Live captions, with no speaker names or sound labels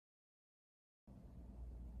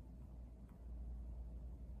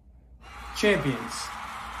Champions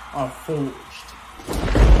are forged.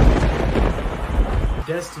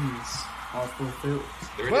 Destinies are fulfilled.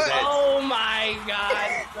 Oh my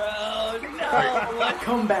god, bro. No.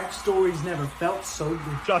 Comeback stories never felt so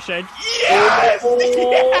good. Josh Ed. Yes!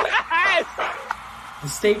 Yes! The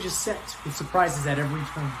stage is set with surprises at every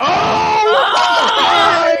turn.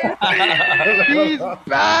 Oh! He's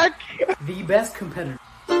back! The best competitor.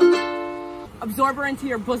 Absorber into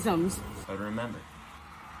your bosoms. But remember,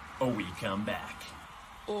 we come back.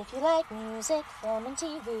 If you like music, film, and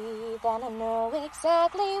TV, then I know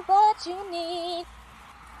exactly what you need.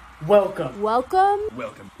 Welcome. Welcome.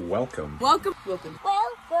 Welcome. Welcome. Welcome. Welcome.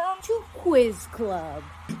 Welcome To Quiz Club.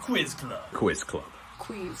 to Quiz Club. Quiz Club.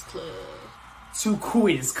 Quiz Club. To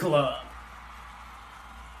Quiz Club.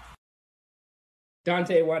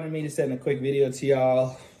 Dante wanted me to send a quick video to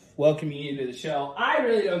y'all, welcoming you to the show. I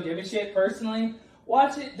really don't give a shit personally.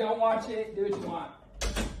 Watch it, don't watch it, do what you want.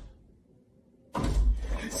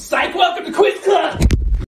 Psych, welcome to Quiz Club!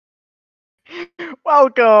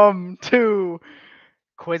 Welcome to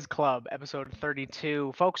Quiz Club, episode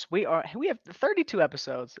 32. Folks, we have 32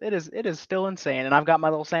 episodes. It is still insane, and I've got my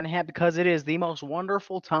little Santa hat because it is the most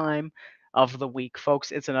wonderful time of the week,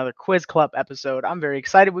 folks. It's another Quiz Club episode. I'm very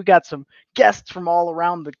excited. We've got some guests from all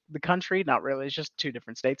around the country. Not really, it's just two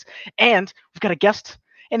different states. And we've got a guest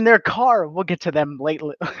in their car. We'll get to them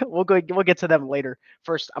later. We'll get to them later.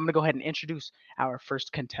 First, I'm gonna go ahead and introduce our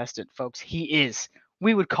first contestant, folks. He is,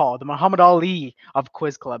 we would call, the Muhammad Ali of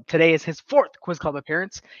Quiz Club. Today is his fourth Quiz Club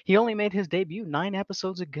appearance. He only made his debut 9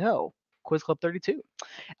 episodes ago. Quiz Club 32.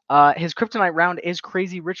 His kryptonite round is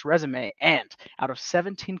Crazy Rich Resume, and out of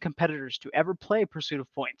 17 competitors to ever play Pursuit of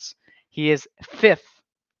Points, he is 5th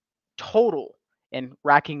total in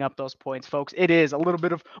racking up those points, folks. It is a little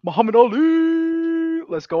bit of Muhammad Ali.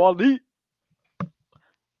 Let's go, Ali.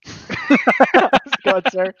 How's it going,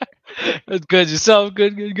 sir? That's good. Yourself?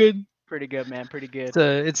 Good. Pretty good, man. Pretty good.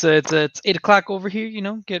 It's 8:00 over here. You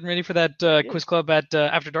know, getting ready for that Quiz Club at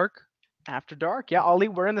After Dark. After dark, yeah, Ali.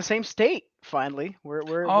 We're in the same state. Finally, we're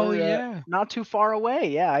yeah, not too far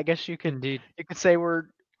away. Yeah, I guess you could indeed. You could say we're a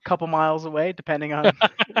couple miles away, depending on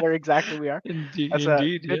where exactly we are. Indeed, That's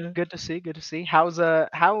indeed. good to see. Good to see. How is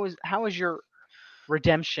your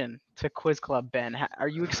redemption to Quiz Club, Ben? Are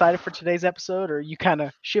you excited for today's episode, or are you kind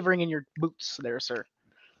of shivering in your boots there, sir?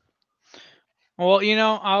 Well, you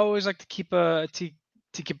know, I always like to keep a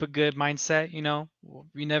good mindset. You know,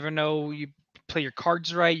 you never know. You play your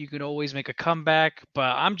cards right, you can always make a comeback.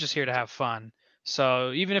 But I'm just here to have fun.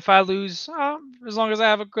 So even if I lose, as long as I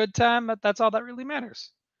have a good time, that's all that really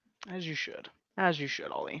matters. As you should,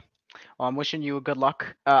 Ali. Well, I'm wishing you a good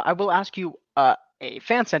luck. I will ask you a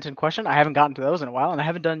fan-sent question. I haven't gotten to those in a while, and I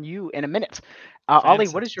haven't done you in a minute. Ali,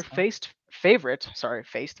 what is your favorite?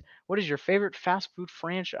 What is your favorite fast food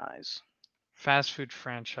franchise? Fast food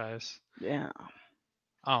franchise. Yeah.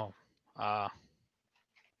 Oh.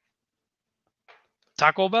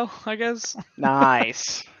 Taco Bell, I guess.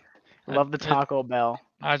 Nice. Love the Taco Bell.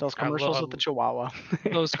 Those commercials love with the Chihuahua.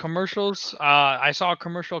 those commercials. I saw a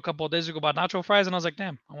commercial a couple of days ago about nacho fries, and I was like,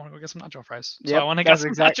 "Damn, I want to go get some nacho fries." So I want to get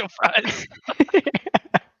some nacho fries.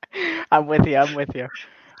 I'm with you.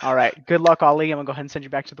 All right. Good luck, Ali. I'm gonna go ahead and send you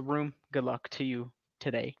back to the room. Good luck to you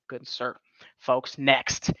today, good sir. Folks,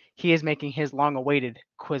 next, he is making his long-awaited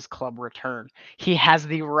Quiz Club return. He has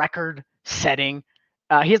the record-setting.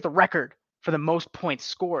 He has the record for the most points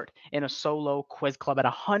scored in a solo Quiz Club at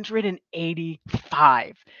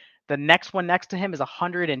 185. The next one next to him is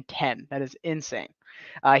 110. That is insane.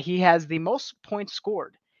 He has the most points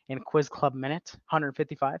scored in Quiz Club minutes,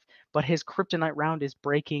 155, but his kryptonite round is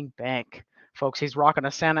breaking bank. Folks, he's rocking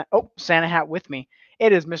a Santa hat with me.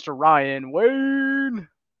 It is Mr. Ryan Wayne.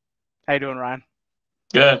 How you doing, Ryan?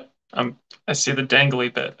 Good. I see the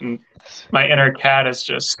dangly bit, and my inner cat is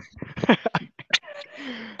just...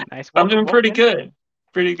 Nice. I'm doing pretty good.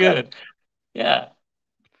 Pretty good. Yeah.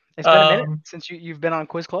 It's been a minute since you've been on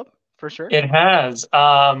Quiz Club, for sure. It has.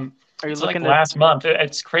 Are you It's looking like last month.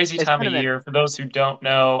 It's crazy It's time been of a minute. year. For those who don't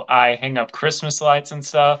know, I hang up Christmas lights and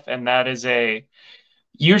stuff, and that is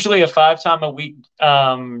usually a 5-time-a-week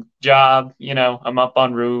job. You know, I'm up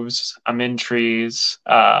on roofs. I'm in trees.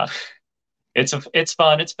 It's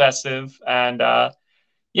fun. It's festive, and I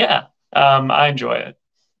enjoy it.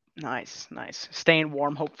 Nice. Staying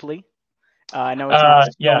warm, hopefully. I know it's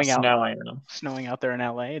not snowing yes, out. now I am. Snowing out there in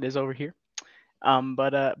LA. It is over here.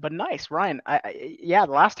 But nice, Ryan. The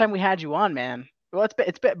last time we had you on, man. Well,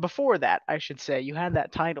 it's been before that, I should say. You had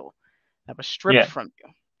that title that was stripped from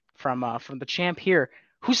you, from the champ here,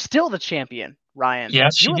 who's still the champion, Ryan.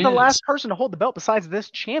 Yes, you were she the is. last person to hold the belt besides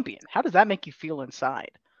this champion. How does that make you feel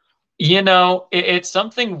inside? You know, it's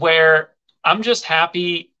something where I'm just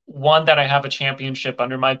happy, one, that I have a championship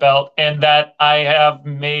under my belt and that I have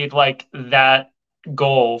made like that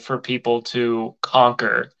goal for people to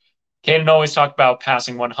conquer. Caden always talked about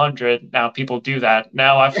passing 100. Now people do that.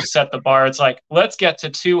 Now I've set the bar. It's like, let's get to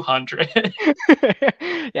 200.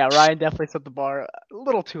 Yeah, Ryan definitely set the bar a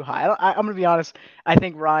little too high. I'm gonna be honest. I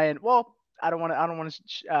think Ryan. Well, I don't want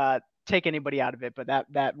to take anybody out of it, but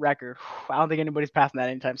that record, I don't think anybody's passing that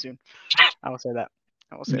anytime soon. I will say that.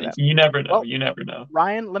 I will say that. You never know. Well, You never know.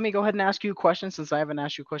 Ryan, let me go ahead and ask you a question since I haven't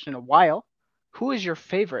asked you a question in a while. Who is your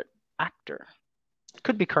favorite actor?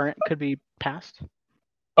 Could be current, could be past.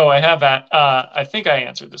 Oh, I have that. I think I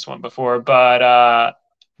answered this one before, but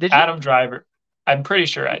Did you? Adam Driver. I'm pretty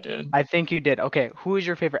sure I did. I think you did. Okay, who is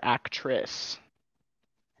your favorite actress?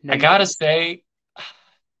 No, I gotta say,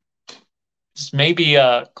 this may be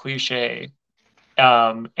a cliche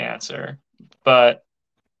answer, but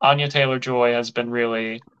Anya Taylor-Joy has been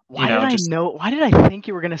really, Why did I know? Why did I think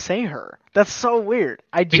you were gonna say her? That's so weird.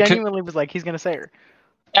 I genuinely was like, he's gonna say her.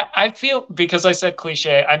 I feel, because I said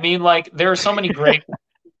cliche, I mean, like, there are so many great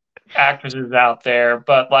actresses out there,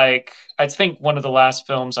 but like, I think one of the last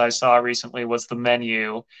films I saw recently was The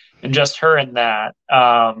Menu, and just her in that.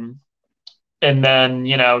 And then,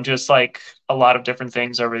 just like a lot of different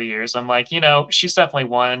things over the years. I'm like, she's definitely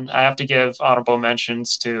one. I have to give honorable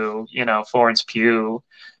mentions to, Florence Pugh,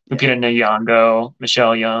 Lupita Nyong'o,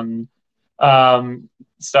 Michelle Yeoh,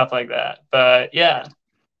 stuff like that. But yeah.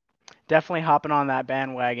 Definitely hopping on that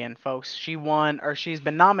bandwagon, folks. She won, or she's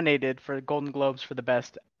been nominated for the Golden Globes for the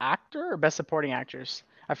Best Actor or Best Supporting Actress.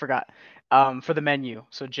 I forgot. For The Menu.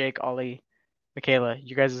 So Jake, Ollie, Michaela,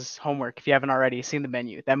 you guys' homework, if you haven't already seen The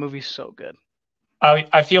Menu. That movie's so good.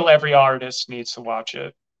 I feel every artist needs to watch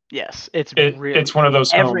it. Yes, it's one of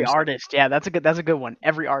those every films. artist. Yeah, that's a good one.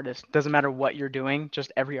 Every artist. Doesn't matter what you're doing,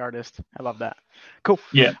 just every artist. I love that. Cool.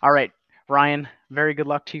 Yeah. All right, Ryan, very good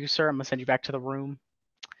luck to you, sir. I'm gonna send you back to the room.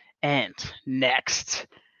 And next,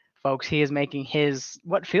 folks, he is making his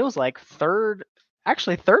what feels like third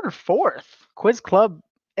or fourth quiz club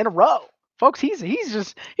in a row. Folks, he's a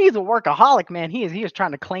workaholic, man. He is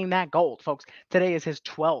trying to claim that gold, folks. Today is his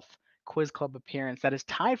 12th quiz club appearance. That is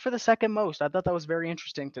tied for the second most. I thought that was very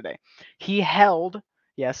interesting today. He held,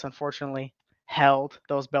 yes, unfortunately,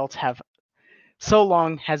 those belts have so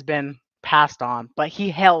long has been passed on, but he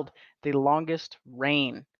held the longest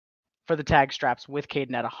reign for the tag straps with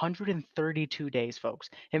Caden at 132 days, folks.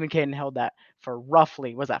 Him and Caden held that for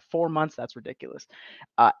roughly, 4 months? That's ridiculous.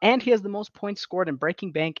 And he has the most points scored in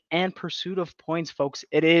Breaking Bank and Pursuit of Points, folks.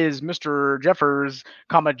 It is Mr. Jeffers,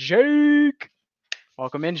 Jake.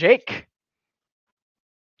 Welcome in, Jake.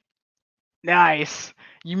 Nice.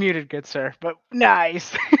 You muted, good sir, but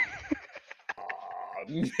nice.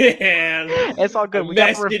 Man, it's all good. We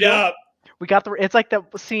messed it up. We got it's like the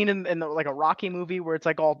scene in the, like a Rocky movie where it's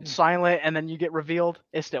like all silent and then you get revealed.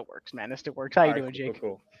 It still works, man. It still works. How you doing, Jake?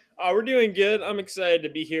 Cool. We're doing good. I'm excited to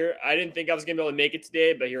be here. I didn't think I was gonna be able to make it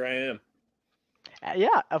today, but here I am.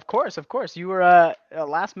 Yeah, of course. You were a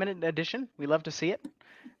last minute addition. We love to see it.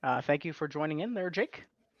 Thank you for joining in there, Jake.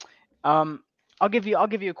 I'll give you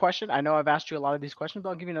a question. I know I've asked you a lot of these questions, but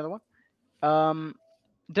I'll give you another one.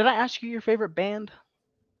 Did I ask you your favorite band?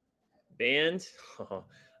 Band? Oh,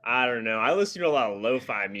 I don't know. I listen to a lot of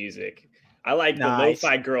lo-fi music. I like the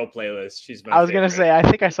lo-fi girl playlist. She's my favorite. Gonna say, I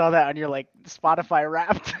think I saw that on your like Spotify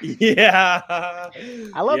Wrapped. Yeah.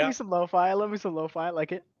 I love me some lo-fi. I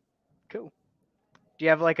like it. Cool. Do you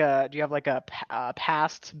have like a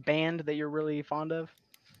past band that you're really fond of?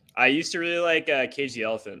 I used to really like Cage the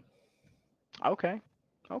Elephant. Okay.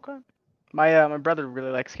 My brother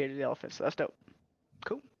really likes Cage the Elephant, so that's dope.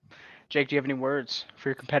 Cool. Jake, do you have any words for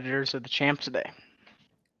your competitors or the champ today?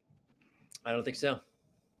 I don't think so.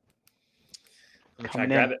 I'm Coming trying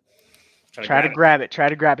to in. grab it. Try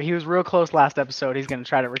to grab it. He was real close last episode. He's going to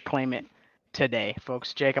try to reclaim it today,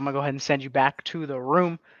 folks. Jake, I'm going to go ahead and send you back to the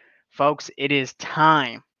room. Folks, it is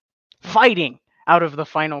time. Fighting out of the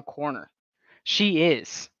final corner. She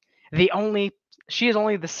is only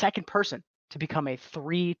the second person to become a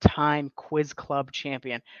 3-time Quiz Club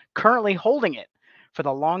champion, currently holding it for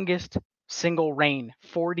the longest single reign,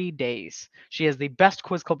 40 days. She has the best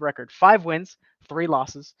Quiz Club record, 5 wins, 3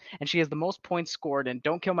 losses, and she has the most points scored in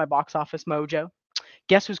Don't Kill My Box Office Mojo.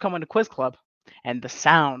 Guess who's coming to Quiz Club? And the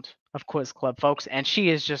sound of Quiz Club, folks. And she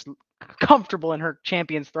is just comfortable in her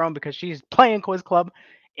champion's throne because she's playing Quiz Club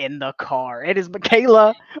in the car. It is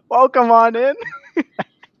Michaela. Welcome on in.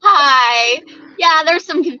 Hi. Yeah, there's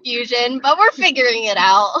some confusion, but we're figuring it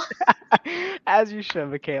out. As you should,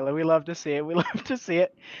 Michaela. We love to see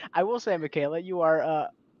it. I will say, Michaela, you are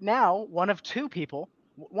now one of 2 people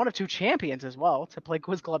one of two champions as well to play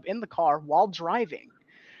Quiz Club in the car while driving.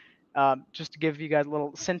 Just to give you guys a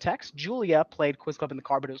little syntax, Julia played Quiz Club in the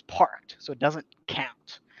car, but it was parked, so it doesn't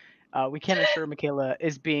count. We can ensure Michaela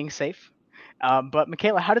is being safe. But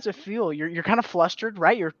Michaela, how does it feel? You're kind of flustered,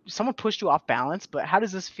 right? Someone pushed you off balance, but how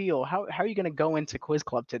does this feel? How are you going to go into Quiz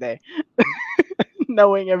Club today,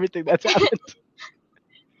 knowing everything that's happened?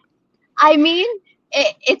 I mean,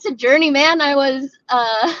 it's a journey, man. I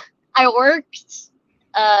worked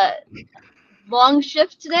long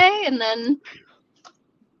shift today, and then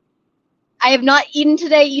I have not eaten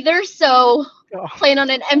today either, so playing on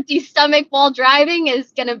an empty stomach while driving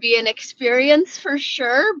is going to be an experience for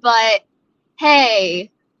sure, but hey,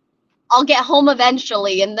 I'll get home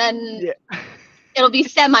eventually, and then it'll be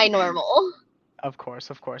semi-normal. Of course.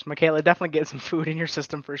 Michaela, definitely get some food in your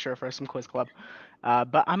system for sure for some Quiz Club.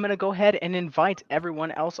 But I'm going to go ahead and invite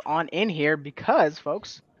everyone else on in here because,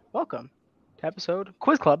 folks, welcome to episode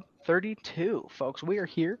Quiz Club 32. Folks, we are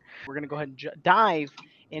here. We're going to go ahead and dive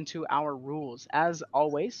into our rules. As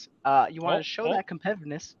always, you want to show that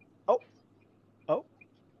competitiveness. Oh.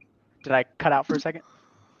 Did I cut out for a second?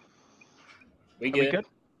 We good?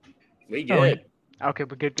 We good. Okay,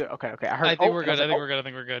 we're good. Okay. I think we're good. I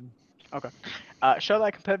think we're good. Okay. Show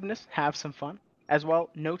that competitiveness. Have some fun. As well,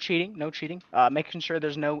 no cheating. Making sure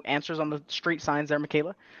there's no answers on the street signs there,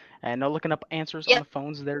 Michaela. And no looking up answers on the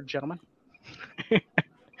phones there, gentlemen.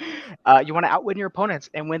 You want to outwin your opponents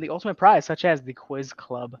and win the ultimate prize, such as the Quiz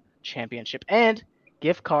Club Championship and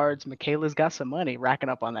gift cards. Michaela's got some money racking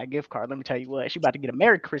up on that gift card. Let me tell you what, she's about to get a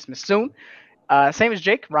Merry Christmas soon. Same as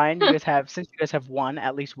Jake, Ryan, you guys have, since you guys have won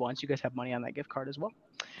at least once, you guys have money on that gift card as well.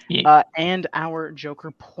 Yeah. And our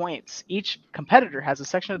Joker points. Each competitor has a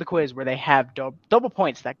section of the quiz where they have double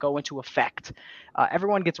points that go into effect.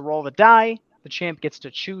 Everyone gets to roll the die. The champ gets to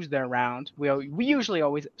choose their round. We usually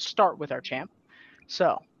always start with our champ.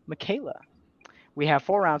 So, Michaela, we have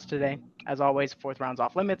 4 rounds today. As always, 4th round's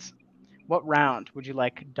off limits. What round would you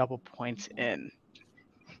like double points in?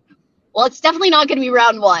 Well, it's definitely not going to be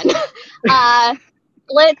round 1.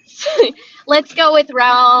 Let's go with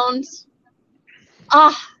round.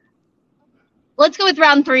 Let's go with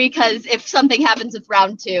round 3 because if something happens with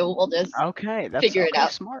round 2, we'll just figure it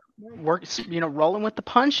out. Smart. Work, rolling with the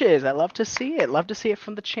punches. I love to see it. Love to see it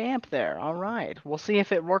from the champ there. All right, we'll see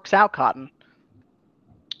if it works out, Cotton.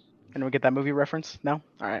 Can we get that movie reference? No.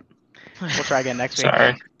 All right. We'll try again next week.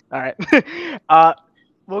 Sorry. All right.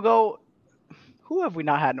 We'll go. Who have we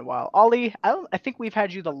not had in a while? Ollie. I think we've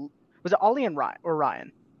had you was it Ollie and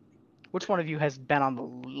Ryan? Which one of you has been on the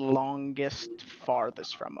longest,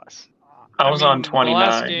 farthest from us? I was on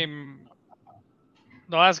 29.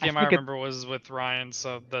 The last game I remember was with Ryan,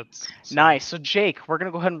 so that's nice. So Jake, we're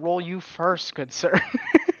gonna go ahead and roll you first, good sir.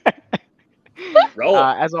 Roll.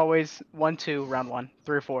 As always, 1, 2, round 1,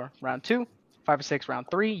 3 or 4, round 2, 5 or 6, round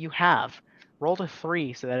 3. You have rolled a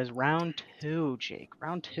 3, so that is round 2, Jake.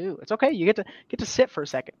 Round 2. It's okay. You get to sit for a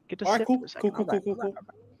second. For a second. Cool.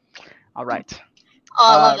 All right. Oh,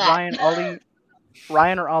 I love that.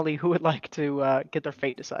 Ryan or Ollie, who would like to get their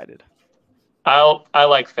fate decided? I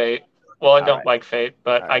like fate. Well, I don't like fate,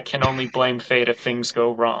 but I can only blame fate if things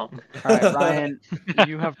go wrong. All right, Ryan,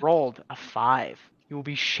 you have rolled a 5. You will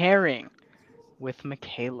be sharing with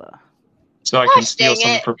Michaela. So I can steal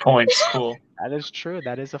some for points. Cool. That is true.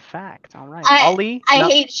 That is a fact. All right. Ollie. I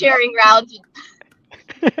hate sharing rounds.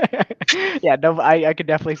 Yeah, no, I could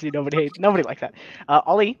definitely see nobody likes that.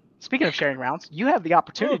 Ollie, speaking of sharing rounds, you have the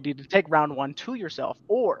opportunity to take round 1 to yourself,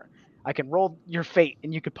 or I can roll your fate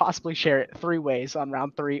and you could possibly share it 3 ways on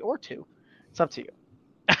round 3 or 2. It's up to you.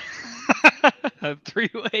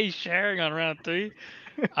 3-way sharing on round 3.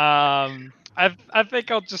 I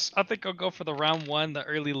think I'll go for the round 1, the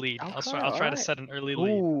early lead. Okay, I'll try to set an early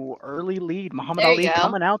lead. Ooh, early lead. Muhammad Ali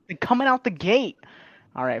coming out the gate.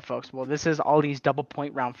 All right, folks. Well, this is Ali's double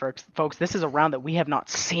point round, folks. This is a round that we have not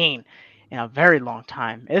seen in a very long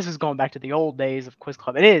time. This is going back to the old days of Quiz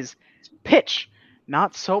Club. It is pitch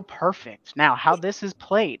not so perfect. Now, how this is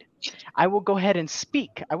played, I will go ahead and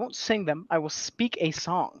speak. I won't sing them. I will speak a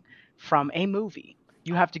song from a movie.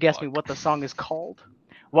 You have to guess me what the song is called,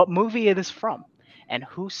 what movie it is from, and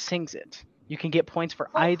who sings it. You can get points for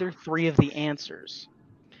either 3 of the answers.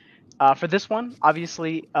 For this one,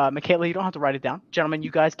 obviously, Michaela, you don't have to write it down. Gentlemen,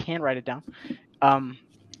 you guys can write it down.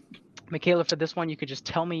 Michaela, for this one, you could just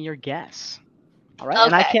tell me your guess. All right,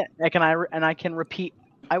 okay. and I can repeat.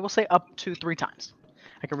 I will say up to 3 times.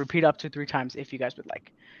 I can repeat up to 3 times if you guys would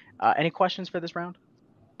like. Any questions for this round?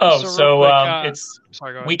 Oh, so it's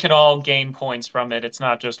we can all gain points from it. It's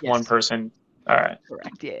not just one person. All right.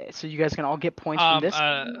 Correct. Yeah. So you guys can all get points from this.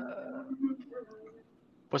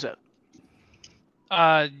 What's up?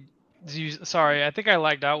 Sorry, I think I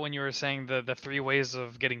lagged out when you were saying the three ways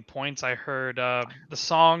of getting points. I heard the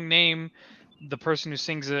song name, the person who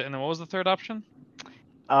sings it, and then what was the third option?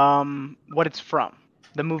 What it's from,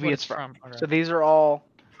 the movie What it's it's from. from. Okay. So these are all,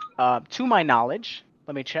 to my knowledge,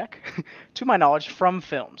 let me check. To my knowledge, from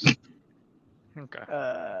films. Okay.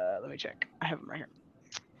 Let me check. I have them right here.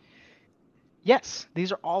 Yes,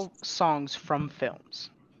 these are all songs from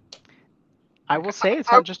films. I will say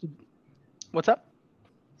it's not just. What's up?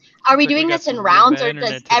 Are we Looks like doing got this in some really rounds, bad or does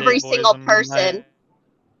internet today, every boys. single I'm person?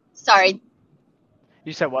 Sorry.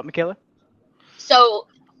 You said what, Michaela? So,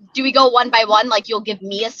 do we go one by one? Like you'll give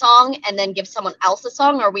me a song and then give someone else a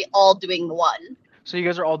song, or are we all doing one? So you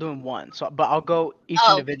guys are all doing one. So, but I'll go each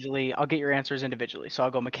individually. I'll get your answers individually. So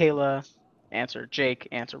I'll go Michaela, answer Jake,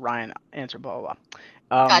 answer Ryan, answer blah blah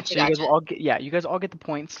blah. Gotcha, So you guys will all get, you guys all get the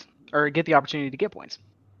points or get the opportunity to get points.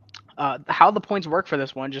 How the points work for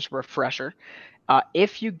this one, just a refresher.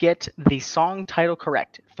 If you get the song title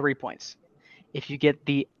correct, 3 points. If you get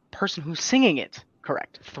the person who's singing it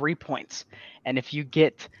correct, 3 points. And if you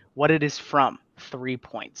get what it is from, 3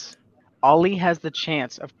 points. Ollie has the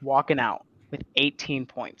chance of walking out with 18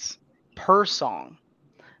 points per song.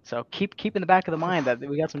 So keep in the back of the mind that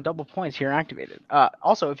we got some double points here activated.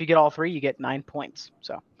 Also, if you get all 3, you get 9 points.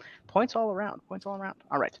 So points all around. Points all around.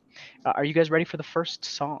 All right. Are you guys ready for the first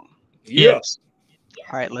song? Yes.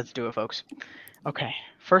 All right, let's do it, folks. Okay,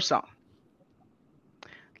 first song.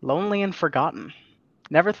 Lonely and forgotten.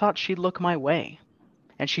 Never thought she'd look my way.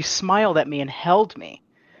 And she smiled at me and held me,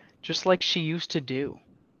 just like she used to do.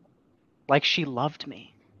 Like she loved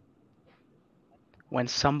me. When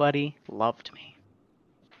somebody loved me.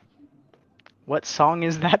 What song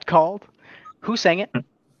is that called? Who sang it?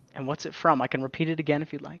 And what's it from? I can repeat it again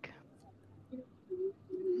if you'd like.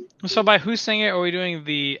 So by who sang it, are we doing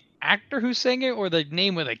the actor who sang it or the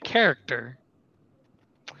name of the character?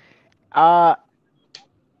 That's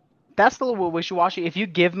a little wishy-washy. If you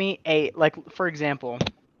give me a, like, for example,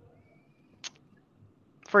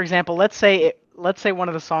 let's say one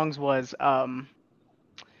of the songs was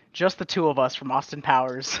Just the Two of Us from Austin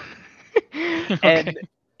Powers. Okay.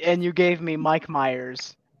 And you gave me Mike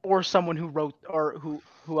Myers or someone who wrote or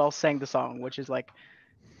who else sang the song, which is like,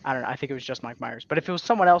 I don't know, I think it was just Mike Myers. But if it was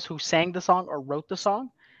someone else who sang the song or wrote the song,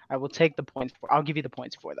 I will take the points I'll give you the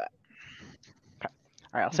points for that. Okay.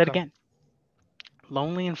 All right, I'll say it again.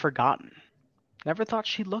 Lonely and forgotten. Never thought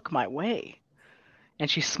she'd look my way. And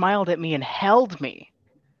she smiled at me and held me,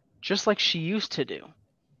 just like she used to do.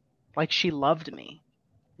 Like she loved me.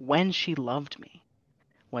 When she loved me.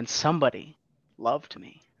 When somebody loved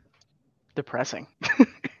me. Depressing.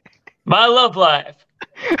 My love life.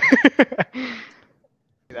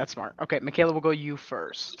 That's smart. Okay, Michaela, we'll go you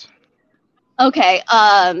first. Okay.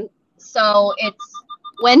 So it's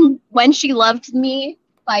When She Loved Me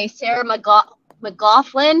by Sarah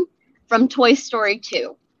McLachlan from Toy Story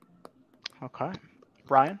 2. Okay.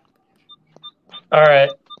 Brian? All right.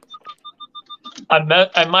 I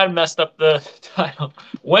might have messed up the title.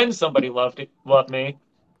 When Somebody Loved Me.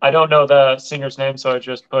 I don't know the singer's name, so I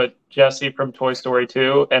just put Jessie from Toy Story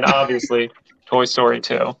 2, and obviously Toy Story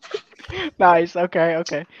 2. Nice.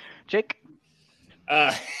 Okay. Jake?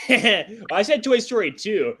 Well, I said Toy Story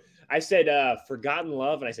 2. I said Forgotten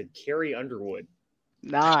Love, and I said Carrie Underwood.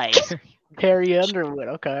 Nice. Carrie Underwood.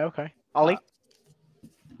 Okay. Ollie?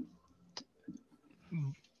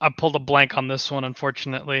 I pulled a blank on this one,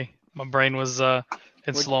 unfortunately. My brain was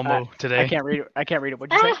in slow-mo today. I can't read it.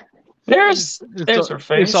 What'd you say? There's her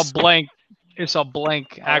face. It's a blank. It's a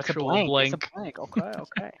blank. Oh, Actual it's a blank. It's a blank.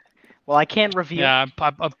 Okay. Well, I can't reveal. Yeah.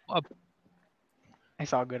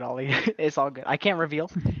 It's all good, Ollie. It's all good. I can't reveal.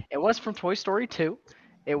 It was from Toy Story 2.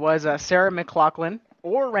 It was Sarah McLachlan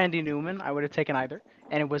or Randy Newman. I would have taken either.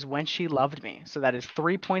 And it was When She Loved Me. So that is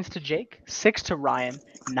 3 points to Jake, 6 to Ryan,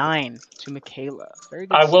 9 to Michaela. Very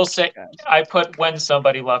good. I will say, guys. I put When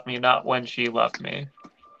Somebody Loved Me, not When She Loved Me.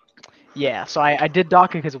 Yeah, so I did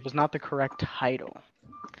dock it because it was not the correct title.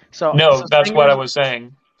 So that's what I was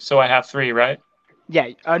saying. So I have 3, right? Yeah,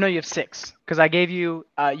 no, you have 6 because I gave you.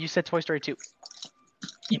 You said Toy Story 2.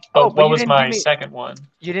 But what was my second one?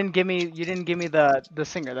 You didn't give me the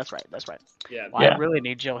singer. That's right. Yeah. Well, I really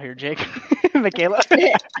need Jill here, Jake. Michaela.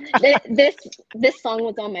 This song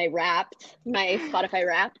was on my Spotify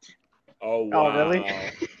Wrapped. Oh wow. Oh really?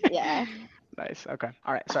 Yeah. Nice. Okay.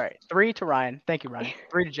 All right. Sorry. 3 to Ryan. Thank you, Ryan.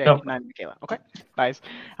 3 to Jake. 9 to Michaela. Okay. Nice.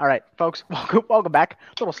 All right, folks. Welcome back.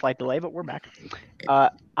 A little slight delay, but we're back. I'm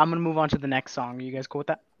gonna move on to the next song. Are you guys cool with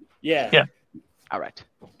that? Yeah. All right.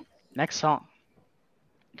 Next song.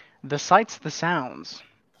 The sights, the sounds.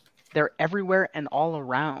 They're everywhere and all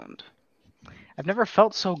around. I've never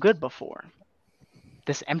felt so good before.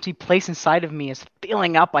 This empty place inside of me is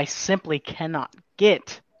filling up. I simply cannot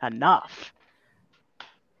get enough.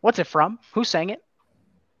 What's it from? Who sang it?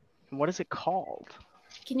 What is it called?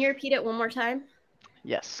 Can you repeat it one more time?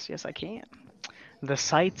 Yes, I can. The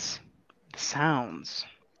sights, the sounds,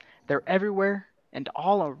 they're everywhere and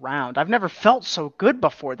all around. I've never felt so good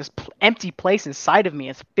before. This empty place inside of me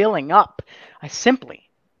is filling up. I simply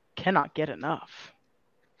cannot get enough.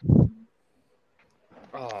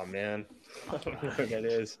 Oh man, I don't know what that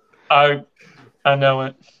is. I know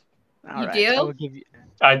it. All right, do? I will give you.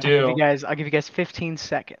 I do. I'll give you guys 15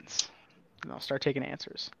 seconds, and I'll start taking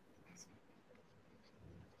answers.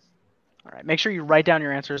 All right, make sure you write down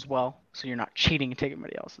your answer as well, so you're not cheating and taking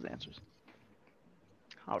anybody else's answers.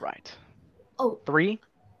 All right. Oh, 3.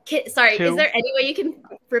 Sorry, 2. is there any way you can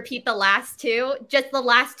repeat the last two? Just the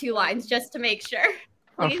last two lines, just to make sure.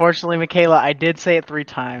 Please? Unfortunately, Michaela, I did say it 3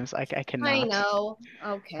 times. I cannot. I know.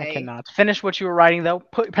 Okay. I cannot. Finish what you were writing, though.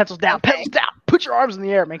 Put your pencils down. Okay. Pencils down. Put your arms in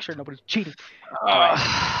the air. Make sure nobody's cheating. All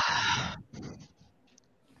right.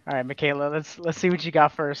 All right, Michaela. Let's see what you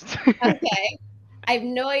got first. Okay. I have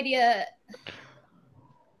no idea.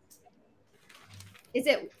 Is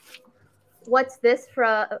it? What's this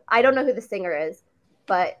from? I don't know who the singer is,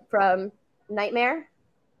 but from Nightmare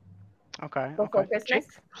Okay. Before Christmas.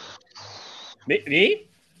 Me?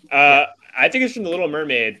 I think it's from The Little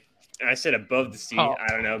Mermaid. I said Above the Sea. Oh. I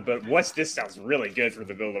don't know, but What's This sounds really good for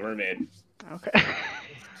The Little Mermaid. Okay.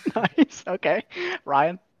 Nice. Okay.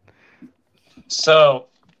 Ryan. So,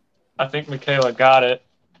 I think Michaela got it.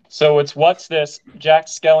 So it's What's This? Jack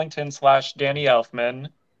Skellington / Danny Elfman,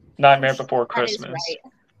 Nightmare Before That is Christmas. right.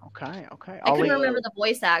 Okay. I couldn't remember the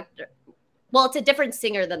voice actor. Well, it's a different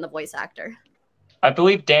singer than the voice actor. I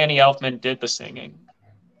believe Danny Elfman did the singing,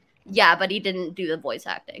 Yeah, but he didn't do the voice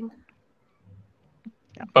acting.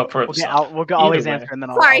 but for We'll the get, song. we'll get Ollie's Either way. answer, and then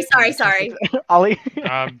I'll. Sorry. Ollie.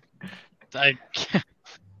 I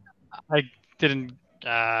didn't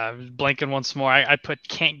blanking once more. I put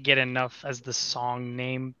 "Can't Get Enough" as the song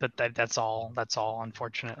name, but that's all.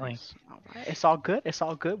 Unfortunately. All right. It's all good.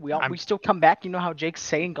 We still come back. You know how Jake's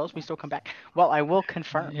saying goes. We still come back. Well, I will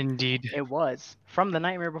confirm. Indeed. It was from The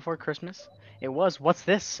Nightmare Before Christmas. It was What's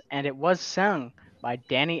This? And it was sung by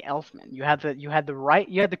Danny Elfman. You had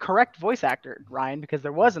the correct voice actor, Ryan, because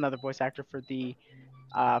there was another voice actor for the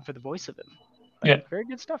voice of him. But Yeah. Very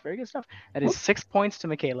good stuff. That is 6 points to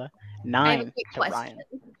Michaela, I have a 9 quick to question. Ryan.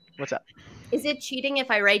 What's up? Is it cheating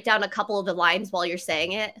if I write down a couple of the lines while you're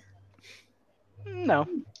saying it? No.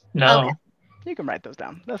 No. Okay. You can write those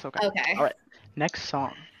down. That's okay. Okay. All right. Next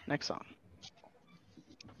song.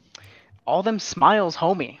 All them smiles,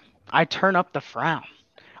 homie. I turn up the frown.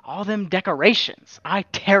 All them decorations. I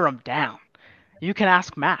tear 'em down. You can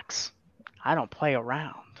ask Max. I don't play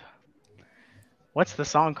around. What's the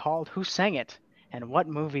song called? Who sang it? And what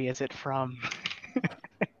movie is it from?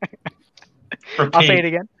 I'll say it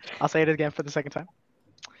again for the second time.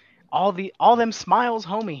 All them smiles,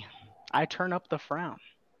 homie. I turn up the frown.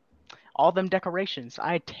 All them decorations,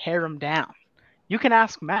 I tear 'em down. You can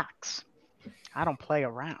ask Max. I don't play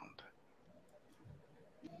around.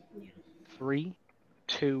 3,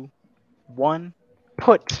 2, 1.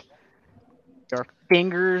 Put your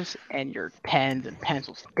fingers and your pens and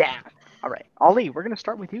pencils down. All right, Ollie, we're gonna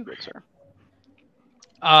start with you, good sir.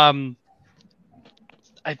 I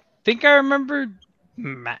think I remember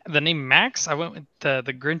the name Max. I went with the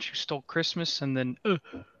Grinch Who Stole Christmas, and then the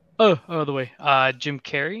way Jim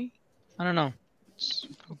Carrey. I don't know. Just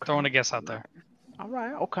throwing a guess out there. All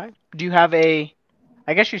right, okay. Do you have I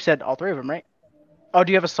guess you said all 3 of them, right? Oh,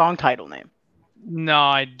 do you have a song title name? No,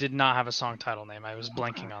 I did not have a song title name. I was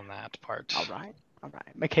blanking on that part. All right.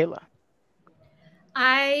 Michaela.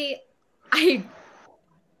 I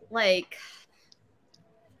like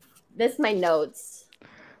this my notes,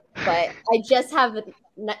 but I just have the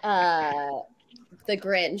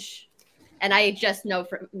Grinch, and I just know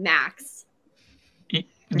from Max.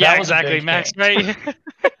 Yeah, exactly, Max. Right.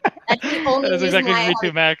 That's the only That's reason exactly why me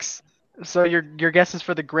too, Max. So your guess is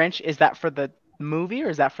for the Grinch. Is that for the movie or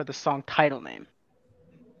is that for the song title name?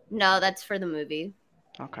 No, that's for the movie.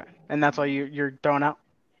 Okay, and that's all you're throwing out.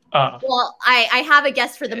 Well, I have a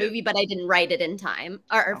guess for the movie, but I didn't write it in time,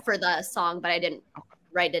 or for the song, but I didn't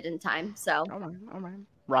write it in time. So. All right.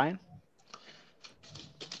 Ryan.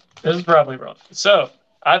 This is probably wrong. So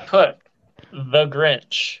I put The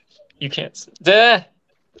Grinch. You can't say The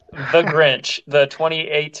Grinch, the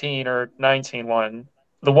 2018 or 19 one.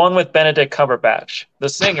 The one with Benedict Cumberbatch. The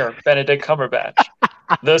singer, Benedict Cumberbatch.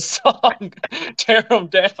 The song, Tear 'Em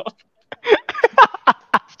Down.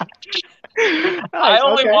 I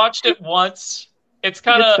only watched it once. It's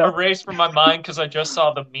kind of erased from my mind because I just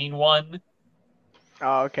saw the mean one.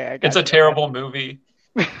 Oh, okay. It's a terrible movie.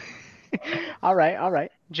 Got It's a you. terrible movie. All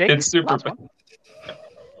right. Jake, It's super last bad.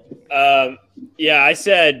 one. Yeah, I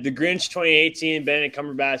said The Grinch 2018, Benedict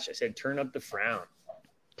Cumberbatch. I said Turn Up the Frown.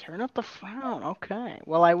 Turn up the frown. Okay.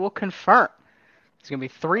 Well, I will confirm. It's going to be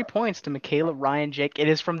 3 points to Michaela, Ryan, Jake. It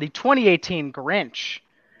is from the 2018 Grinch.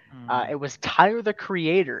 It was Tyler, the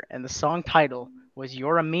Creator, and the song title was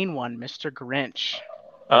You're a Mean One, Mr. Grinch.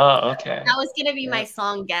 Oh, okay. That was gonna be my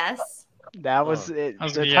song guess. That was it.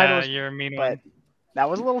 The Yeah, title was, you're a mean but one. that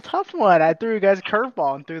was a little tough one. I threw you guys a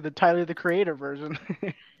curveball and threw the Tyler, the Creator version.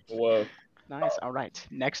 Whoa. Nice. All right.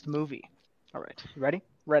 Next movie. All right. You ready?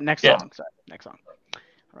 Next Yeah. song. Sorry. Next song.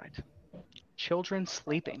 All right. Children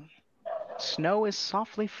sleeping. Snow is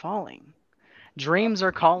softly falling. Dreams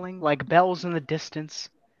are calling like bells in the distance.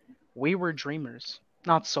 We were dreamers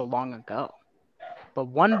not so long ago. But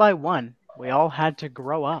one by one, we all had to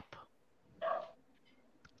grow up.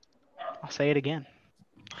 I'll say it again.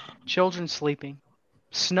 Children sleeping.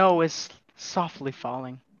 Snow is softly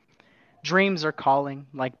falling. Dreams are calling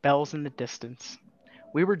like bells in the distance.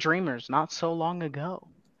 We were dreamers not so long ago.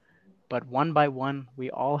 But one by one,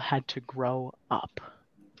 we all had to grow up.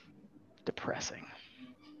 Depressing.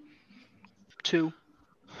 2,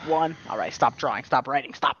 1. All right, stop drawing, stop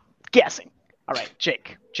writing, stop guessing. All right,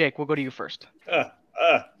 Jake. Jake, we'll go to you first. I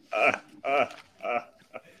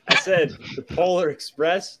said The Polar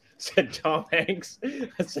Express. I said Tom Hanks.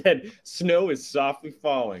 I said Snow is softly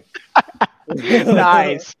falling.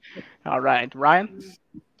 Nice. All right, Ryan.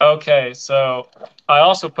 Okay, so I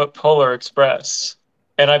also put Polar Express,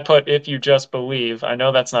 and I put If You Just Believe. I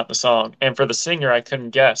know that's not the song, and for the singer, I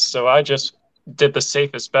couldn't guess, so I just did the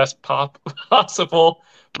safest, best pop possible,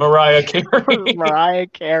 Mariah Carey. Mariah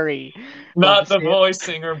Carey. Not the voice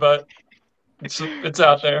singer, but it's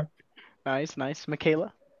out there. Nice.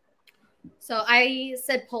 Michaela. So I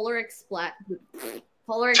said Polar Express.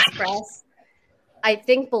 I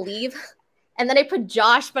think Believe, and then I put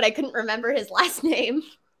Josh, but I couldn't remember his last name.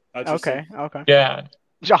 Okay. Yeah.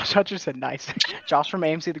 Josh Hutcherson, nice. Josh from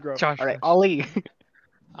AMC The Grove. Josh All right, first. Ali.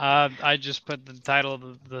 I just put the title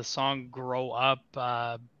of the song "Grow Up."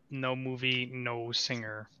 No movie, no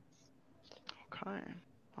singer. Okay.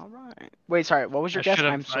 All right. Wait, sorry. What was your guess?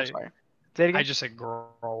 I'm so sorry. Say it again. I just said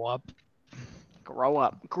 "Grow Up." Grow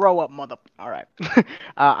up, mother. All right.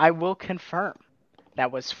 I will confirm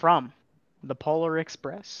that was from the Polar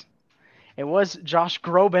Express. It was Josh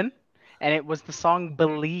Groban, and it was the song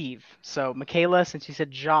 "Believe." So, Michaela, since you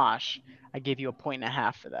said Josh, I give you a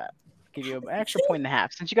 1.5 for that. Give you an extra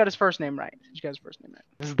 1.5 since you got his first name right.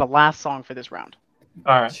 This is the last song for this round.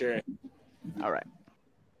 All right. Sure. All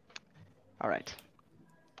right.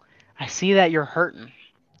 I see that you're hurting.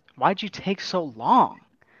 Why'd you take so long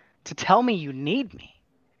to tell me you need me?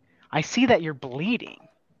 I see that you're bleeding.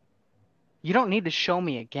 You don't need to show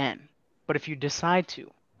me again, but if you decide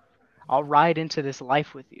to, I'll ride into this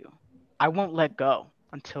life with you. I won't let go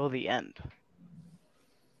until the end.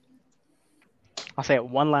 I'll say it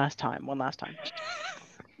one last time.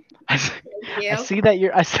 I see that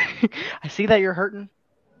you're hurting.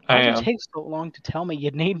 Why'd you take so long to tell me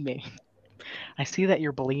you need me? I see that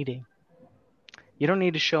you're bleeding. You don't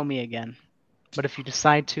need to show me again, but if you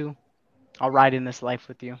decide to, I'll ride in this life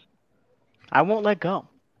with you. I won't let go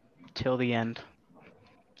till the end.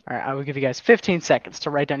 All right, I will give you guys 15 seconds to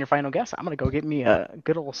write down your final guess. I'm gonna go get me a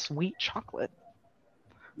good old sweet chocolate.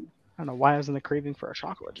 I don't know why I was in the craving for a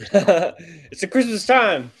chocolate. It's a Christmas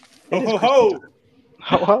time. Ho ho ho.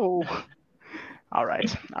 Ho ho. All right.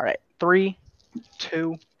 3,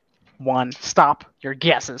 2, 1. Stop your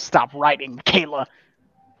guesses. Stop writing, Kayla.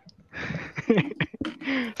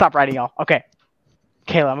 Stop writing, y'all. Okay.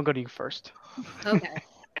 Kayla, I'm gonna go to you first. Okay.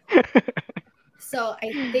 So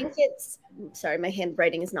I think it's. Sorry, my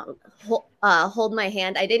handwriting is not. Hold my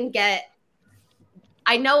hand. I didn't get.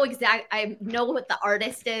 I know what the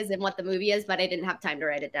artist is and what the movie is, but I didn't have time to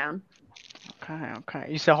write it down. Okay.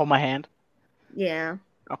 You said hold my hand? Yeah.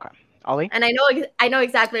 Okay. Ollie? And I know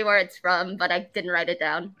exactly where it's from, but I didn't write it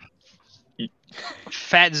down.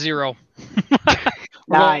 Fat Zero.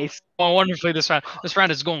 Nice. Going wonderfully this round. This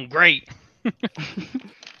round is going great.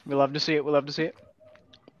 We love to see it.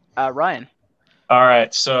 Ryan. All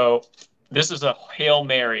right, so this is a Hail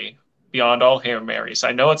Mary beyond all Hail Marys.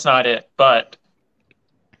 I know it's not it, but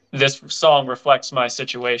this song reflects my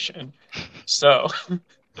situation. So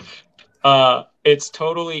it's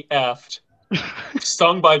Totally Effed,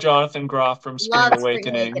 sung by Jonathan Groff from Spring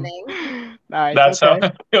Awakening. Nice. That's okay. how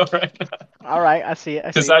I feel right now. All right, I see it.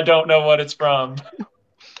 Because I don't know what it's from.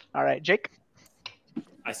 All right, Jake.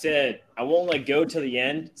 I said I won't let go till the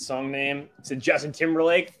end. Song name. I said Justin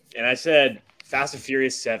Timberlake, and I said Fast and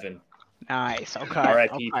Furious 7. Nice. Okay.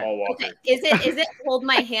 R.I.P. Okay. Paul Walker. Okay. Is it "Hold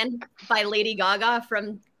My Hand" by Lady Gaga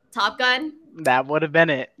from Top Gun? That would have been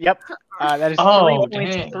it. Yep. That is Oh, 3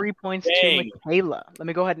 points. dang. 3 points Dang. to Michaela. Let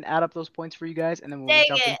me go ahead and add up those points for you guys, and then we'll Dang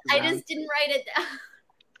jump it! into I round. just didn't write it down.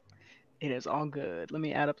 It is all good. Let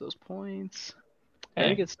me add up those points. Very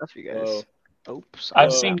Hey. good stuff, you guys. Whoa. Oops.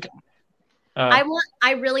 I've seen.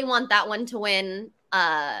 I really want that one to win.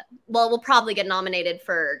 Well, we'll probably get nominated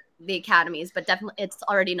for the Academies, but definitely it's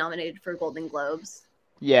already nominated for Golden Globes.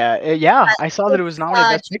 Yeah. Yeah. I saw that it was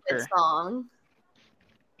nominated Best Such a good Picture. song.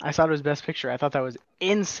 I saw it was Best Picture. I thought that was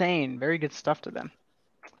insane. Very good stuff to them.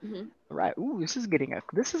 Mm-hmm. All right. Ooh, this is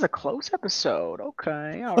a close episode.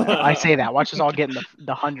 Okay. All right. I say that. Watch us all get in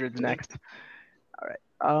the hundreds next. All right.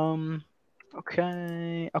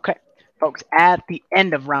 Okay. Okay. Folks, at the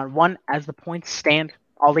end of round 1, as the points stand,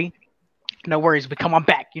 Ollie, no worries. We come on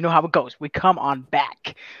back. You know how it goes. We come on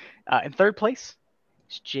back. In third place,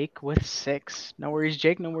 it's Jake with 6. No worries,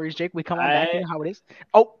 Jake. No worries, Jake. We come on back. You know how it is.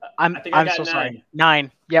 Oh, I'm so sorry.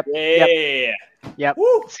 9. Yep. Yeah. Yep.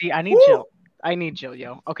 Woo. See, I need Jill. I need Jill,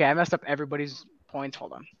 yo. Okay, I messed up everybody's points.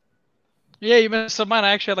 Hold on. Yeah, you messed up mine.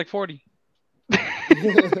 I actually had like 40.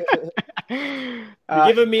 You're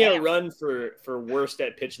giving me a run for worst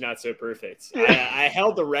at pitch not so perfect. I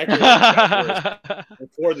held the record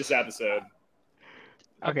before this episode.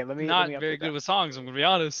 Okay, let me Not let me very update good that. with songs. I'm gonna be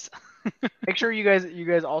honest. Make sure you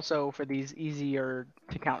guys also for these easier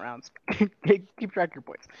to count rounds keep track of your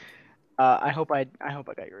points. I hope I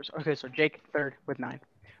got yours. Okay, so Jake 3rd with 9.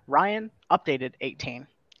 Ryan updated 18.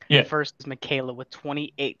 Yeah. First is Michaela with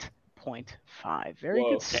 28.5. Very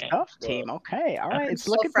good stuff, team. Okay, all right. I'm It's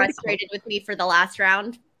so looking pretty frustrated with me for the last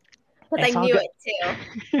round because It's I all knew good. it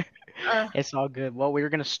too. It's all good. Well, we're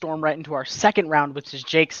going to storm right into our second round, which is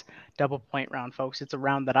Jake's double point round, folks. It's a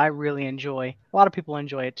round that I really enjoy. A lot of people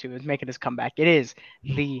enjoy it too. It's making his comeback. It is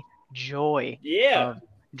the joy of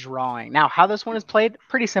drawing. Now, how this one is played,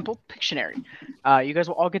 pretty simple. Pictionary. You guys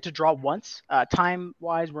will all get to draw once.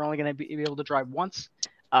 Time-wise, we're only going to be able to draw once.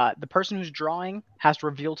 The person who's drawing has to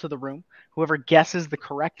reveal to the room. Whoever guesses the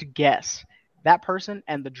correct guess, that person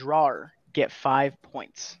and the drawer get 5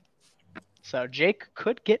 points. So Jake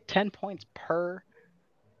could get 10 points per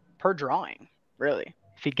drawing, really,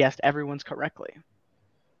 if he guessed everyone's correctly.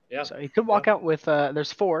 Yeah. So he could walk out with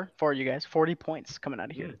there's 4 for you guys, 40 points coming out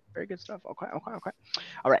of here. Very good stuff. Okay.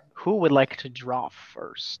 All right. Who would like to draw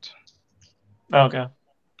first? Okay.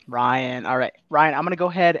 Ryan. All right. Ryan, I'm gonna go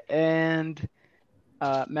ahead and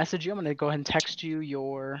message you. I'm gonna go ahead and text you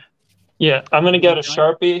your. Yeah, I'm gonna get a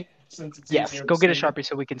Sharpie since it's Yes, easier go to get a see. Sharpie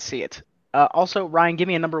so we can see it. Also, Ryan, give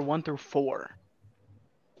me a number 1 through 4.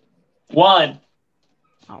 1.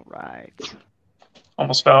 All right.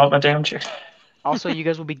 Almost fell out my damn chair. Also, you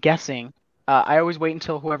guys will be guessing. I always wait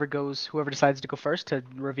until whoever decides to go first to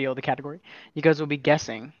reveal the category. You guys will be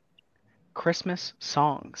guessing Christmas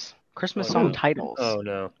songs, Christmas song titles. Oh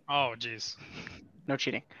no. Oh jeez. No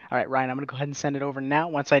cheating. All right, Ryan, I'm gonna go ahead and send it over now.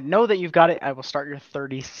 Once I know that you've got it, I will start your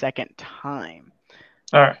 30-second time.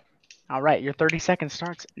 All right. All right, your 30 seconds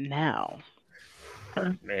starts now.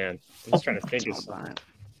 Man, I'm just trying to think of something.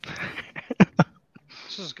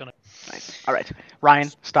 This is gonna. Nice. All right,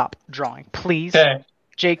 Ryan, stop drawing, please. Okay.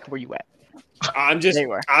 Jake, where you at? I'm just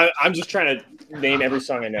trying to name every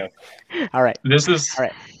song I know. All right. This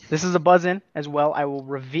is a buzz in as well. I will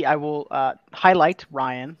highlight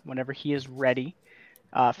Ryan whenever he is ready.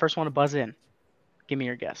 First one to buzz in. Give me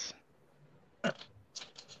your guess.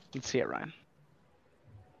 Let's see it, Ryan.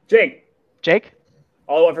 Jake?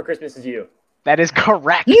 All I Want for Christmas Is You. That is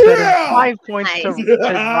correct. Yeah! That is 5 points to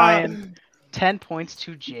Ryan. 10 points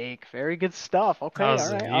to Jake. Very good stuff. Okay. That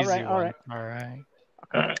was All right. an All easy right. All one. right. All right.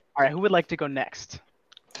 Okay. All right. Who would like to go next?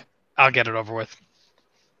 I'll get it over with.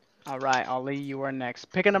 All right, Ollie, you are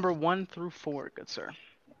next. Pick a number 1 through 4, good sir.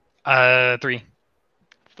 3.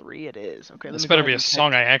 3 it is. Okay. This better be a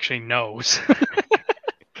song I actually know.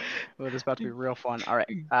 Well, this is about to be real fun. All right.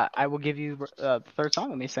 I will give you the third song.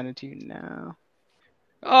 Let me send it to you now.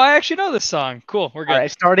 Oh, I actually know this song. Cool. We're good. All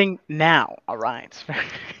right, starting now. All right.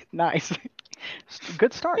 Nice.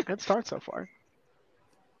 Good start. Good start so far.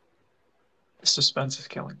 Suspense is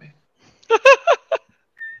killing me.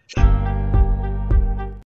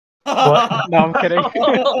 What? No, I'm kidding.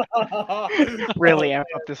 Really amp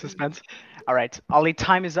up the suspense. All right, Ollie,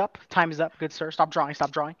 time is up. Time is up. Good sir. Stop drawing.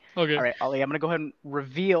 Stop drawing. Okay. All right, Ollie, I'm gonna go ahead and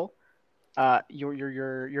reveal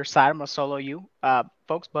your side. I'm gonna solo you.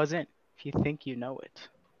 Folks, buzz in if you think you know it.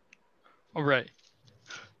 All right.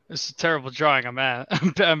 This is a terrible drawing. I'm at.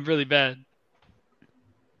 I'm really bad.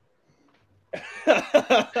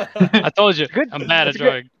 I told you. I'm bad at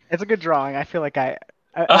drawing. It's a good drawing. I feel like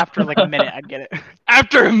after like a minute I'd get it.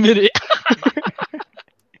 After a minute.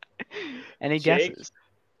 Any Jake? guesses?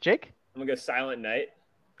 Jake? I'm gonna go Silent Night.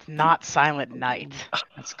 Not Silent Night.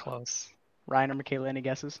 That's close. Ryan or Michaela, any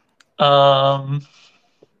guesses? This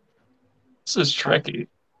is tricky.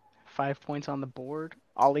 5 points on the board.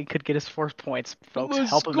 Ollie could get his 4 points, folks. Let's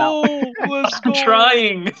Help him go. out. Let's I'm go.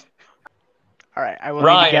 trying. All right, I will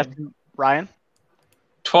need to guess. Ryan?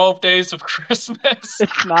 12 Days of Christmas.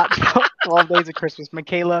 It's not 12 Days of Christmas.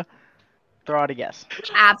 Michaela, throw out a guess.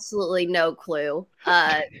 Absolutely no clue.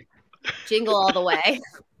 Jingle all the way.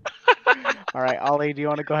 All right, Ollie, do you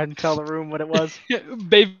want to go ahead and tell the room what it was?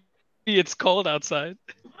 Baby, it's cold outside.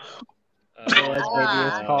 It was, baby,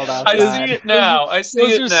 it's called outside. I see it now. I see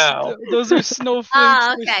it now. Those are snowflakes.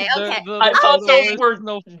 Okay. I thought those were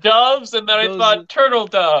doves, and then I thought turtle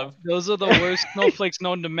dove. Those are the worst snowflakes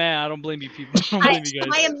known to man. I don't blame you people. I don't blame you guys.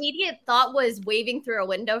 My immediate thought was waving through a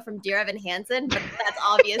window from Dear Evan Hansen, but that's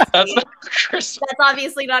obviously that's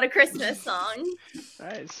obviously not a Christmas song.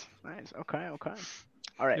 Nice. Okay.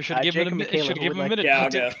 All right. You should give him a minute. Yeah, I'll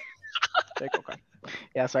go. Jake, okay.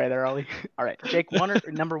 Yeah, sorry there, Ollie. All right, Jake,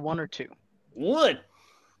 number 1 or 2? 1.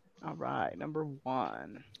 All right, number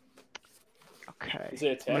 1. Okay. Is it a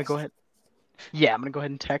text? I'm gonna go ahead. Yeah, I'm gonna go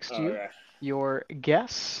ahead and text you your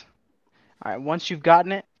guess. All right, once you've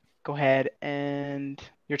gotten it, go ahead and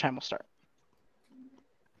your time will start.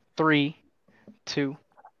 3, 2,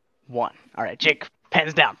 1. All right, Jake,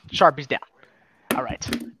 pens down, Sharpies down. All right,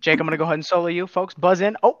 Jake, I'm gonna go ahead and solo you, folks. Buzz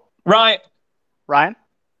in. Oh, Ryan.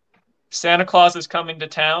 Santa Claus is coming to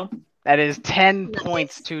town. That is 10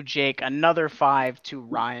 points to Jake. Another 5 to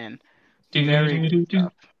Ryan. Very good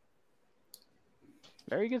stuff.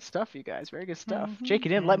 Very good stuff, you guys. Very good stuff. Jake, you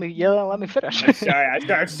didn't let me finish. I'm sorry.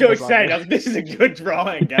 I'm so excited. This is a good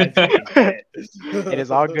drawing, guys. It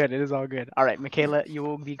is all good. It is all good. All right, Michaela, you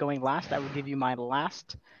will be going last. I will give you my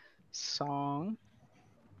last song.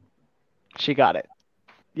 She got it.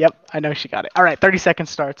 Yep, I know she got it. All right, 30 seconds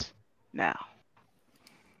starts now.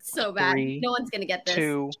 So bad. 3, no one's gonna get this.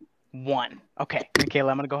 2, 1. Okay, Michaela,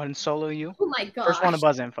 I'm gonna go ahead and solo you. Oh my god. First one to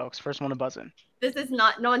buzz in, folks. First one to buzz in. This is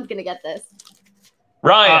not. No one's gonna get this.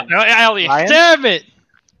 Ryan. Ryan? Damn it.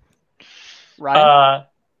 Ryan.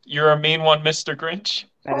 You're a mean one, Mr. Grinch.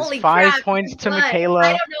 That is Holy 5 crap, points to what? Michaela. I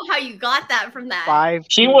don't know how you got that from that. 5.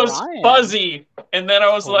 He to was Ryan. fuzzy, and then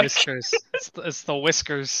I was like, Whiskers. It's the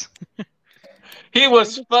whiskers. he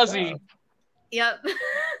was fuzzy. Yep.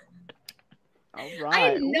 All I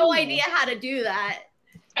right. had no idea how to do that.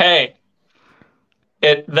 Hey,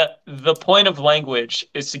 the point of language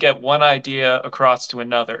is to get one idea across to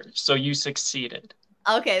another. So you succeeded.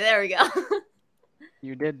 Okay, there we go.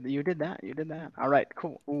 You did that. All right,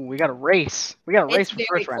 cool. Ooh, we got a race. We got a race It's for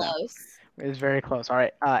very first right now. close. It's very close. All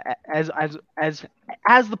right. As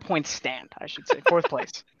the points stand, I should say, 4th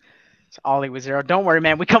place. It's Ollie with 0. Don't worry,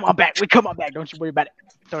 man. We come on back. Don't you worry about it.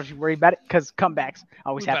 Because comebacks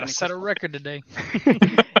always We happen. gotta set a record today.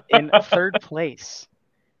 In 3rd place,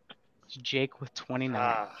 it's Jake with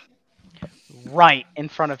 29. Right in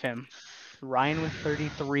front of him, Ryan with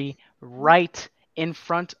 33. Right in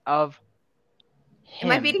front of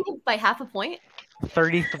him. Am I beating him by half a point?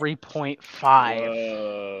 33.5.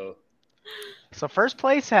 Whoa. So first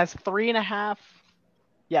place has 3.5.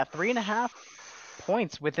 Yeah, 3.5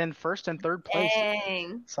 points within 1st and 3rd place.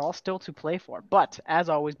 Dang. It's all still to play for. But as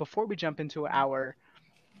always, before we jump into our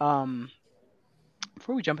 3rd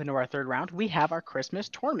round, we have our Christmas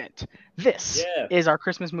tournament. This is our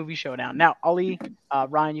Christmas movie showdown. Now, Ollie,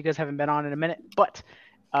 Ryan, you guys haven't been on in a minute, but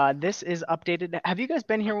this is updated. Have you guys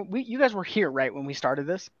been here? You guys were here, right, when we started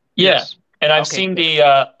this? Yeah, Yes. and I've seen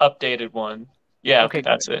the updated one. Yeah, okay,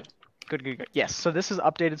 that's it. Good. Yes, so this is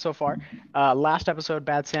updated so far. Last episode,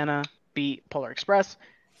 Bad Santa beat Polar Express,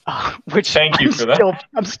 which Thank you for that.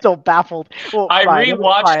 I'm still baffled. Well, I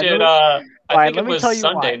rewatched it. I think it was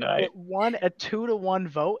Sunday night. It won a 2-1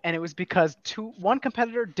 vote, and it was because one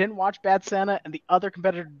competitor didn't watch Bad Santa, and the other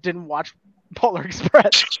competitor didn't watch Polar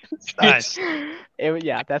Express. Nice.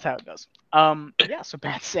 Yeah, that's how it goes. So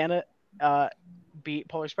Bad Santa beat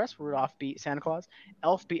Polar Express. Rudolph beat Santa Claus.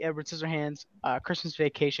 Elf beat Edward Scissorhands. Christmas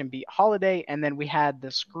Vacation beat Holiday, and then we had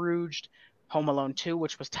the Scrooged Home Alone 2,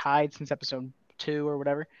 which was tied since episode 2 or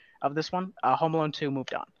whatever of this one. Home Alone 2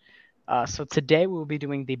 moved on. So today we will be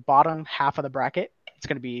doing the bottom half of the bracket. It's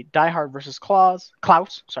going to be Die Hard versus Klaus,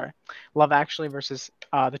 Love Actually versus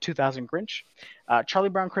the 2000 Grinch, Charlie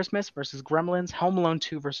Brown Christmas versus Gremlins, Home Alone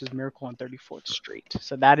 2 versus Miracle on 34th Street.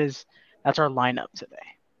 So that's our lineup today.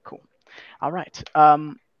 Cool. All right.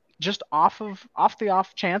 Just off the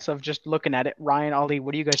off chance of just looking at it, Ryan, Ollie,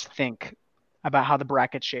 what do you guys think about how the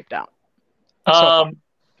bracket's shaped out?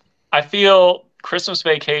 I feel Christmas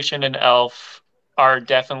Vacation and Elf are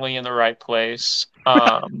definitely in the right place.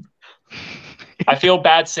 I feel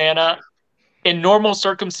bad, Santa. In normal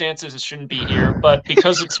circumstances, it shouldn't be here, but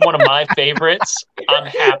because it's one of my favorites, I'm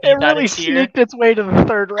happy It that really it's here. sneaked its way to the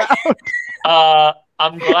third round.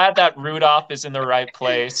 I'm glad that Rudolph is in the right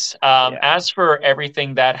place. As for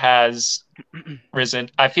everything that has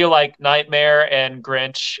risen, I feel like Nightmare and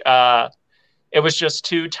Grinch, it was just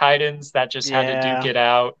two titans that just had to duke it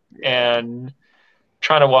out, and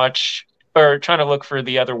trying to look for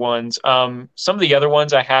the other ones. Some of the other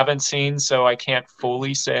ones I haven't seen, so I can't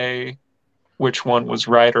fully say which one was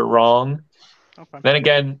right or wrong. Okay. Then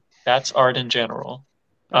again, that's art in general.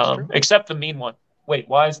 Except the mean one. Wait,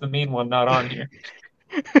 why is the mean one not on here?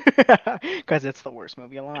 Because it's the worst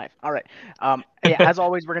movie alive. All right. As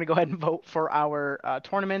always, we're gonna go ahead and vote for our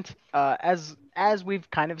tournament. As we've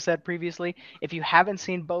kind of said previously, if you haven't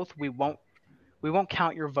seen both, we won't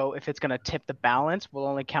count your vote if it's gonna tip the balance. We'll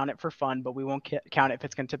only count it for fun, but we won't count it if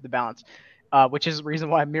it's gonna tip the balance. Which is the reason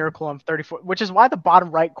why Miracle on 34, which is why the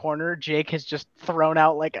bottom right corner, Jake has just thrown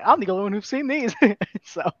out like, I'm the only one who's seen these.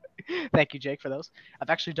 So thank you, Jake, for those. I've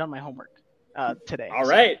actually done my homework today. All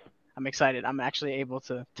right. I'm excited. I'm actually able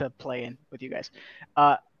to play in with you guys.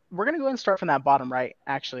 We're going to go ahead and start from that bottom right,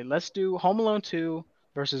 actually. Let's do Home Alone 2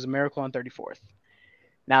 versus A Miracle on 34th.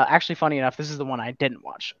 Now, actually, funny enough, this is the one I didn't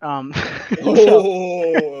watch. You're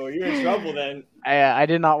in trouble then. I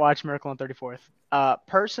did not watch Miracle on 34th.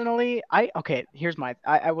 Personally, I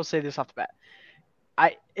will say this off the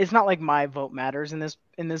bat. It's not like my vote matters in this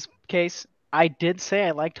case. I did say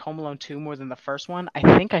I liked Home Alone 2 more than the first one. I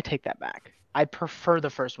think I take that back. I prefer the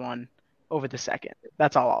first one over the second.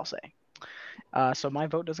 That's all I'll say. So my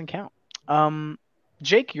vote doesn't count.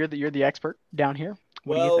 Jake, you're the expert down here.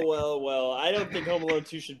 What do you think? Well. I don't think Home Alone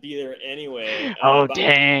 2 should be there anyway.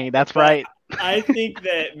 Dang, that's right. I think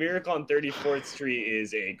that Miracle on 34th Street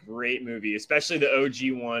is a great movie, especially the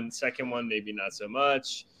OG one. Second one, maybe not so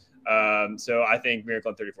much. So I think Miracle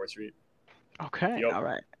on 34th Street. Okay, Yep. all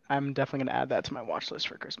right. I'm definitely going to add that to my watch list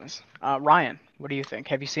for Christmas. Ryan, what do you think?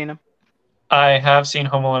 Have you seen him? I have seen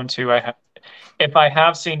Home Alone 2. If I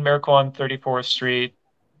have seen Miracle on 34th Street,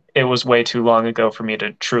 it was way too long ago for me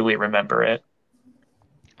to truly remember it.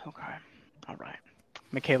 Okay. All right.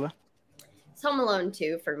 Michaela? It's Home Alone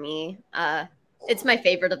 2 for me. It's my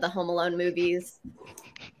favorite of the Home Alone movies.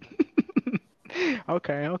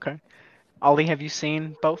 Okay. Ollie, have you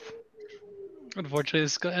seen both? Unfortunately,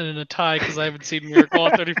 it's in a tie because I haven't seen Miracle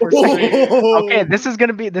on 34th Street. Okay, this is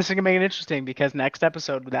gonna make it interesting because next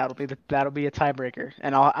episode that'll be a tiebreaker,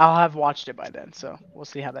 and I'll have watched it by then, so we'll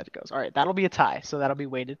see how that goes. All right, that'll be a tie, so that'll be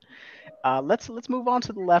weighted. Let's move on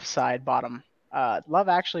to the left side, bottom. Love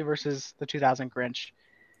Actually versus the 2000 Grinch.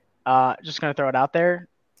 Just gonna throw it out there.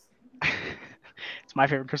 It's my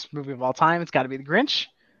favorite Christmas movie of all time. It's got to be The Grinch.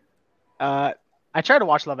 I tried to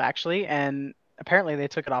watch Love Actually, and apparently they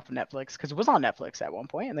took it off of Netflix because it was on Netflix at one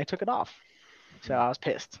point, and they took it off. So I was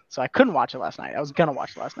pissed. So I couldn't watch it last night. I was gonna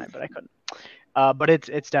watch it last night, but I couldn't. But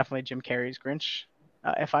it's definitely Jim Carrey's Grinch.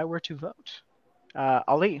 If I were to vote,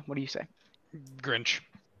 Ali, what do you say? Grinch.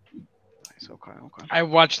 Nice. Okay. I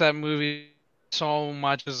watched that movie so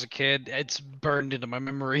much as a kid. It's burned into my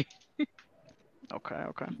memory.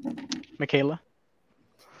 Okay. Michaela?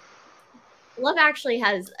 Love Actually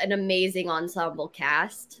has an amazing ensemble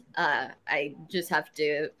cast. I just have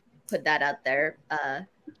to put that out there.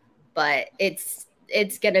 But it's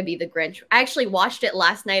gonna be The Grinch. I actually watched it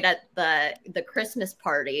last night at the Christmas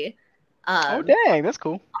party. Oh dang, that's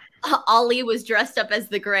cool. Ollie was dressed up as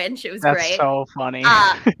the Grinch. It was that's great. So funny.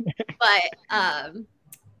 But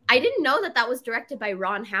I didn't know that was directed by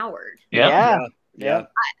Ron Howard. Yeah.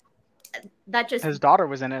 That just his daughter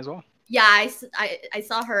was in it as well. Yeah, I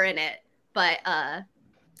saw her in it, but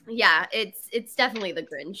yeah, it's definitely The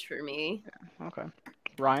Grinch for me. Yeah. Okay,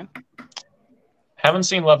 Ryan. Haven't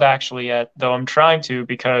seen Love Actually yet, though I'm trying to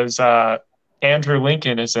because Andrew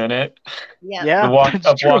Lincoln is in it. Yeah.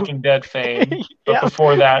 Walking Dead fame. But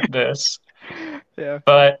before that, this. Yeah.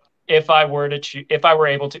 But if I were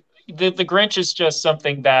able to, the Grinch is just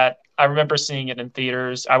something that I remember seeing it in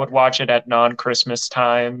theaters. I would watch it at non-Christmas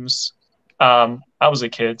times. I was a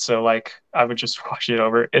kid, so like I would just watch it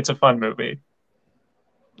over. It's a fun movie.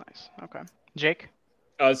 Nice. Okay. Jake?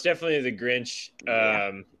 Oh, it's definitely The Grinch.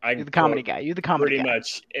 You're the comedy guy. Pretty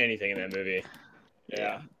much anything in that movie.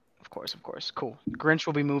 Yeah. Of course. Cool. Grinch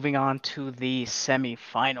will be moving on to the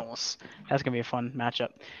semifinals. That's gonna be a fun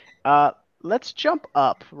matchup. Let's jump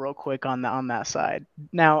up real quick on that side.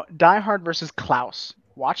 Now, Die Hard versus Klaus.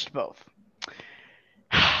 Watched both.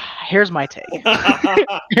 Here's my take.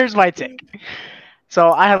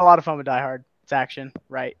 So I had a lot of fun with Die Hard. It's action,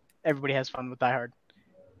 right? Everybody has fun with Die Hard.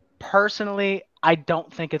 Personally, I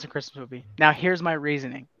don't think it's a Christmas movie. Now, here's my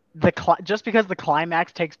reasoning. just because the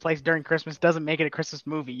climax takes place during Christmas doesn't make it a Christmas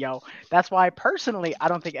movie, yo. That's why personally I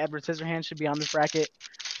don't think Edward Scissorhands should be on this bracket.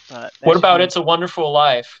 But What about It's a Wonderful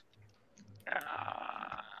Life?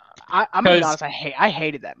 I'm gonna be honest. I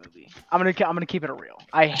hated that movie. I'm gonna keep it real.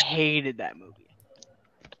 I hated that movie.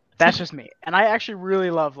 That's just me. And I actually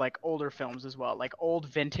really love like older films as well, like old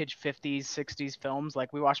vintage 50s, 60s films.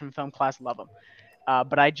 Like we watch them in film class, love them.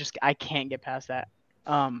 But I can't get past that.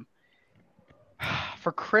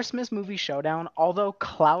 For Christmas movie Showdown, although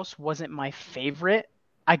Klaus wasn't my favorite,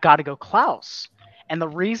 I gotta go Klaus. And the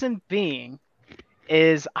reason being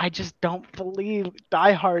is I just don't believe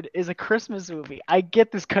Die Hard is a Christmas movie. I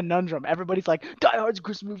get this conundrum. Everybody's like, Die Hard's a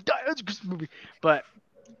Christmas movie, Die Hard's a Christmas movie. But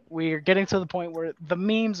we're getting to the point where the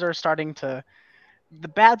memes are starting to... The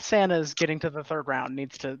bad Santa's getting to the third round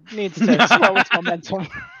needs to slow its momentum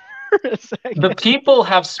for a second. The people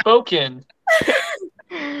have spoken.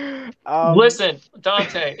 Listen,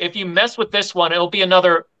 Dante, if you mess with this one, it'll be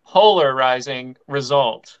another polarizing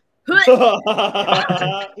result.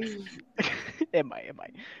 It might.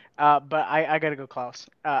 But I gotta go Klaus.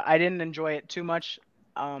 I didn't enjoy it too much.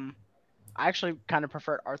 I actually kind of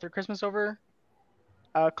preferred Arthur Christmas over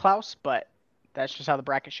Klaus, but that's just how the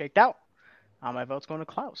bracket shaked out. My vote's going to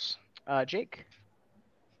Klaus. Jake.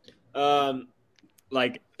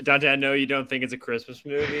 Like Dante, I know you don't think it's a Christmas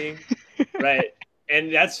movie, right?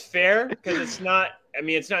 And that's fair because it's not. I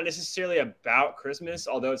mean, it's not necessarily about Christmas,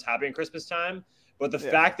 although it's happening Christmas time. But the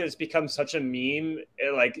fact that it's become such a meme,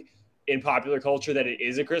 like in popular culture, that it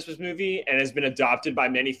is a Christmas movie and has been adopted by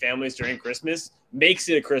many families during Christmas, makes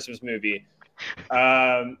it a Christmas movie.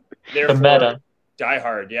 Therefore, the meta. Die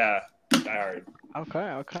Hard, yeah, Die Hard.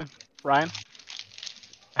 Okay. Ryan.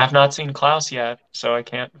 I have not seen Klaus yet, so I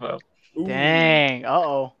can't vote. Ooh. Dang.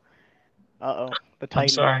 Uh-oh. The Titan. I'm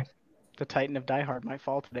sorry. The Titan of Die Hard might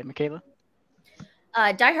fall today. Michaela?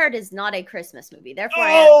 Die Hard is not a Christmas movie. Therefore,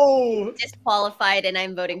 I am disqualified, and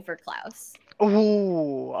I'm voting for Klaus.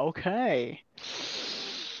 Ooh, okay.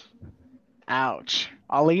 Ouch.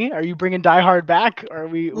 Ali, are you bringing Die Hard back? Or are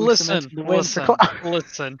we listen.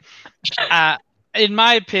 In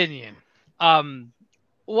my opinion,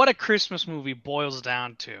 what a Christmas movie boils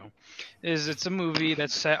down to is it's a movie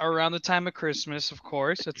that's set around the time of Christmas, of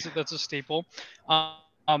course. That's a staple.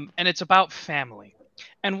 And it's about family.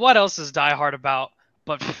 And what else is Die Hard about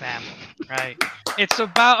but family, right? It's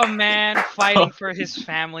about a man fighting for his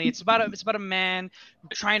family. It's about a man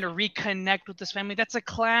trying to reconnect with his family. That's a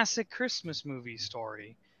classic Christmas movie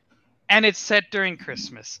story. And it's set during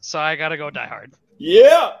Christmas. So I got to go Die Hard.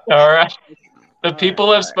 Yeah. All right. The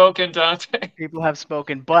people have spoken, Dante. People have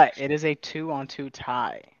spoken, but it is a 2-on-2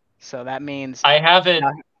 tie. So that means I haven't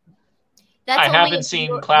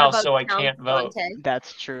seen Klaus, so I can't vote.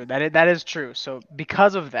 That's true. That is true. So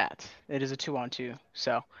because of that, it is a 2-on-2.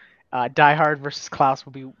 So Die Hard versus Klaus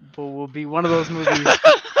will be one of those movies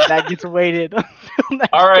that gets weighted.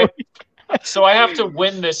 All right. So I have to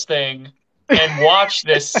win this thing and watch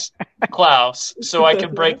this Klaus so I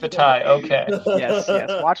can break the tie. Okay. Yes.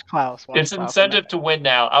 Watch Klaus. It's incentive to win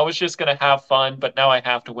now. I was just going to have fun, but now I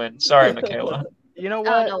have to win. Sorry, Michaela. You know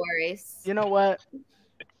what? Oh, no worries. You know what?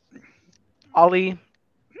 Ali,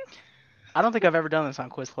 I don't think I've ever done this on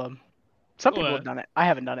Quiz Club. Some people have done it. I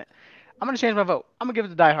haven't done it. I'm going to change my vote. I'm going to give it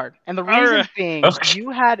to Die Hard. And the reason being, you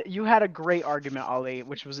had a great argument, Ali,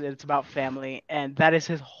 which was it's about family, and that is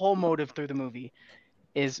his whole motive through the movie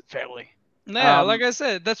is family. Yeah, like I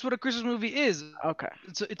said, that's what a Christmas movie is. Okay.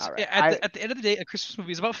 It's right. At the end of the day, a Christmas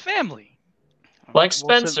movie is about family. Like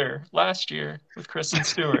Spencer last year with Kristen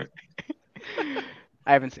Stewart.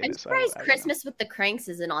 I haven't seen I'm it. surprised Christmas with the Cranks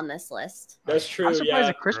isn't on this list. That's true. I'm surprised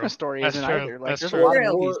A Christmas Story isn't either. Like, there's a lot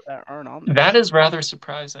of movies that aren't on there. That is rather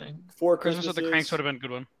surprising. Christmas with the Cranks would have been a good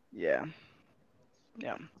one. Yeah.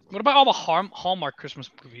 What about all the Hallmark Christmas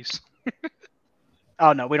movies?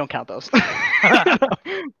 Oh no, we don't count those.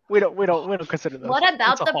 we don't consider those. What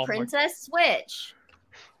about the Princess Switch?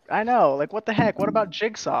 I know, like what the heck? What about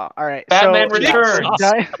Jigsaw? All right, Batman Returns.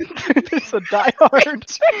 So Die Hard.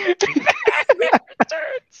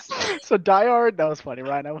 So Die Hard. That was funny,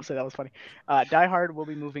 Ryan. I will say that was funny. Die Hard will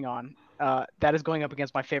be moving on. That is going up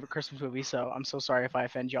against my favorite Christmas movie. So I'm so sorry if I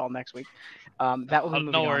offend y'all next week. That will be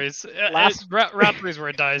moving no on. worries. Round 3 is where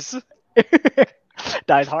it dies.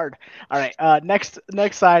 Dies hard. All right. Next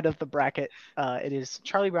side of the bracket. It is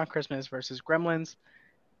Charlie Brown Christmas versus Gremlins.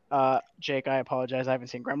 Jake, I apologize. I haven't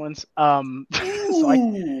seen Gremlins.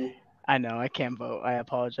 So I know I can't vote. I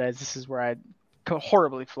apologize. This is where I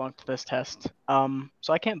horribly flunked this test.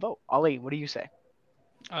 So I can't vote. Ali, what do you say?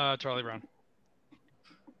 Charlie Brown.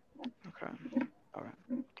 Okay. All right.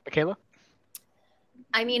 Michaela?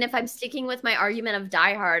 I mean, if I'm sticking with my argument of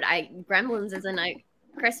Die Hard, Gremlins isn't a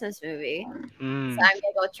Christmas movie, so I'm gonna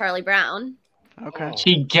go with Charlie Brown. Okay.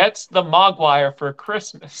 She gets the Mogwire for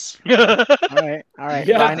Christmas. All right.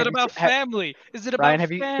 Yeah. Is it about family? Is it about Ryan,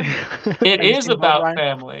 have you? family? It have you is seen Home, about Ryan?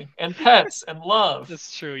 family and pets and love.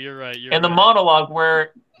 That's true. You're right. And the monologue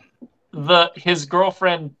where his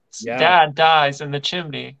girlfriend's dad dies in the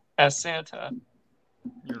chimney as Santa.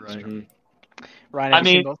 You're right. Ryan, I have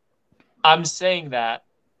you seen mean, both? I'm saying that,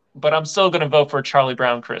 but I'm still going to vote for Charlie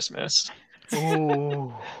Brown Christmas.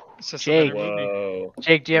 Ooh. It's just Jake. a better movie. Whoa.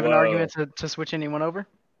 Jake, do you have an Whoa. argument to switch anyone over?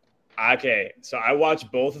 Okay, so I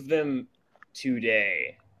watched both of them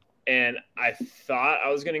today, and I thought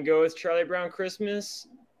I was gonna go with Charlie Brown Christmas,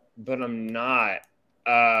 but I'm not.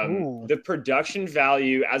 The production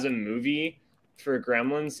value as a movie for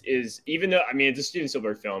Gremlins is, even though it's a Steven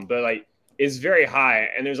Spielberg film, but like is very high,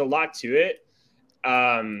 and there's a lot to it.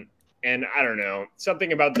 And I don't know,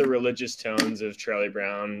 something about the religious tones of Charlie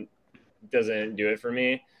Brown doesn't do it for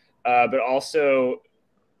me. But also,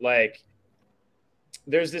 like,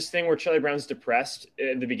 there's this thing where Charlie Brown's depressed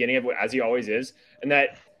at the beginning of as he always is, and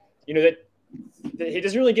that he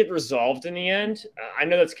doesn't really get resolved in the end. I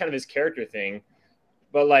know that's kind of his character thing,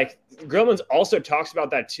 but like Gremlins also talks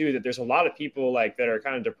about that too. That there's a lot of people like that are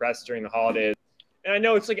kind of depressed during the holidays, and I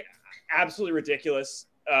know it's like absolutely ridiculous.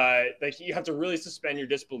 Like you have to really suspend your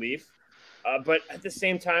disbelief, but at the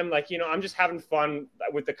same time, like I'm just having fun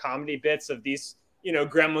with the comedy bits of these.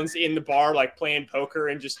 Gremlins in the bar, like playing poker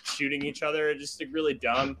and just shooting each other. Just like really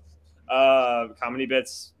dumb comedy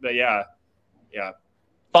bits. But yeah.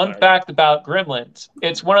 Fun fact about Gremlins.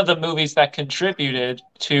 It's one of the movies that contributed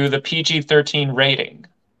to the PG-13 rating.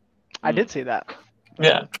 I did see that.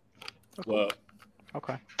 Yeah. Whoa.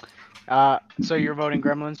 Okay. So you're voting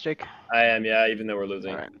Gremlins, Jake? I am, yeah, even though we're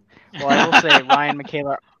losing. All right. Well, I will say Ryan,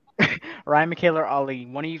 Michaela, or Ali,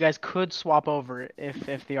 one of you guys could swap over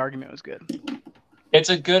if the argument was good. It's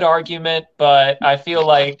a good argument, but I feel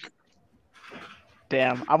like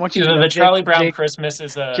damn, I want you to know, the Charlie Brown Jake, Christmas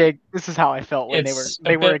is Jake, this is how I felt when they were a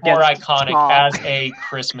bit more against iconic Tom. as a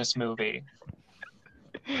Christmas movie.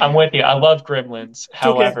 I'm with you. I love Gremlins.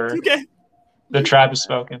 However, the tribe has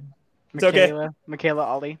spoken. Michaela,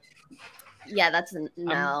 Ali. Yeah, that's a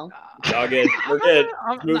no. All good. We're good.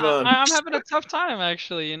 Move on. I'm having a tough time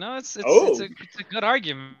actually. It's a good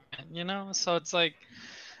argument. So it's like.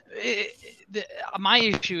 My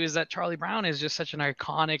issue is that Charlie Brown is just such an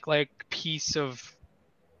iconic like piece of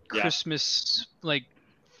Christmas, like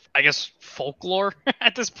I guess folklore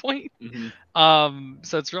at this point. Mm-hmm.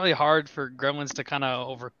 So it's really hard for Gremlins to kind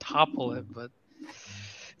of overtopple it. But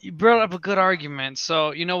you brought up a good argument,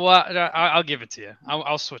 so you know what? I'll give it to you.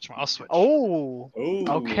 I'll switch. Oh.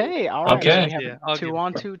 Okay. All right. Okay. So we have a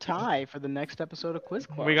 2-on-2 tie for the next episode of Quiz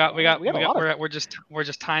Club. We're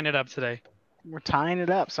just tying it up today. We're tying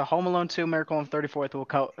it up. So Home Alone 2, Miracle on 34th will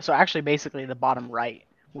go. So actually, basically, the bottom right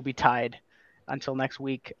will be tied until next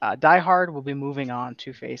week. Die Hard will be moving on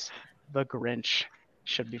to face the Grinch.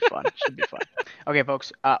 Should be fun. Okay,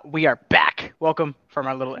 folks, we are back. Welcome from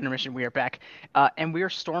our little intermission. We are back. And we are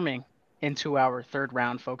storming into our third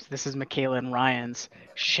round, folks. This is Michaela and Ryan's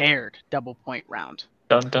shared double point round.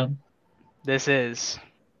 Dun dun. This is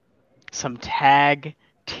some tag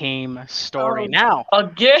team story. Now,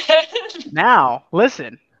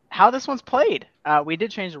 listen, how this one's played. We did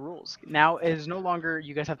change the rules. Now it is no longer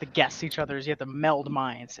you guys have to guess each other's. You have to meld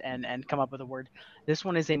minds and come up with a word. This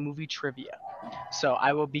one is a movie trivia. So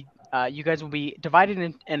I will be, you guys will be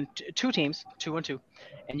divided in two teams, 2 and 2,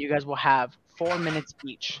 and you guys will have 4 minutes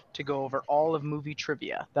each to go over all of movie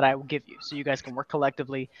trivia that I will give you. So you guys can work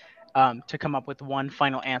collectively to come up with one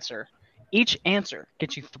final answer. Each answer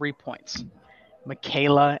gets you 3 points.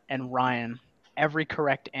 Michaela and Ryan, every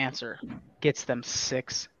correct answer gets them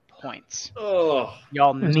 6 points. Oh,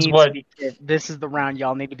 y'all need to be careful. This is the round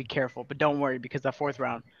y'all need to be careful, but don't worry because the fourth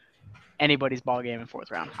round, anybody's ball game in fourth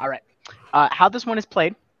round. All right. How this one is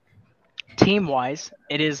played, team-wise,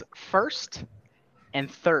 it is first and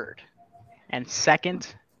third, and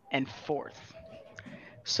second and fourth.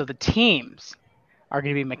 So the teams are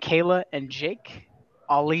going to be Michaela and Jake,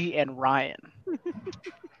 Ali and Ryan.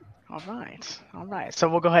 All right. So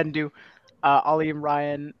we'll go ahead and do Ollie and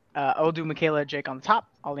Ryan. I'll do Michaela and Jake on the top,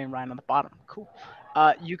 Ollie and Ryan on the bottom. Cool.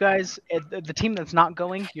 You guys, the team that's not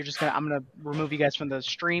going, I'm gonna remove you guys from the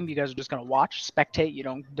stream. You guys are just gonna watch, spectate. You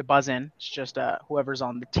don't buzz in. It's just whoever's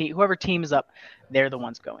on the team, whoever team is up, they're the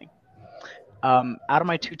ones going. Out of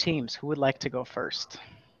my two teams, who would like to go first?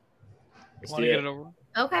 Want to get it over?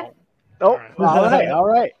 Okay. Oh, all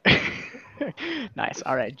right. Nice.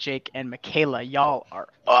 All right, Jake and Michaela, y'all are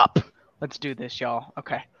up. Let's do this, y'all.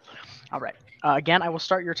 Okay. All right. Again, I will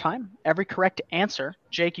start your time. Every correct answer,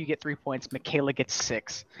 Jake, you get 3 points. Michaela gets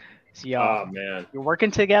 6. So y'all, Oh man. you're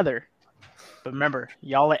working together. But remember,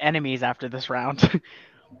 y'all are enemies after this round.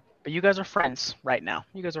 But you guys are friends right now.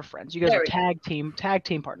 You guys are friends. You guys are tag team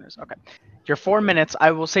partners. Okay. Your 4 minutes.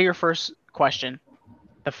 I will say your first question.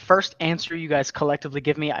 The first answer you guys collectively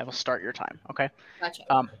give me, I will start your time. Okay. Gotcha.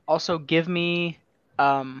 Also, give me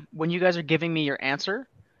when you guys are giving me your answer.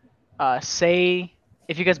 Say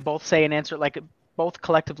if you guys both say an answer, like both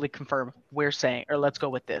collectively confirm we're saying, or let's go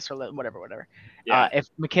with this, or whatever. Yeah. If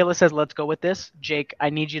Michaela says let's go with this, Jake,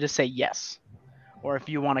 I need you to say yes. Or if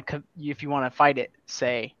you want to fight it,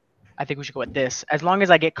 say I think we should go with this. As long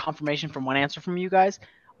as I get confirmation from one answer from you guys,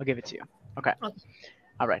 I'll give it to you. Okay.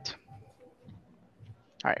 All right.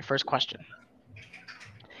 First question.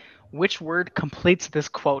 Which word completes this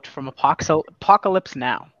quote from Apocalypse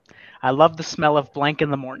Now? I love the smell of blank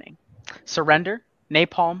in the morning. Surrender,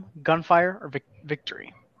 napalm, gunfire, or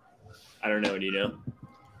victory? I don't know. Do you know?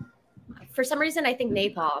 For some reason, I think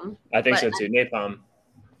napalm. I think so too. Napalm.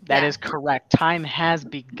 That is correct. Time has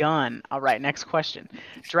begun. All right, next question.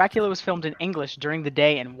 Dracula was filmed in English during the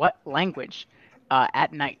day in what language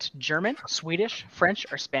at night? German, Swedish, French,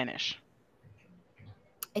 or Spanish?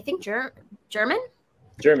 I think German?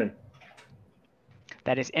 German.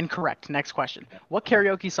 That is incorrect. Next question. What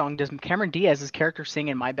karaoke song does Cameron Diaz's character sing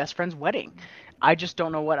in My Best Friend's Wedding? I just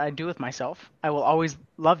don't know what I'd do with myself. I will always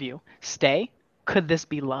love you. Stay. Could this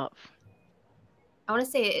be love? I want to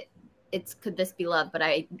say it's Could This Be Love, but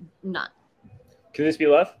I'm not. Could this be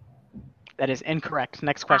love? That is incorrect.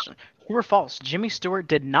 Next question. True or false? Jimmy Stewart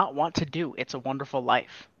did not want to do It's a Wonderful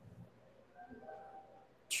Life.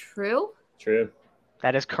 True? True.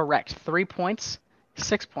 That is correct. 3 points.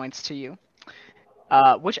 6 points to you.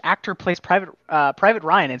 Which actor plays Private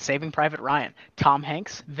Ryan in Saving Private Ryan? Tom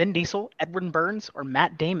Hanks, Vin Diesel, Edward Burns, or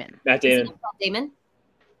Matt Damon? Matt Damon. Matt Damon?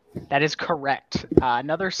 That is correct.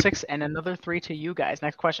 Another 6 and another 3 to you guys.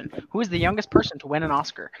 Next question. Who is the youngest person to win an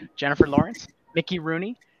Oscar? Jennifer Lawrence, Mickey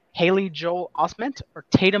Rooney, Haley Joel Osment, or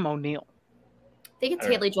Tatum O'Neal? I think it's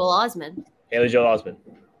Haley Joel Osment. Haley Joel Osment.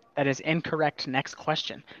 That is incorrect. Next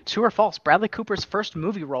question. True or false? Bradley Cooper's first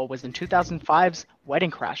movie role was in 2005's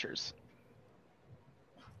Wedding Crashers.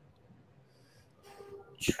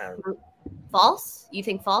 False? You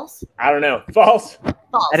think false? I don't know. False.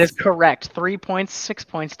 False. That is correct. 3 points, 6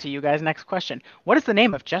 points to you guys. Next question. What is the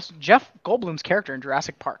name of Jeff Goldblum's character in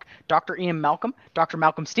Jurassic Park? Dr. Ian Malcolm, Dr.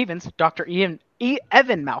 Malcolm Stevens, Dr.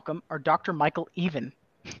 Evan Malcolm, or Dr. Michael Even?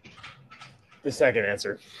 The second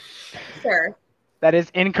answer. Sure. That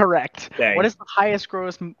is incorrect. Dang. What is the highest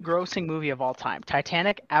grossing movie of all time?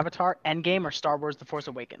 Titanic, Avatar, Endgame, or Star Wars The Force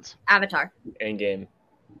Awakens? Avatar. Endgame.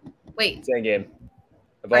 Wait. It's Endgame.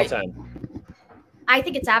 Of all time. I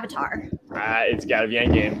think it's Avatar. It's got to be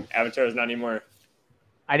Endgame. Avatar is not anymore.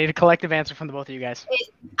 I need a collective answer from the both of you guys.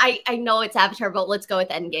 I know it's Avatar, but let's go with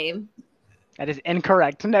Endgame. That is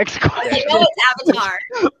incorrect. Next question. I know it's Avatar.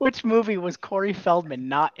 Which movie was Corey Feldman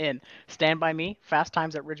not in? Stand By Me, Fast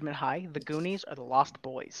Times at Ridgemont High, The Goonies, or The Lost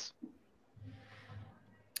Boys?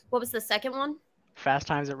 What was the second one? Fast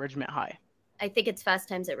Times at Ridgemont High. I think it's Fast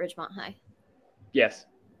Times at Ridgemont High. Yes.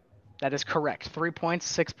 That is correct. 3 points,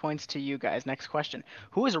 6 points to you guys. Next question.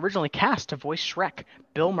 Who was originally cast to voice Shrek?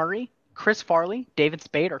 Bill Murray, Chris Farley, David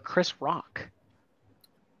Spade, or Chris Rock?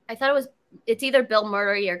 I thought it's either Bill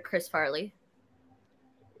Murray or Chris Farley.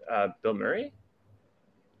 Bill Murray?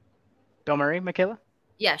 Bill Murray, Michaela?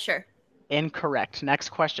 Yeah, sure. Incorrect. Next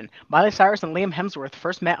question. Miley Cyrus and Liam Hemsworth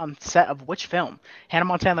first met on set of which film? Hannah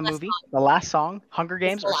Montana the movie, The Last Song, Hunger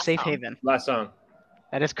Games, or Safe Haven? Last Song.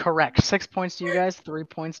 That is correct. 6 points to you guys, 3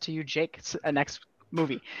 points to you, Jake. Next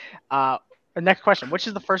movie. Next question. Which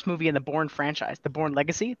is the first movie in the Bourne franchise? The Bourne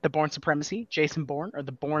Legacy, The Bourne Supremacy, Jason Bourne, or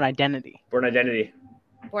The Bourne Identity? Bourne Identity.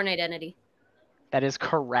 Bourne Identity. That is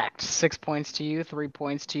correct. 6 points to you, 3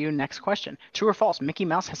 points to you. Next question. True or false? Mickey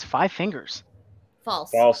Mouse has 5 fingers.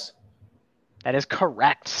 False. False. That is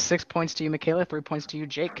correct. 6 points to you, Michaela. 3 points to you,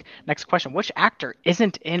 Jake. Next question. Which actor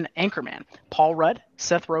isn't in Anchorman? Paul Rudd,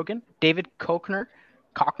 Seth Rogen, David Cockner,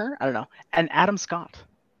 I don't know, and Adam Scott.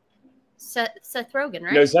 Seth Rogen,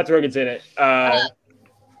 right? No, Seth Rogen's in it.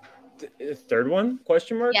 Third one?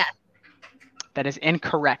 Question mark? Yeah. That is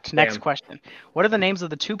incorrect. Next question. What are the names of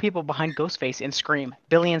the 2 people behind Ghostface in Scream?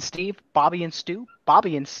 Billy and Steve, Bobby and Steve,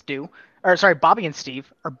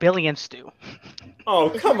 or Billy and Stu? Oh,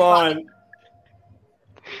 come on.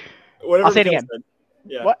 Whatever. I'll say it again.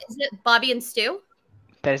 Yeah. What? Is it Bobby and Stu?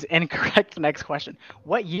 That is incorrect. Next question.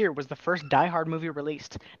 What year was the first Die Hard movie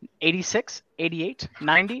released? 86, 88,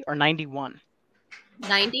 90, or 91?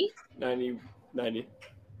 90? 90.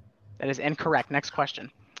 That is incorrect. Next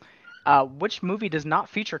question. Which movie does not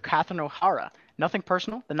feature Catherine O'Hara? Nothing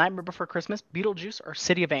Personal, The Nightmare Before Christmas, Beetlejuice, or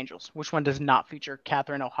City of Angels? Which one does not feature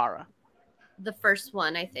Catherine O'Hara? The first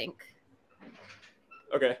one, I think.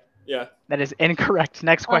 Okay. Yeah. That is incorrect.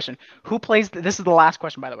 Next question. Who plays this is the last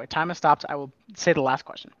question, by the way. Time has stopped. I will say the last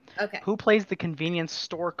question. Okay. Who plays the convenience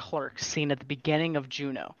store clerk seen at the beginning of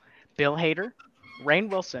Juno? Bill Hader, Rainn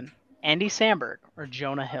Wilson, Andy Samberg, or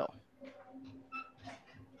Jonah Hill?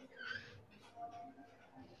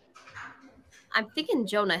 I'm thinking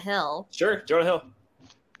Jonah Hill. Sure, Jonah Hill.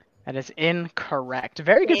 That is incorrect.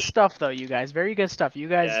 Very good stuff, though, you guys. Very good stuff. You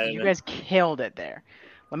guys killed it there.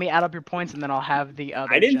 Let me add up your points, and then I'll have the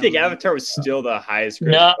other. I didn't think gentleman. Avatar was still the highest.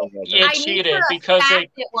 No, film of all it time. cheated because it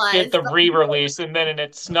did the re-release and then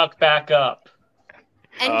it snuck back up.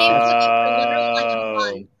 Endgame was like for literally like a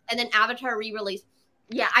month, and then Avatar re-released.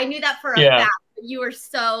 Yeah, I knew that for a fact. But you were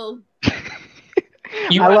so.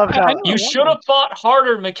 You, I love that. You should have fought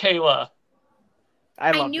harder, Michaela.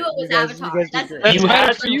 I knew it was Avatar. You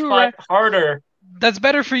had to fight harder. That's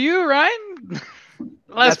better for you, Ryan.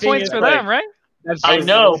 Less points for them, right? I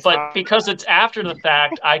know, but because it's after the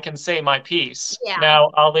fact, I can say my piece. Yeah. Now,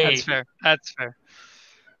 Ali. That's fair. That's fair.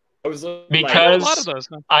 Because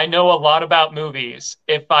I know a lot about movies.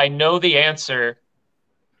 If I know the answer,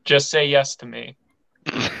 just say yes to me.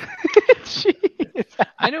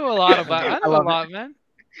 I know a lot about. I know a lot, man.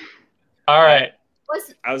 All right. Was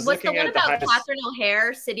the one about Catherine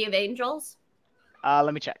O'Hara, City of Angels?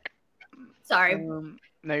 Let me check. Sorry.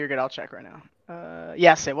 No, you're good. I'll check right now.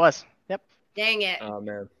 Yes, it was. Yep. Dang it. Oh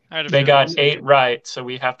man. They got 8 right, so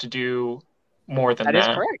we have to do more than that.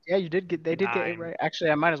 That is correct. Yeah, they did get 8 right.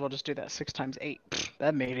 Actually, I might as well just do that 6 times 8.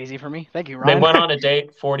 That made it easy for me. Thank you, Ryan. They went on a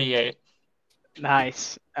date 48.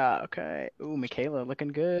 Nice. Okay. Ooh, Michaela looking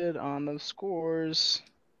good on those scores.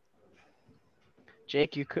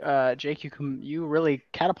 Jake, you really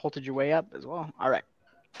catapulted your way up as well. All right.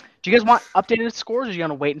 Do you guys want updated scores, or are you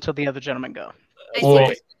gonna wait until the other gentlemen go? We'll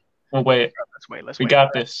wait. Let's wait. We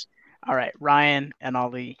got this. All right, Ryan and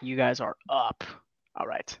Ali, you guys are up. All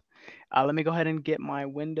right. Let me go ahead and get my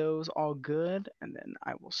windows all good, and then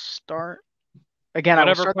I will start. Again,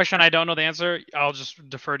 whatever question I don't know the answer, I'll just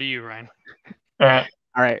defer to you, Ryan. All right.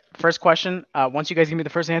 All right. First question. Once you guys give me the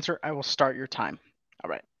first answer, I will start your time. All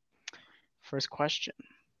right. First question.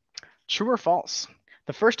 True or false?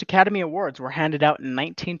 The first Academy Awards were handed out in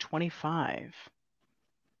 1925.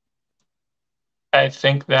 I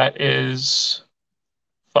think that is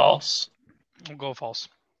false. We'll go false.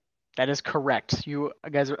 That is correct. You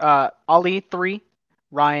guys are Ali 3,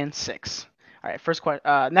 Ryan 6. All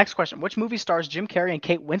right. Next question. Which movie stars Jim Carrey and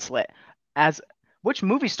Kate Winslet as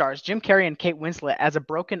a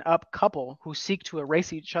broken up couple who seek to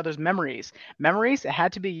erase each other's memories? Memories, It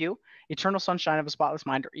Had to Be You, Eternal Sunshine of a Spotless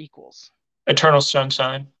Mind, or Equals? Eternal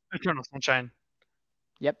Sunshine. Eternal Sunshine.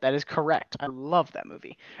 Yep, that is correct. I love that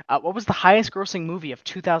movie. What was the highest grossing movie of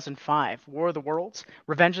 2005? War of the Worlds,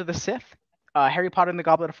 Revenge of the Sith, Harry Potter and the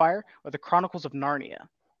Goblet of Fire, or The Chronicles of Narnia?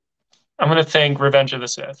 I'm going to think Revenge of the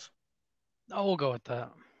Sith. Oh, we'll go with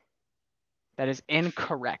that. That is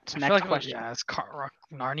incorrect. I Next feel like question. Yeah, it's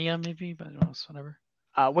Narnia maybe, but whatever.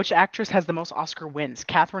 Which actress has the most Oscar wins?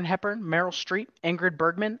 Katharine Hepburn, Meryl Streep, Ingrid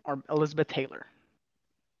Bergman, or Elizabeth Taylor?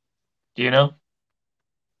 Do you know?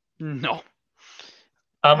 No.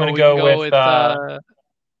 I'm going to go with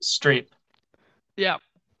Streep. Yeah.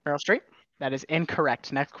 Meryl Streep? That is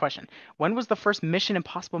incorrect. Next question. When was the first Mission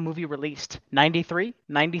Impossible movie released? 93,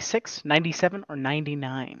 96, 97, or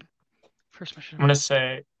 99? First Mission. I'm going to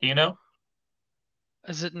say, do you know?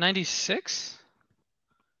 Is it 96?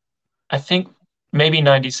 I think maybe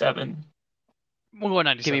 97. We'll go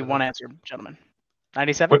 97. Give me one answer, gentlemen.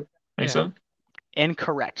 97? 97? Yeah.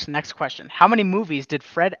 Incorrect. Next question. How many movies did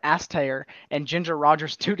Fred Astaire and Ginger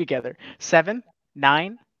Rogers do together? 7,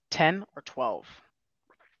 9, 10, or 12?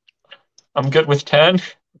 I'm good with 10.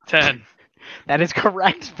 10. That is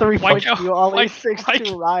correct. 3 points to you, Ollie. 6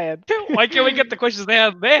 to Ryan. Why can't we get the questions they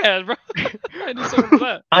had, bro? I just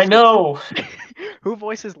that. I know. Who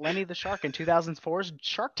voices Lenny the Shark in 2004's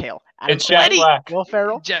Shark Tale? It's Jack Black. Will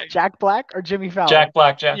Ferrell, Jack Black, or Jimmy Fallon? Jack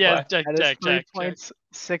Black. Yeah, Black. Jack. 3 points,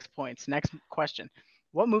 6 points. Next question.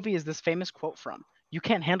 What movie is this famous quote from? You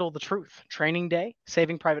Can't Handle the Truth, Training Day,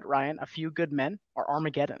 Saving Private Ryan, A Few Good Men, or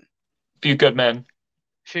Armageddon? Few Good Men.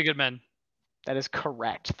 Few Good Men. That is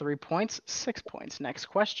correct. 3 points, 6 points. Next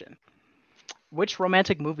question. Which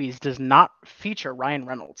romantic movies does not feature Ryan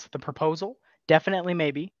Reynolds? The Proposal, Definitely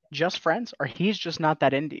Maybe, Just Friends, or He's Just Not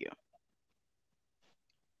That Into You?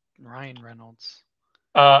 Ryan Reynolds.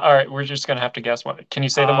 All right, we're just going to have to guess one. Can you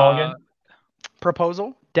say them all again?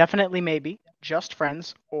 Proposal, Definitely Maybe, Just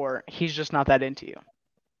Friends, or He's Just Not That Into You?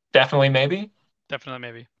 Definitely maybe. Definitely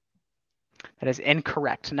maybe. That is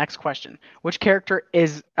incorrect. Next question. Which character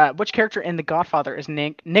in The Godfather is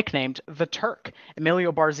nicknamed the Turk?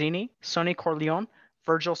 Emilio Barzini, Sonny Corleone,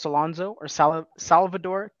 Virgil Salonzo, or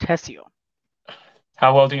Salvador Tessio?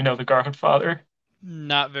 How well do you know The Godfather?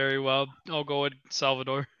 Not very well. I'll go with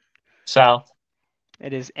Salvador. Sal.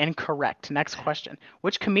 It is incorrect. Next question.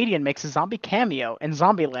 Which comedian makes a zombie cameo in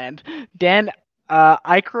Zombieland? Dan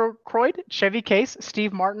Aykroyd, Chevy Chase,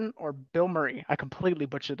 Steve Martin, or Bill Murray? I completely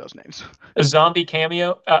butchered those names. A zombie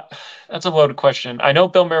cameo? That's a loaded question. I know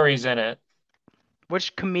Bill Murray's in it.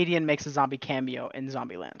 Which comedian makes a zombie cameo in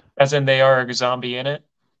Zombieland? As in they are a zombie in it?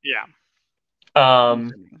 Yeah.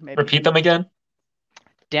 Maybe. Repeat them again?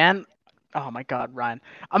 Dan, oh my God, Ryan.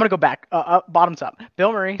 I'm going to go back. Bottoms up.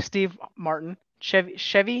 Bill Murray, Steve Martin,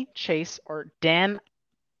 Chevy Chase, or Dan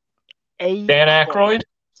Aykroyd?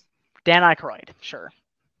 Dan Aykroyd, sure.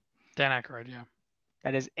 Dan Aykroyd, yeah.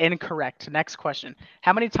 That is incorrect. Next question.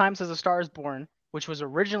 How many times has A Star is Born, which was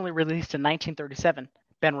originally released in 1937,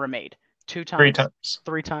 been remade? 2 times? 3 times.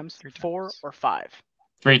 3 times? 4 or 5?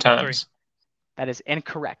 3 times. 3. That is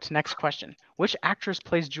incorrect. Next question. Which actress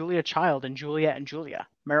plays Julia Child in Juliet and Julia?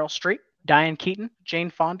 Meryl Streep, Diane Keaton, Jane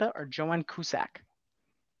Fonda, or Joan Cusack?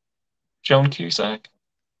 Joan Cusack?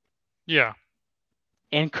 Yeah.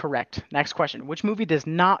 Incorrect. Next question. Which movie does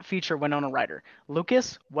not feature Winona Ryder?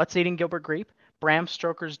 Lucas, What's Eating Gilbert Grape, Bram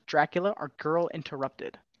Stoker's Dracula, or Girl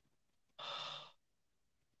Interrupted?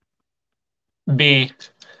 B.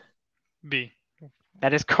 B.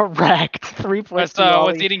 That is correct. 3 points. That's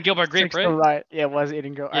What's Eating Gilbert Grape, right? Right. Yeah, it was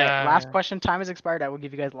Eating Gilbert. Yeah, All right, last yeah. question. Time has expired. I will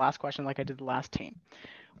give you guys the last question like I did the last team.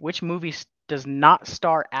 Which movie does not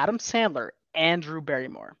star Adam Sandler and Drew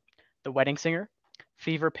Barrymore? The Wedding Singer,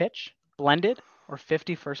 Fever Pitch, Blended, or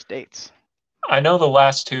 50 First Dates? I know the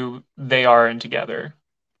last 2 they are in together.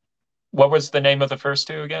 What was the name of the first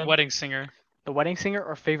 2 again? Wedding Singer. The Wedding Singer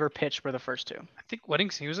or Fever Pitch were the first 2. I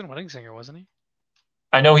think he was in Wedding Singer, wasn't he?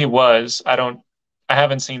 I know he was. I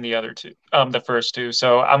haven't seen the other 2, the first 2.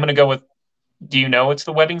 So I'm gonna go with. Do you know it's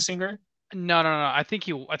The Wedding Singer? No. I think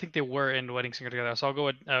they were in Wedding Singer together. So I'll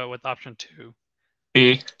go with option 2.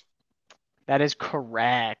 B. That is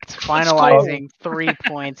correct. Finalizing 3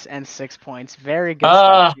 points and 6 points. Very good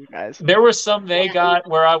stuff, you guys. There were some they got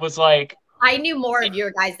where I was like, I knew more of your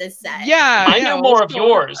guys' set. Yeah, I knew more of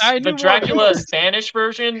yours. I knew The more of Dracula yours. Spanish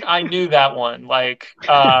version, I knew that one. Like,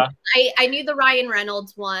 I knew the Ryan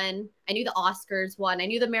Reynolds one. I knew the Oscars one. I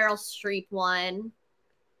knew the Meryl Streep one.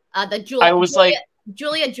 Julia is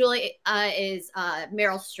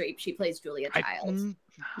Meryl Streep. She plays Julia Child.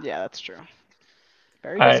 Yeah, that's true.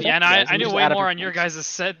 Very good. stuff, Yeah, and guys. I You knew just way added more up on your points. guys'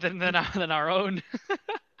 set than our own.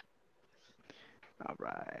 All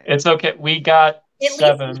right. it's okay. We got At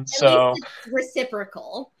 7, least so it's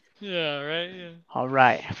reciprocal. Yeah, right. Yeah. All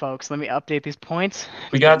right, folks. Let me update these points.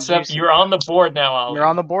 we got 7. You're on the board now, Ollie. You're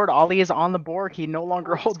on the board. Ollie is on the board. He no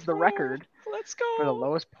longer holds the record Let's go. for the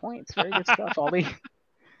lowest points. Very good stuff, Ollie.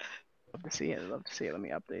 Love to see it. Love to see it. Let me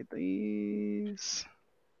update these.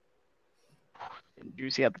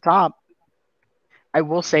 Juicy at the top. I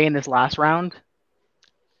will say in this last round,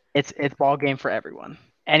 it's ball game for everyone.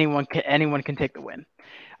 Anyone can take the win.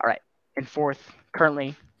 All right. In fourth,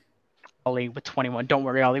 currently, Ollie with 21. Don't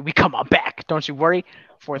worry, Ollie. We come on back. Don't you worry.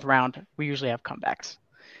 Fourth round, we usually have comebacks.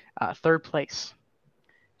 Third place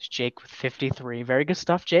is Jake with 53. Very good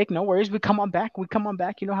stuff, Jake. No worries. We come on back.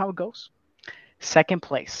 You know how it goes. Second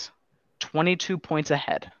place, 22 points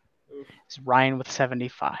ahead, is Ryan with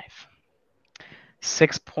 75.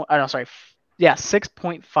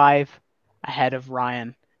 6.5 ahead of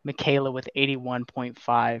Ryan. Michaela with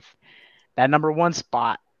 81.5. That number 1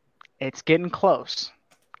 spot, it's getting close.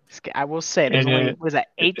 I will say there's only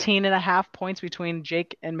 18 and a half points between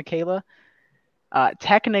Jake and Michaela.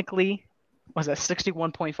 Technically, was that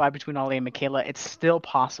 61.5 between Ollie and Michaela? It's still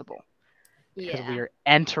possible because we are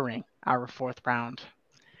entering our 4th round.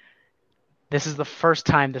 This is the first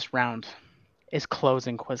time this round is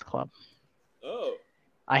closing Quiz Club. Oh.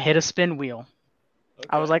 I hit a spin wheel. Okay.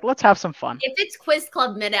 I was like, let's have some fun. If it's Quiz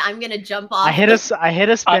Club minute, I'm gonna jump off. I hit a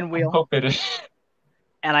spin wheel. I hope it is.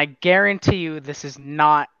 And I guarantee you this is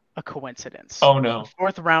not a coincidence. Oh no. The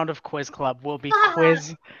 4th round of Quiz Club will be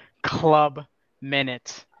Quiz Club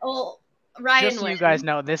minute. Oh, Ryan Just so wins. you guys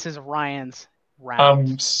know, this is Ryan's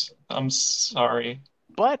round. I'm sorry.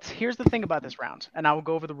 But here's the thing about this round, and I will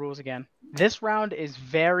go over the rules again. This round is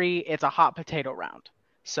it's a hot potato round.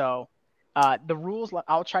 So the rules,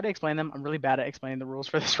 I'll try to explain them. I'm really bad at explaining the rules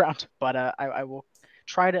for this round, but I will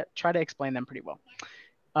try to explain them pretty well.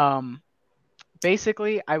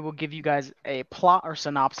 Basically, I will give you guys a plot or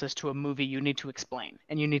synopsis to a movie you need to explain,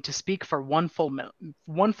 and you need to speak for one full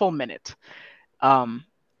minute.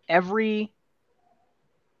 Every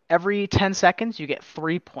 10 seconds, you get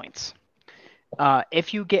 3 points.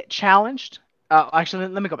 If you get challenged, actually,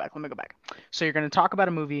 let me go back. So you're going to talk about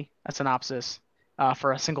a movie, a synopsis,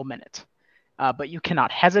 for a single minute. But you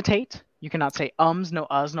cannot hesitate. You cannot say ums, no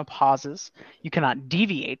uhs, no pauses. You cannot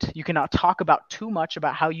deviate. You cannot talk about too much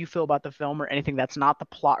about how you feel about the film or anything that's not the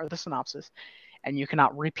plot or the synopsis. And you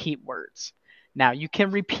cannot repeat words. Now, you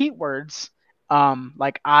can repeat words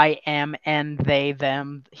like I, am, and, they,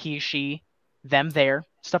 them, he, she, them, their,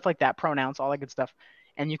 stuff like that, pronouns, all that good stuff.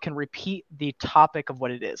 And you can repeat the topic of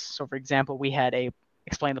what it is. So, for example, we had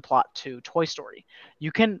explain the plot to Toy Story.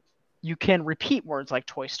 You can repeat words like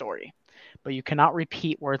Toy Story, but you cannot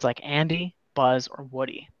repeat words like Andy, Buzz, or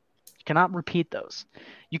Woody. You cannot repeat those.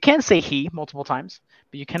 You can say he multiple times,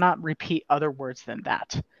 but you cannot repeat other words than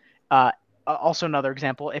that. Also, another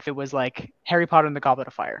example, if it was like Harry Potter and the Goblet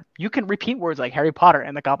of Fire, you can repeat words like Harry Potter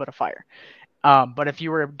and the Goblet of Fire. But if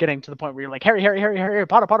you were getting to the point where you're like, Harry,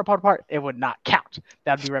 Potter, it would not count.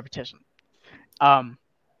 That would be repetition.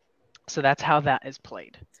 So that's how that is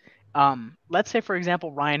played. Let's say, for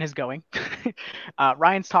example, Ryan is going.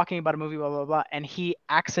 Ryan's talking about a movie, blah, blah, blah, and he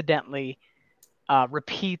accidentally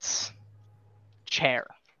repeats chair.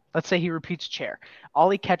 Let's say he repeats chair.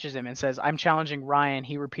 Ollie catches him and says, I'm challenging Ryan.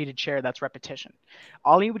 He repeated chair. That's repetition.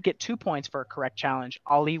 Ollie would get 2 points for a correct challenge.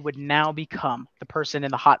 Ollie would now become the person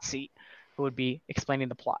in the hot seat who would be explaining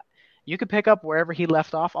the plot. You could pick up wherever he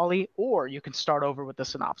left off, Ollie, or you can start over with the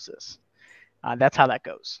synopsis. That's how that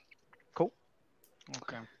goes. Cool?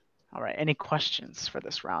 Okay. All right. Any questions for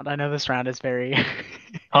this round? I know this round is very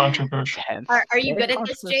controversial. Are you good at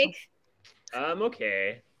this, Jake? I'm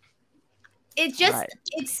okay. It's just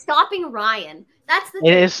it's stopping Ryan. That's the It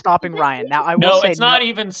thing. is stopping Ryan. Now I will say it's not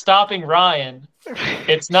even stopping Ryan.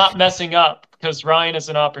 It's not messing up because Ryan is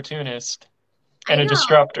an opportunist and a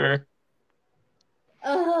disruptor.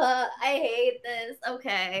 I hate this.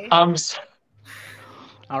 Okay.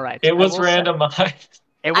 All right. It was randomized.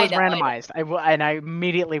 It was randomized. And I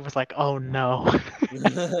immediately was like, oh no.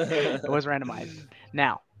 It was randomized.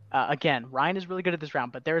 Now, again, Ryan is really good at this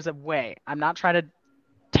round, but there's a way. I'm not trying to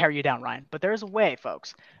tear you down, Ryan, but there's a way,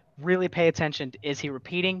 folks. Really pay attention. Is he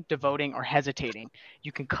repeating, devoting, or hesitating?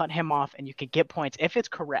 You can cut him off and you can get points. If it's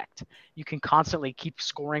correct, you can constantly keep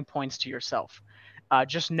scoring points to yourself.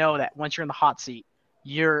 Just know that once you're in the hot seat,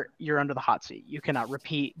 you're under the hot seat. You cannot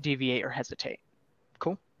repeat, deviate, or hesitate.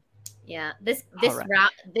 Cool? Yeah, this All right.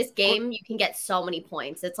 this game, you can get so many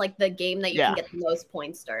points. It's like the game that you can get the most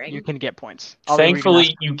points during. You can get points.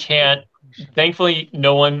 Thankfully, you can't. Thankfully,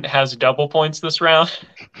 no one has double points this round.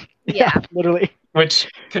 Yeah, literally.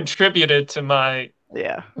 Which contributed to my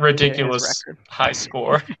ridiculous high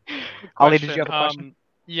score. Ollie, did you have a question?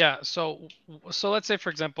 Yeah, so let's say, for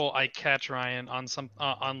example, I catch Ryan on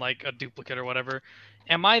on like a duplicate or whatever.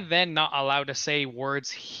 Am I then not allowed to say words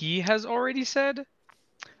he has already said?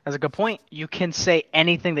 That's a good point. You can say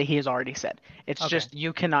anything that he has already said. It's just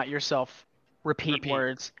you cannot yourself repeat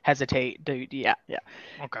words, hesitate. Yeah.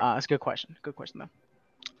 Okay. That's a good question. Good question, though.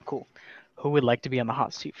 Cool. Who would like to be on the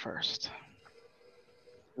hot seat first?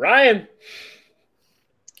 Ryan.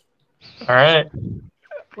 All right.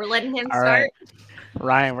 We're letting him All start. right.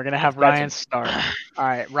 Ryan, we're going to have Ryan start. All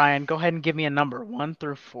right, Ryan, go ahead and give me a number, 1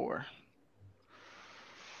 through 4.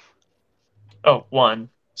 Oh, 1,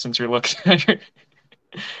 since you're looking at your...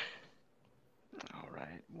 All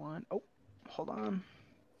right, 1. Oh, hold on.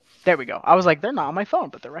 There we go. I was like, they're not on my phone,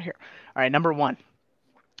 but they're right here. All right, number 1.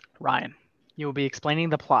 Ryan, you will be explaining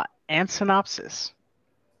the plot and synopsis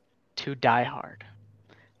to Die Hard.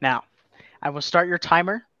 Now, I will start your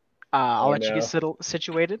timer. I'll let you get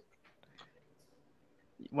situated.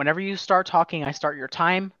 Whenever you start talking, I start your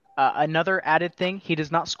time. Another added thing, he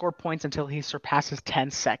does not score points until he surpasses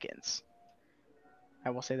 10 seconds.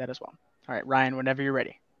 I will say that as well. All right, Ryan, whenever you're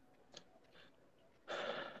ready.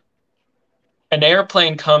 An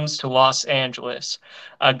airplane comes to Los Angeles.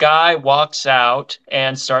 A guy walks out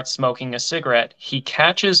and starts smoking a cigarette. He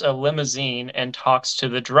catches a limousine and talks to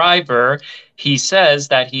the driver. He says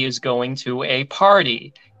that he is going to a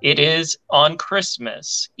party. It is on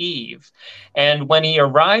Christmas Eve. And when he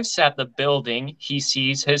arrives at the building, he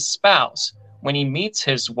sees his spouse. When he meets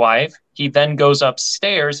his wife, he then goes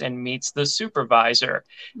upstairs and meets the supervisor.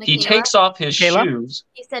 He takes off his shoes.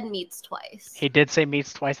 He said meets twice. He did say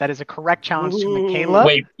meets twice. That is a correct challenge to Michaela.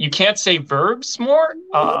 Wait, you can't say verbs more?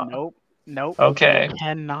 Nope. Nope. Okay. You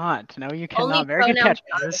cannot. No, you Only cannot. Very good pronouns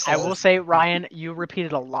catch. are I will say, Ryan, you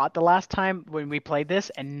repeated a lot the last time when we played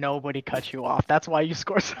this, and nobody cut you off. That's why you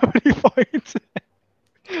scored so many points.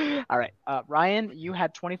 All right, Ryan, you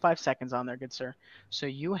had 25 seconds on there, good sir. So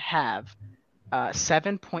you have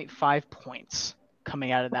 7.5 points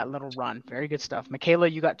coming out of that little run. Very good stuff. Michaela,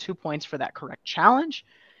 you got 2 points for that correct challenge.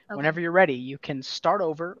 Okay. Whenever you're ready, you can start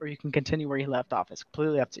over or you can continue where you left off. It's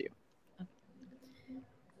completely up to you.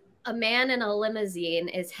 A man in a limousine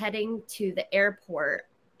is heading to the airport,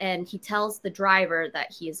 and he tells the driver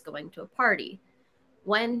that he is going to a party.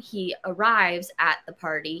 When he arrives at the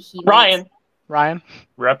party, he Ryan.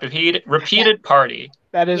 Repeated party.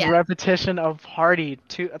 That is repetition of party.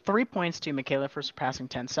 3 points to Michaela for surpassing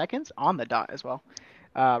 10 seconds on the dot as well.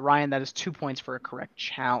 Ryan, that is 2 points for a correct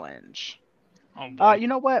challenge. You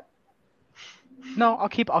know what? No, I'll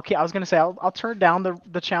keep. I was gonna say I'll turn down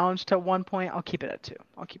the challenge to 1 point. I'll keep it at 2.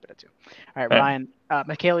 All right, Okay. Ryan.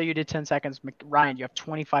 Michaela, you did 10 seconds. Ryan, you have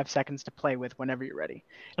 25 seconds to play with whenever you're ready.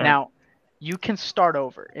 All Now, you can start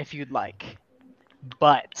over if you'd like,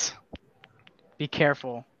 but be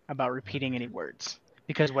careful about repeating any words,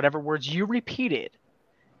 because whatever words you repeated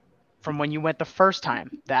from when you went the first time,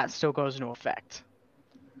 that still goes into effect.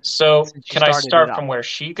 So Since you can I started start it from off. where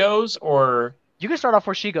she goes, or You can start off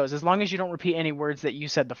where she goes, as long as you don't repeat any words that you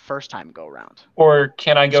said the first time go around.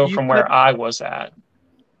 can I go So you from could- where I was at?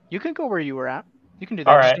 You can go where you were at. You can do that.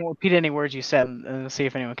 All Just right. don't repeat any words you said, and we'll see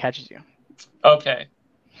if anyone catches you. Okay,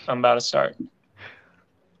 I'm about to start.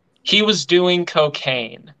 He was doing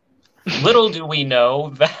cocaine. Little do we know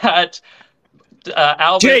that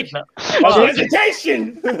Albert. Jake! No, That's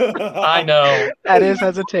hesitation! I know. That is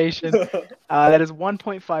hesitation. That is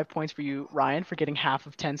 1.5 points for you, Ryan, for getting half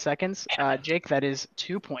of 10 seconds. Jake, that is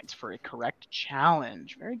 2 points for a correct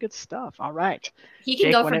challenge. Very good stuff. All right. He can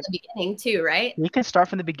Jake, go from the beginning too, right? You can start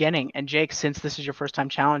from the beginning. And Jake, since this is your first time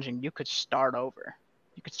challenging, you could start over.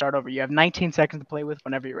 You have 19 seconds to play with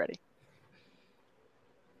whenever you're ready.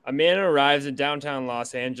 A man arrives in downtown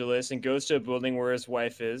Los Angeles and goes to a building where his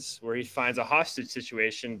wife is, where he finds a hostage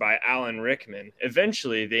situation by Alan Rickman.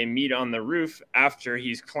 Eventually, they meet on the roof after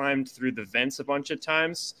he's climbed through the vents a bunch of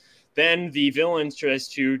times. Then the villain tries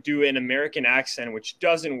to do an American accent, which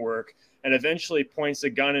doesn't work, and eventually points a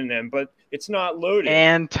gun at him, but it's not loaded.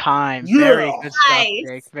 And time. Yeah. Very good stuff, Nice.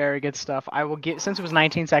 Jake. Very good stuff. I will give, since it was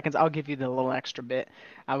 19 seconds, I'll give you the little extra bit.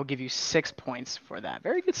 I will give you 6 points for that.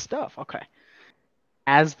 Very good stuff. Okay.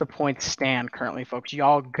 As the points stand currently, folks,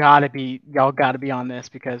 y'all gotta be on this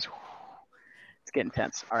because it's getting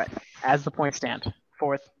tense. All right. As the points stand,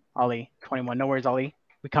 fourth, Ali, 21. No worries, Ali.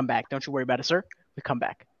 We come back. Don't you worry about it, sir. We come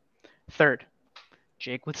back. Third,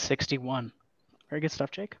 Jake with 61. Very good stuff,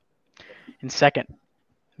 Jake. In second,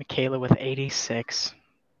 Michaela with 86.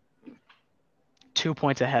 2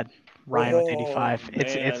 points ahead. Ryan with 85.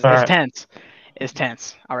 It's All right. tense. It's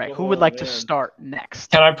tense. All right. Who would like to start next?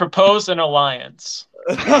 Can I propose an alliance?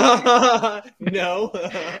 No.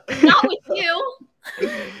 Not with you.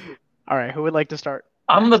 All right. Who would like to start?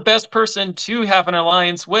 I'm the best person to have an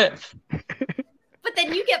alliance with. But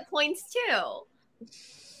then you get points too.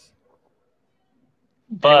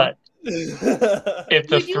 But if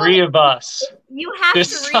the You do three of us, You have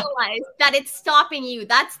This- to realize that it's stopping you.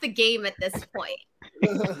 That's the game at this point.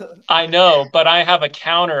 I know, but I have a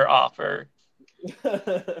counter offer.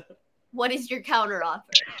 What is your counter offer?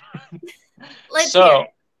 Let's hear So,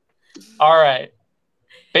 it. all right.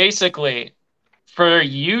 Basically, for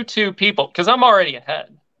you two people, because I'm already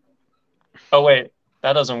ahead. Oh, wait,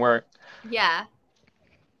 that doesn't work. Yeah.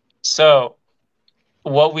 So,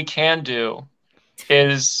 what we can do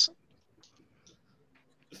is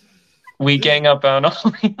we gang up on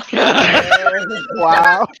Ollie.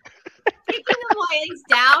 Wow. Taking the lions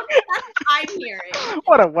down? That's what I'm hearing.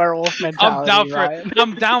 What a werewolf mentality. I'm down for Ryan. it.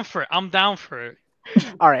 I'm down for it. I'm down for it.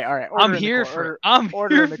 All right. Order I'm in the here cor- for it. order- I'm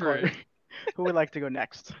order here in the for corner. it. Who would like to go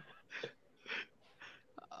next?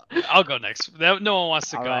 I'll go next. No one wants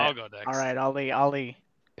to All go. right. I'll go next. All right, Ali.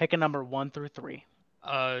 Pick a number 1 through 3.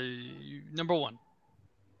 Number 1.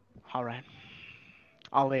 All right.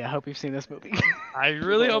 Ali, I hope you've seen this movie. I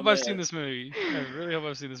really hope I've seen this movie. I really hope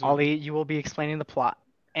I've seen this movie. Ali, you will be explaining the plot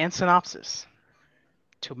and synopsis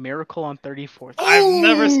to Miracle on 34th. I've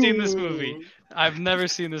never seen this movie. I've never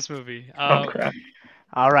seen this movie. Oh, crap.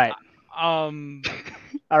 All right.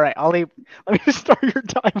 All right, Ali, let me just start your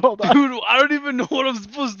time. Hold on. Dude, I don't even know what I'm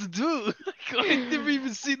supposed to do. I've never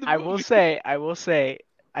even seen the movie. I will say,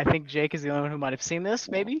 I think Jake is the only one who might have seen this,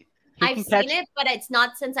 maybe? He I've can seen catch- it, but it's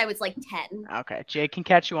not since I was like 10. Okay, Jake can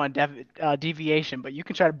catch you on deviation, but you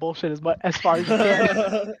can try to bullshit as far as you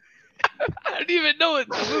can. I don't even know what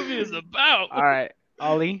the movie is about. All right,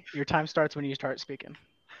 Ollie, your time starts when you start speaking.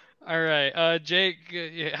 All right, Jake,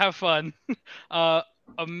 have fun. A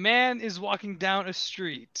man is walking down a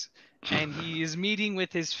street, and he is meeting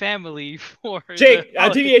with his family for Jake, the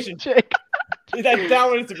deviation. Jake. That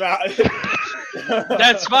what it's about.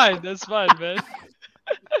 That's fine. That's fine, man.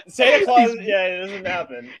 Santa Claus, it doesn't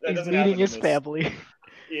happen. That He's doesn't meeting happen his in this. family.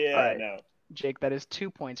 Yeah, All right. no. Jake, that is 2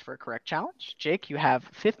 points for a correct challenge. Jake, you have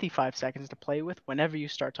 55 seconds to play with. Whenever you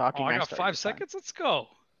start talking, Oh, I got start 5 your time. seconds. Let's go.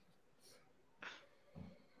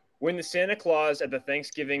 When the Santa Claus at the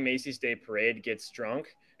Thanksgiving Macy's Day Parade gets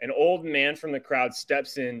drunk, an old man from the crowd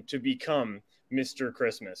steps in to become Mr.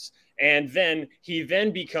 Christmas. And then he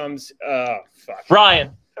becomes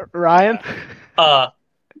Ryan. Ryan? Uh,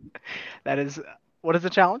 That is, what is the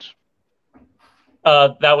challenge?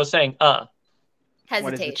 that was saying, What is the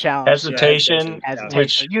Hesitation. challenge? Hesitation, Hesitation.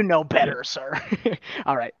 which You know better, sir.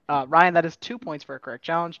 All right. Ryan, that is 2 points for a correct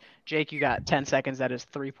challenge. Jake, you got 10 seconds. That is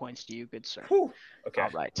 3 points to you, good sir. Whew. Okay. All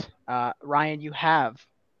right. Ryan, you have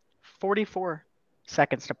 44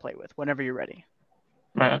 seconds to play with whenever you're ready.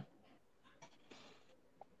 man.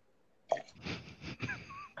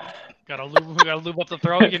 Gotta lube up the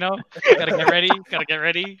throat, you know. Gotta get ready. Gotta get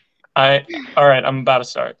ready. All right, I'm about to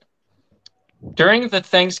start. During the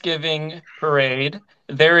Thanksgiving parade,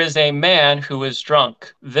 there is a man who is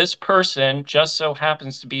drunk. This person just so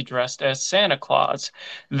happens to be dressed as Santa Claus.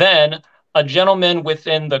 Then a gentleman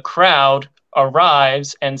within the crowd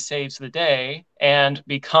arrives and saves the day and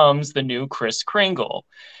becomes the new Kris Kringle.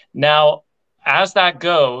 Now, as that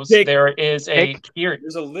goes, Jake, there is a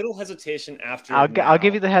there's a little hesitation after. I'll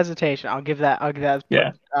give you the hesitation. I'll give that.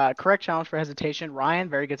 Yeah. Correct challenge for hesitation. Ryan,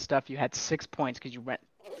 very good stuff. You had 6 points because you went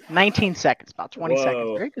 19 seconds, about 20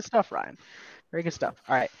 seconds. Very good stuff, Ryan. Very good stuff.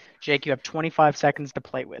 All right, Jake, you have 25 seconds to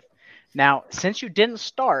play with. Now, since you didn't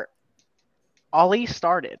start, Ollie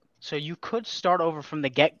started. So you could start over from the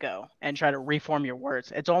get-go and try to reform your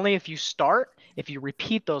words. It's only if you start, if you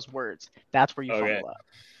repeat those words, that's where you fumble up.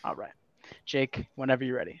 All right. Jake, whenever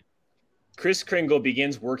you're ready. Kris Kringle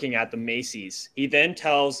begins working at the Macy's. He then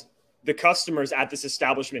tells the customers at this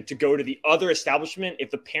establishment to go to the other establishment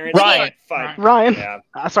if the parents can't find. Ryan.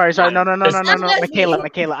 Yeah. Sorry. No. Establish.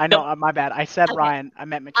 Michaela. I know. My bad. I said Ryan. I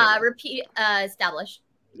meant Michaela. Repeat. Establish.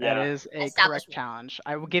 That is a correct challenge.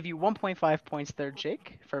 I will give you 1.5 points there,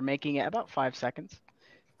 Jake, for making it about 5 seconds.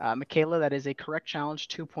 Michaela, that is a correct challenge.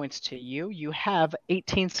 2 points to you. You have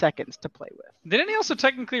 18 seconds to play with. Didn't he also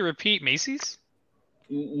technically repeat Macy's?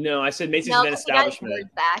 No, I said Macy's and then establishment.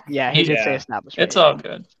 Yeah, he did say establishment. It's all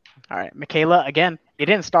good. All right, Michaela, again, you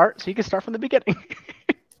didn't start, so you can start from the beginning.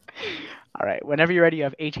 All right, whenever you're ready, you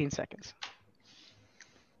have 18 seconds.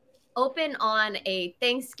 Open on a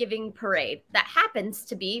Thanksgiving parade that happens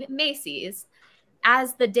to be Macy's.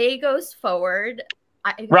 As the day goes forward,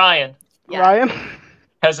 Ryan. Ryan.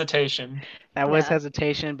 Hesitation. That was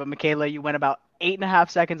hesitation, but Michaela, you went about 8.5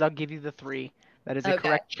 seconds. I'll give you the 3. That is a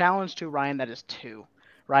correct challenge to Ryan. That is 2.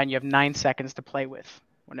 Ryan, you have 9 seconds to play with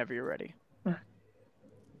whenever you're ready.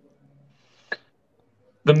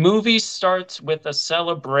 The movie starts with a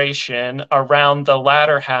celebration around the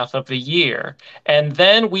latter half of the year, and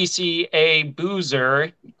then we see a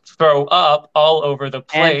boozer throw up all over the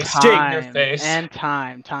place. And your face.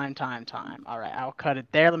 time. All right, I'll cut it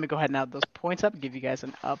there. Let me go ahead and add those points up and give you guys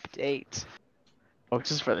an update. Folks,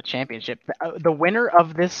 this is for the championship. The winner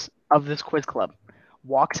of this quiz club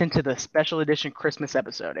walks into the special edition Christmas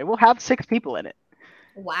episode. It will have 6 people in it.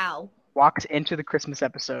 Wow. Walks into the Christmas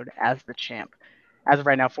episode as the champ. As of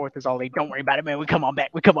right now, 4th is Ollie. Don't worry about it, man. We come on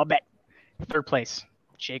back. 3rd place,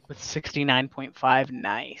 Jake with 69.5.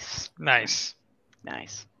 Nice.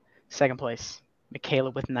 2nd place,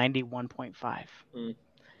 Michaela with 91.5.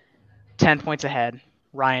 10 points ahead,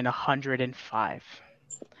 Ryan 105.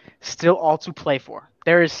 Still all to play for.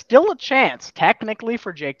 There is still a chance, technically,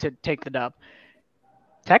 for Jake to take the dub.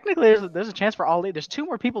 Technically, there's a chance for Ollie. There's 2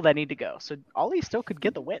 more people that need to go, so Ollie still could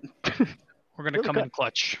get the win. We're gonna come in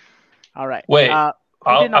clutch. All right. Wait, I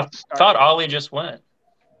thought Ollie just went.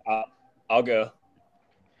 I'll go.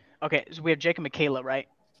 Okay, so we have Jake and Michaela, right?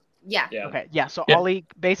 Yeah. Okay, yeah. So Yeah.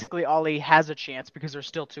 Ollie has a chance because there's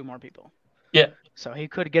still 2 more people. Yeah. So he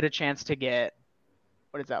could get a chance to get,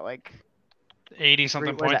 what is that, like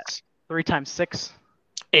 80-something points. 3 times 6.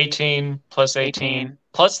 18 plus 18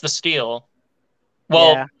 plus the steal.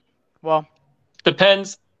 Well, yeah. Well,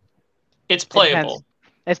 depends. It's playable.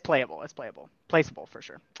 It's playable. Placeable for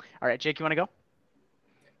sure. All right, Jake, you want to go?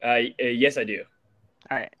 Yes, I do.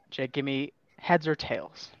 All right, Jake, give me heads or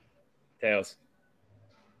tails. Tails.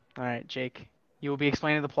 All right, Jake, you will be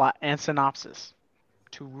explaining the plot and synopsis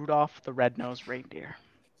to Rudolph the Red-Nosed Reindeer.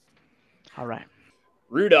 All right.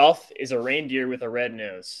 Rudolph is a reindeer with a red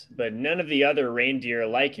nose, but none of the other reindeer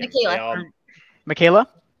like him. Michaela. Michaela?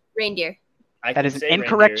 Reindeer. That is an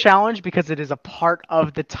incorrect challenge because it is a part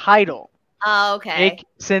of the title. Oh, okay.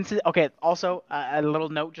 Jake, also a little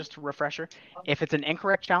note, just a refresher. If it's an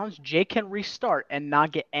incorrect challenge, Jake can restart and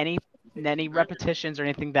not get any repetitions or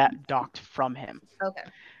anything that docked from him. Okay.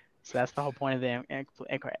 So that's the whole point of the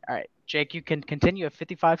incorrect. All right, Jake, you can continue at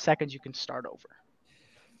 55 seconds. You can start over.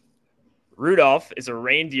 Rudolph is a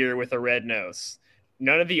reindeer with a red nose.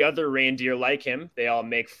 None of the other reindeer like him. They all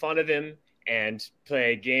make fun of him and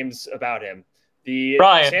play games about him.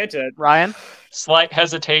 Ryan, slight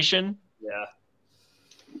hesitation. Yeah.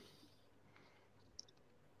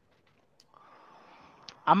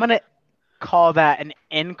 I'm going to call that an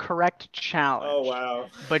incorrect challenge. Oh, wow.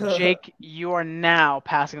 But Jake, you are now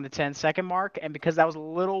passing the 10-second mark, and because that was a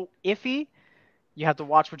little iffy, you have to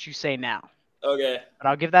watch what you say now. Okay. But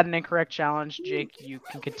I'll give that an incorrect challenge. Jake, you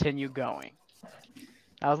can continue going.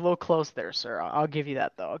 I was a little close there, sir. I'll give you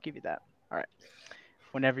that, though. I'll give you that. All right.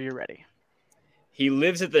 Whenever you're ready. He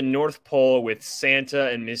lives at the North Pole with Santa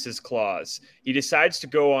and Mrs. Claus. He decides to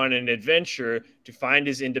go on an adventure to find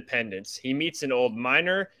his independence. He meets an old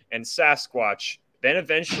miner and Sasquatch, then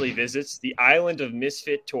eventually visits the island of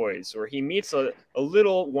misfit toys, where he meets a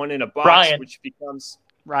little one in a box, which becomes...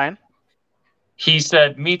 Ryan? He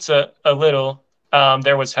said meets a little.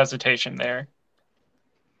 There was hesitation there.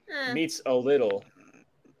 Meets a little.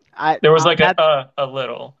 There was like a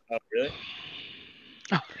little. Oh, really?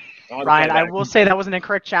 Ryan, I will say that was an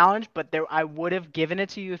incorrect challenge, but I would have given it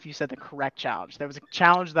to you if you said the correct challenge. There was a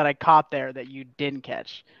challenge that I caught there that you didn't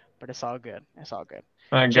catch, but it's all good. It's all good.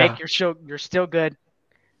 Jake, you're still good.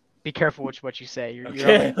 Be careful with what you say. You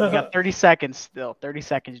got 30 seconds still. 30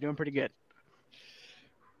 seconds. You're doing pretty good.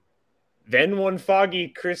 Then one foggy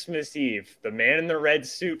Christmas Eve, the man in the red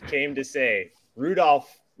suit came to say,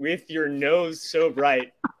 Rudolph, with your nose so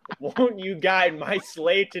bright, won't you guide my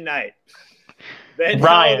sleigh tonight? Then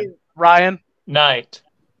Ryan. Night.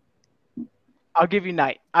 I'll give you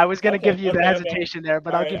night. I was going to give you the hesitation there,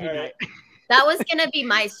 but I'll give you night. That was going to be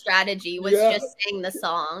my strategy, was just saying the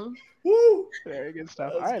song. Woo! Very good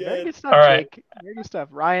stuff. All right, good. very good stuff, Jake. Very good stuff.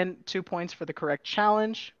 Ryan, 2 points for the correct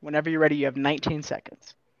challenge. Whenever you're ready, you have 19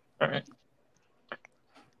 seconds. All right.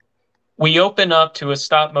 We open up to a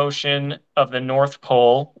stop motion of the North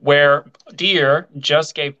Pole where deer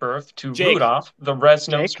just gave birth to Rudolph, the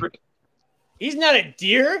red-nosed. He's not a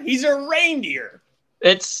deer. He's a reindeer.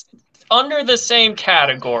 It's under the same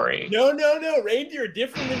category. No. Reindeer are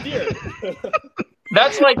different than deer.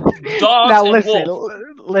 That's like dogs now and listen, wolves.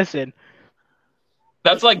 Listen.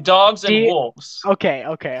 That's like dogs and wolves. Okay.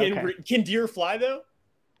 Can deer fly, though?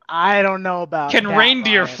 I don't know about Can that,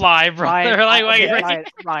 reindeer Ryan. fly, bro? Ryan,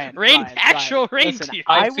 Ryan, actual reindeer. Listen,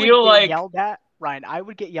 I feel would get like yelled at, Ryan. I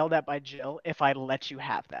would get yelled at by Jill if I let you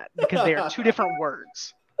have that because they are two different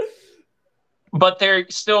words. But they're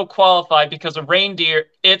still qualified because a reindeer,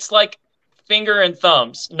 it's like finger and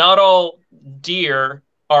thumbs. Not all deer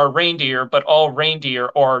are reindeer, but all reindeer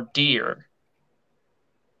are deer.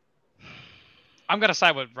 I'm gonna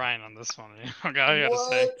side with Ryan on this one. I gotta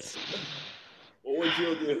say. What would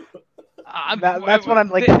Jill do? That's what I'm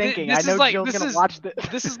thinking. I know Jill's gonna watch this.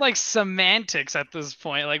 This is like semantics at this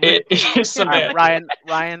point. Like it is semantics.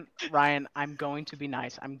 Ryan, I'm going to be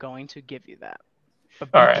nice. I'm going to give you that,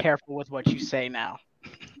 but be careful with what you say now.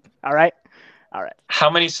 All right. How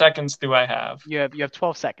many seconds do I have? You have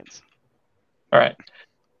 12 seconds. All right.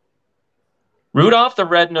 Rudolph the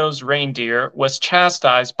red-nosed reindeer was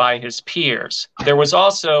chastised by his peers. There was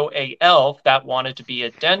also an elf that wanted to be a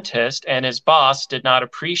dentist, and his boss did not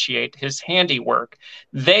appreciate his handiwork.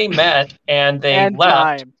 They met, and they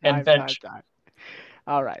left. Time.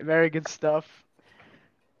 All right, very good stuff.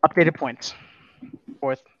 Updated points.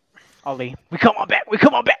 Fourth, Ali. We come on back.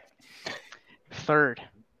 Third,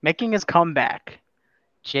 making his comeback,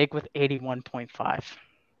 Jake with 81.5.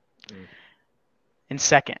 In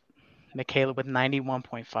second, Michaela with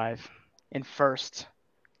 91.5. In first,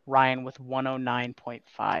 Ryan with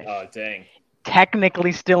 109.5. Oh, dang.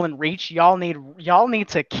 Technically still in reach. Y'all need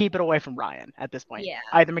to keep it away from Ryan at this point. Yeah.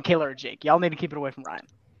 Either Michaela or Jake. Y'all need to keep it away from Ryan.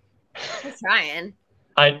 It's Ryan.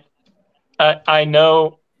 I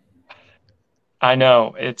know.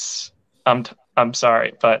 It's I'm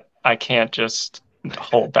sorry, but I can't just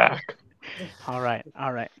hold back. All right.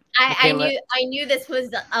 I knew this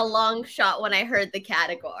was a long shot when I heard the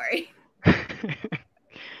category.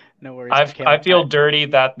 No worries. I feel dirty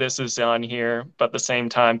that this is on here, but at the same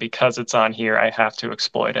time, because it's on here, I have to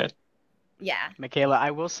exploit it. Yeah. Michaela,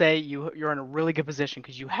 I will say you're in a really good position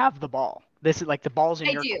because you have the ball. This is like the ball's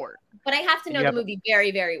in your court. But I have to know the movie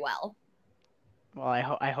very, very well. Well,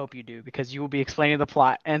 I hope you do, because you will be explaining the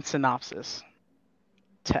plot and synopsis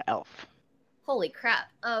to Elf. Holy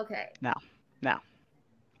crap. Okay. Now,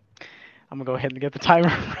 I'm gonna go ahead and get the timer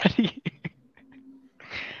ready.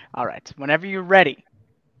 All right, whenever you're ready,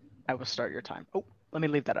 I will start your time. Oh, let me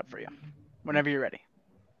leave that up for you. Whenever you're ready.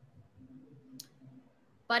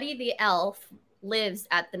 Buddy the elf lives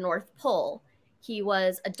at the North Pole. He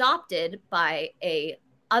was adopted by a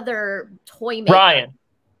other toy maker.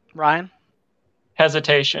 Ryan.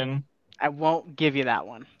 Hesitation. I won't give you that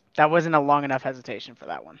one. That wasn't a long enough hesitation for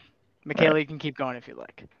that one. Michaela, you can keep going if you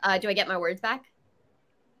like. Do I get my words back?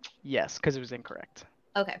 Yes, because it was incorrect.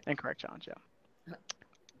 Okay. Incorrect challenge, yeah.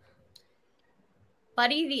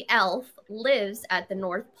 Buddy the elf lives at the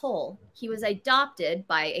North Pole. He was adopted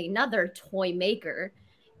by another toy maker.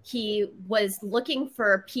 He was looking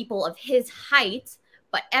for people of his height,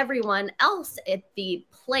 but everyone else at the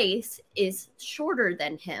place is shorter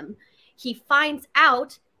than him. He finds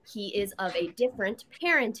out he is of a different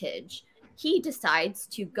parentage. He decides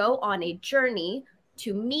to go on a journey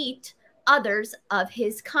to meet others of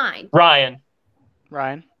his kind. Ryan.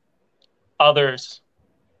 Others.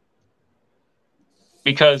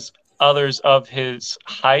 Because others of his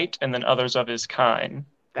height and then others of his kind.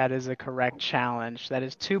 That is a correct challenge. That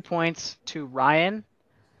is 2 points to Ryan.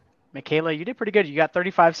 Michaela, you did pretty good. You got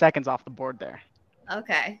 35 seconds off the board there.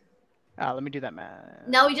 Okay. Let me do that, man.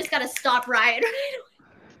 No, we just got to stop Ryan.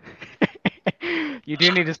 You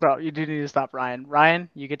do need to stop. You do need to stop, Ryan. Ryan,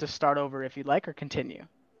 you get to start over if you'd like, or continue.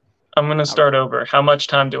 I'm going to start over. How much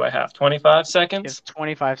time do I have? 25 seconds? It's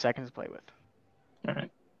 25 seconds to play with. All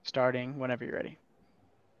right. Starting whenever you're ready.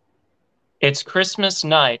 It's Christmas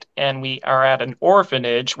night, and we are at an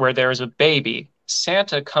orphanage where there's a baby.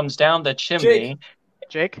 Santa comes down the chimney.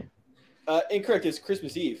 Jake? Incorrect. It's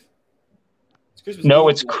Christmas Eve. It's Christmas No,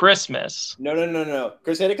 Eve. it's Christmas. No.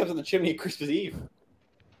 Because Santa comes on the chimney Christmas Eve.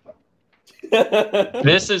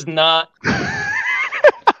 This is not...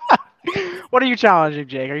 What are you challenging,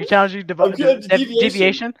 Jake? Are you challenging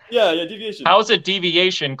deviation? Yeah, deviation. How's it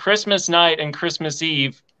deviation? Christmas night and Christmas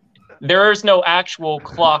Eve, there is no actual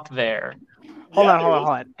clock there. Hold on.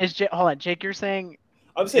 Hold on, Jake. You're saying?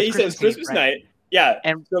 I'm saying he says Christmas Eve, night. right? Yeah.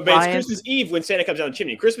 And so, but it's Christmas Eve when Santa comes down the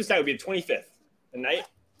chimney. Christmas night would be the 25th, the night,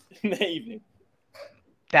 in the evening.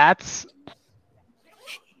 That's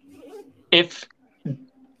if.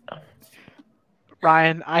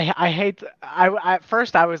 Ryan, I hate. At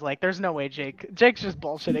first I was like, "There's no way, Jake. Jake's just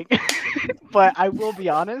bullshitting." But I will be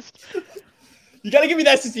honest. You gotta give me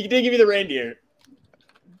that since you didn't give me the reindeer.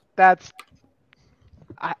 That's.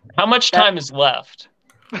 How much time is left?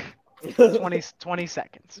 20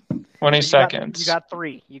 seconds. 20 seconds. You got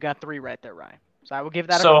three. You got three right there, Ryan. So I will give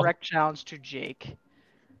that a correct challenge to Jake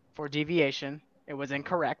for deviation. It was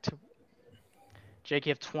incorrect. Jake,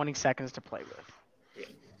 you have 20 seconds to play with.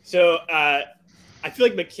 So I feel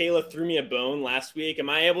like Michaela threw me a bone last week. Am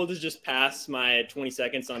I able to just pass my 20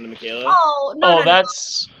 seconds on to Michaela? Oh, no.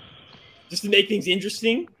 That's just to make things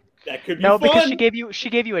interesting. That could be fun. because she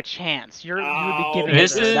gave you a chance. You would be giving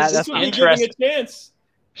this her, is interesting. A chance.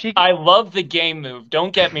 I love the game move.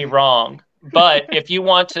 Don't get me wrong, but if you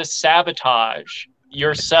want to sabotage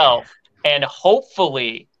yourself and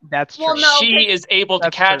hopefully that's true. Well, no, she is able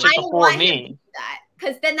to catch it before me.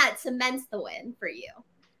 Because then that cements the win for you.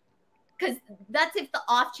 Because that's if the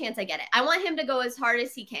off chance I get it. I want him to go as hard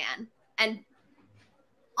as he can. And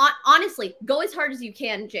honestly, go as hard as you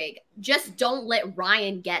can, Jake. Just don't let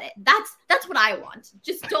Ryan get it. That's what I want.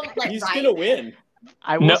 Just don't let He's Ryan. He's going to win.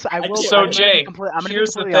 I will. So Jake,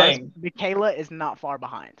 here's the thing. Michaela is not far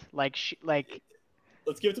behind. Let's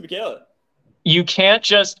give it to Michaela. You can't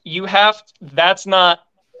just. You have. That's not.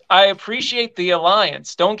 I appreciate the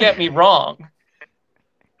alliance. Don't get me wrong.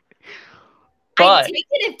 But I'd take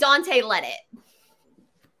it if Dante let it.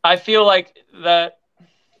 I feel like that.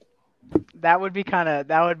 That would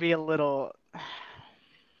be a little.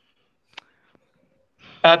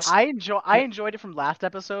 I enjoyed it from last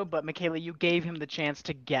episode, but Michaela, you gave him the chance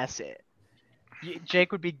to guess it.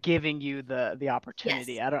 Jake would be giving you the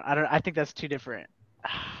opportunity. Yes. I think that's too different.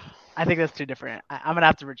 I think that's too different. I'm gonna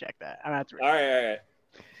have to reject that. All right.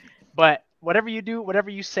 But whatever you do, whatever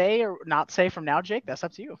you say or not say from now, Jake, that's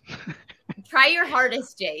up to you. Try your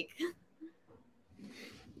hardest, Jake.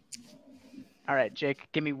 All right, Jake,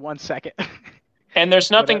 give me 1 second. And there's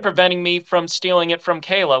nothing preventing me from stealing it from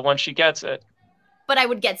Kayla once she gets it. But I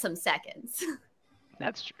would get some seconds.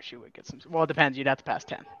 That's true. She would get some. Well, it depends. You'd have to pass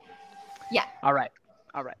 10. Yeah. All right.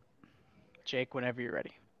 Jake, whenever you're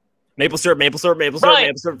ready. Maple syrup. Right.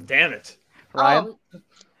 Maple syrup. Damn it. Ryan?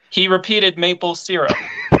 He repeated maple syrup.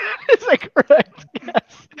 Is that correct?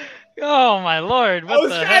 Yes. Oh my lord! I What was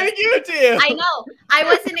the trying heck? to give it to you. I know. I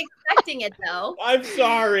wasn't expecting it though. I'm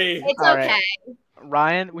sorry. It's All okay. right.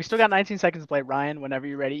 Ryan, we still got 19 seconds to play. Ryan, whenever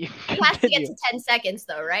you're ready, you can He has to get continue. to 10 seconds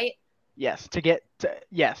though, right? Yes, to get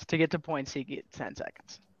to points, you get 10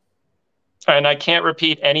 seconds. And I can't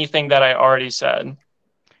repeat anything that I already said.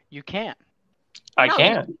 You can't. I No,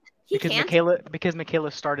 can. He Because can't.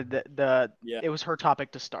 Michaela started the Yeah. it was her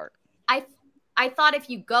topic to start. I thought if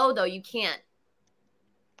you go though, you can't.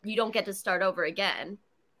 You don't get to start over again.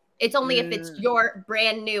 It's only if it's your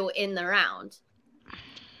brand new in the round.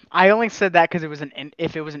 I only said that because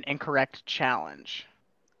if it was an incorrect challenge.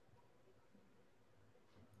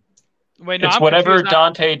 Wait, no, It's I'm whatever confused.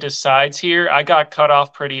 Dante decides here. I got cut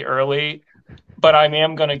off pretty early, but I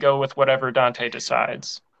am going to go with whatever Dante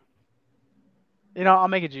decides. You know, I'll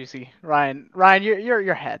make it juicy. Ryan,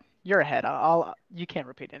 you're ahead. You're ahead. You can't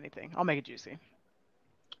repeat anything. I'll make it juicy.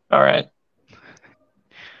 All right.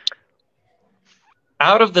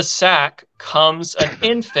 Out of the sack comes an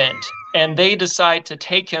infant, and they decide to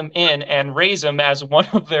take him in and raise him as one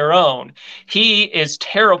of their own. He is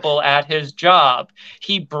terrible at his job.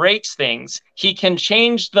 He breaks things. He can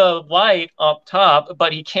change the light up top,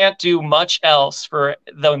 but he can't do much else for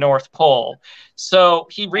the North Pole. So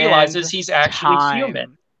he realizes he's actually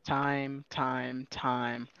human. Time.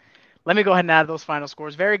 Let me go ahead and add those final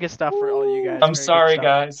scores. Very good stuff for all you guys. I'm sorry,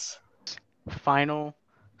 guys. Final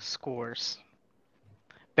scores.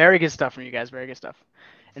 Very good stuff from you guys. Very good stuff.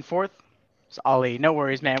 And fourth, it's Ollie. No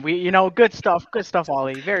worries, man. Good stuff. Good stuff,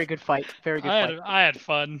 Ollie. Very good fight. Very good fight. I had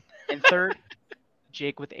fun. And third,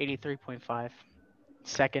 Jake with 83.5.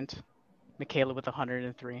 Second, Michaela with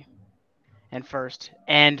 103. And first,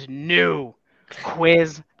 and new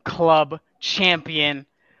Quiz Club champion,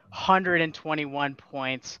 121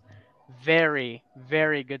 points. Very,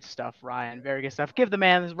 very good stuff, Ryan. Very good stuff. Give the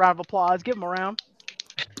man a round of applause. Give him a round.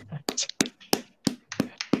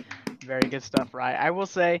 Very good stuff, Ryan. I will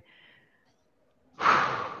say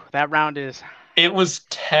that round is... It was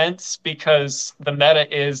tense because the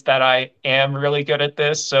meta is that I am really good at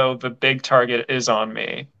this, so the big target is on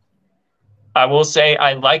me. I will say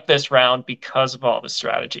I like this round because of all the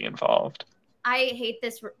strategy involved. I hate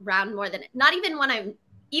this round more than not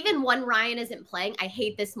even when Ryan isn't playing. I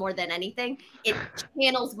hate this more than anything. It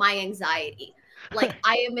channels my anxiety. Like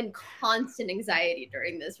I am in constant anxiety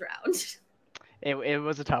during this round. It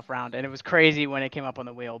was a tough round, and it was crazy when it came up on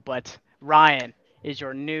the wheel. But Ryan is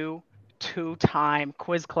your new two-time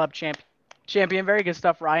Quiz Club champion. Very good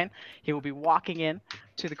stuff, Ryan. He will be walking in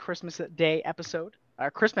to the Christmas episode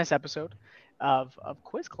of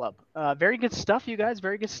Quiz Club. Very good stuff, you guys.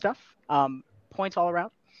 Very good stuff. Points all around.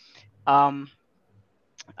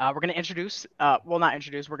 We're going to introduce, not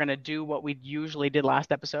introduce, we're going to do what we usually did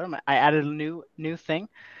last episode. I added a new thing.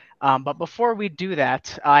 But before we do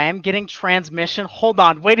that, I am getting transmission. Hold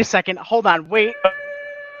on. Wait a second. Hold on. Wait.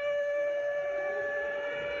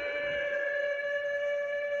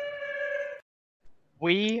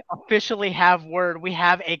 We officially have word. We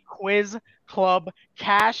have a Quiz Club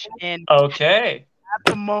cash in. Okay. At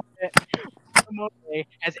the moment,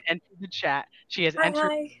 has entered the chat. She has entered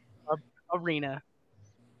the arena.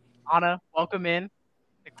 Anna, welcome in.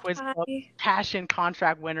 The Quiz Club cash in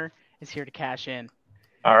contract winner is here to cash in.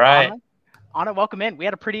 All right. Anna, welcome in. We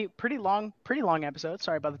had a pretty long episode.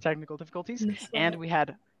 Sorry about the technical difficulties. And we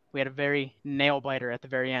had a very nail biter at the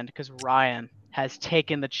very end because Ryan has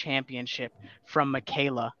taken the championship from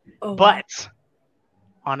Michaela. Oh. But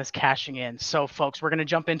Anna's cashing in. So folks, we're gonna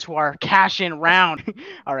jump into our cash in round.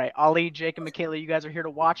 All right, Ollie, Jake, and Michaela, you guys are here to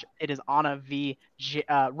watch. It is Anna v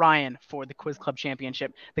Ryan for the Quiz Club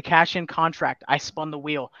championship. The cash in contract. I spun the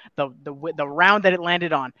wheel. The round that it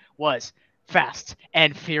landed on was Fast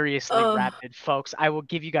and Furiously Rapid, folks. I will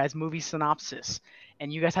give you guys movie synopsis,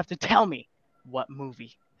 and you guys have to tell me what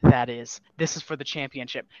movie that is. This is for the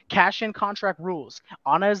championship. Cash-in contract rules.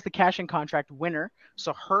 Anna is the cash-in contract winner,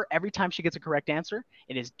 so every time she gets a correct answer,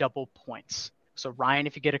 it is double points. So Ryan,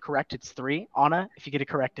 if you get it correct, it's 3. Anna, if you get it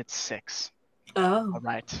correct, it's 6. Oh. All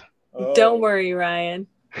right. Don't worry, Ryan.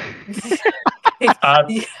 If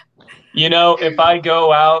I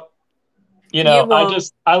go out,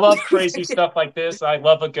 I love crazy stuff like this. I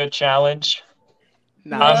love a good challenge.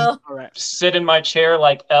 Nice. All right. Sit in my chair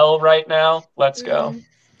like L right now. Let's go.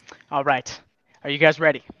 All right. Are you guys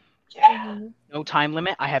ready? Yeah. No time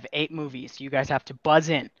limit. I have 8 movies. You guys have to buzz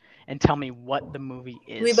in and tell me what the movie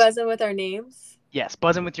is. We buzz in with our names? Yes,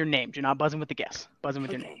 buzz in with your name. Do not buzz in with the guess. Buzz in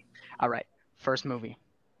with your name. All right. First movie.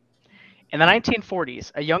 In the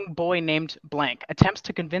 1940s, a young boy named Blank attempts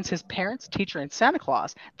to convince his parents, teacher, and Santa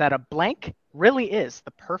Claus that a blank really is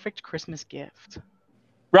the perfect Christmas gift.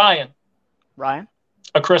 Ryan.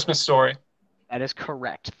 A Christmas Story. That is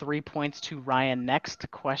correct. 3 points to Ryan. Next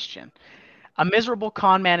question. A miserable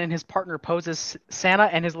con man and his partner poses Santa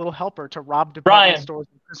and his little helper to rob department Ryan. stores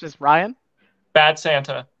on Christmas. Ryan? Bad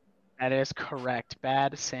Santa. That is correct.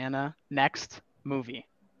 Bad Santa. Next movie.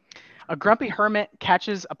 A grumpy hermit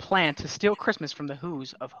catches a plan to steal Christmas from the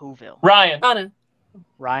Who's of Whoville. Ryan. Anna.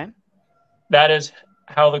 Ryan? That is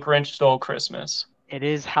How the Grinch Stole Christmas. It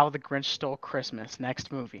is How the Grinch Stole Christmas.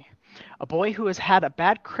 Next movie. A boy who has had a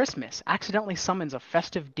bad Christmas accidentally summons a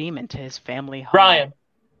festive demon to his family home. Ryan.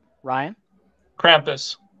 Ryan?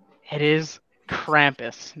 Krampus. It is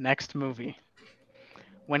Krampus. Next movie.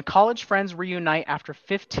 When college friends reunite after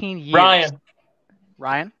 15 years. Ryan.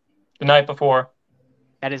 Ryan? The Night Before.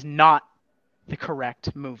 That is not the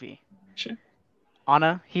correct movie. Sure.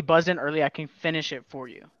 Anna, he buzzed in early. I can finish it for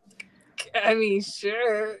you. I mean,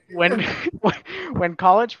 sure. When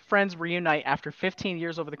college friends reunite after 15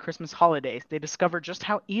 years over the Christmas holidays, they discover just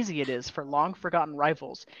how easy it is for long-forgotten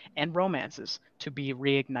rivals and romances to be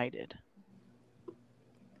reignited.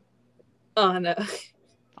 Anna.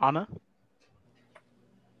 Anna?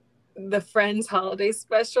 The Friends holiday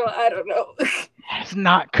special? I don't know. That's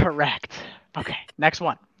not correct. Okay, next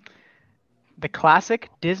one. The classic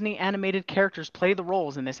Disney animated characters play the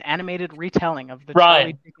roles in this animated retelling of the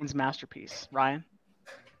Charlie Dickens masterpiece. Ryan?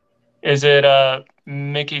 Is it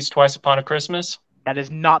Mickey's Twice Upon a Christmas? That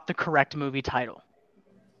is not the correct movie title.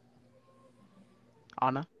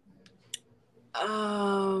 Anna?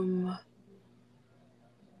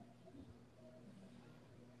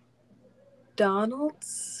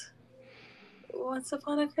 Donald's Once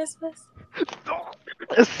Upon a Christmas?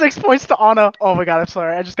 6 points to Anna. Oh my god, I'm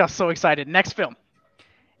sorry. I just got so excited. Next film.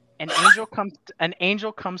 An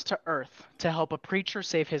angel comes to Earth to help a preacher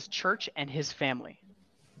save his church and his family.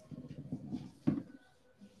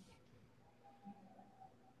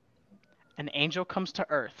 An angel comes to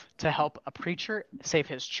Earth to help a preacher save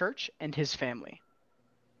his church and his family.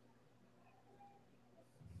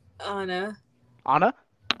 Anna. Anna?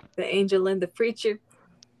 The Angel and the Preacher.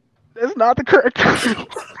 That's not the correct.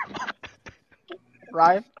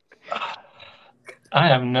 Ryan? I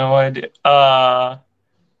have no idea.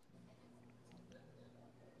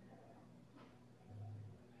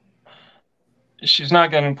 She's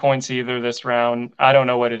not getting points either this round. I don't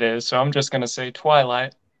know what it is, so I'm just going to say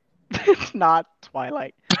Twilight. It's not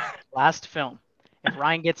Twilight. Last film. If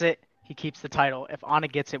Ryan gets it, he keeps the title. If Anna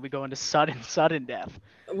gets it, we go into sudden death.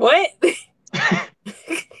 What?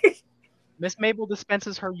 Miss Mabel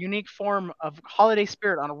dispenses her unique form of holiday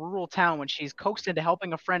spirit on a rural town when she's coaxed into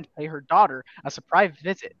helping a friend pay her daughter a surprise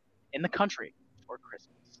visit in the country for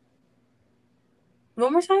Christmas.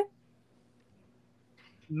 One more time?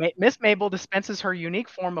 Miss Mabel dispenses her unique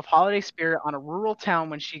form of holiday spirit on a rural town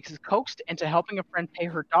when she's coaxed into helping a friend pay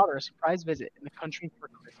her daughter a surprise visit in the country for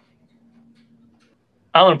Christmas.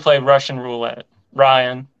 I want to play Russian roulette.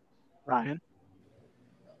 Ryan. Ryan.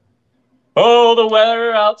 Oh, the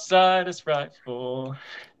weather outside is frightful,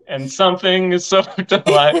 and something is so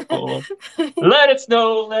delightful. Let it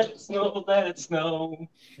snow, let it snow, let it snow.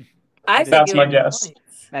 That's my guess.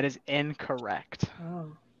 Points. That is incorrect.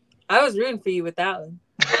 Oh. I was rooting for you with that one.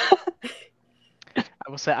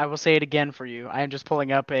 I will say it again for you. I am just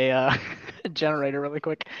pulling up a generator really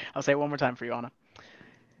quick. I'll say it one more time for you, Anna.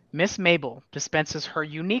 Miss Mabel dispenses her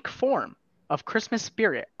unique form of Christmas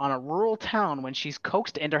spirit on a rural town when she's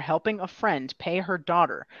coaxed into helping a friend pay her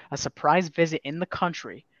daughter a surprise visit in the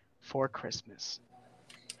country for Christmas.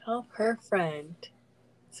 Help her friend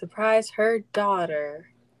surprise her daughter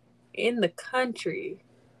in the country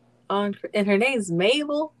and her name's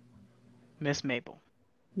Mabel? Miss Mabel.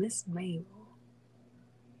 Miss Mabel.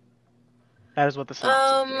 That is what the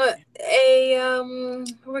synopsis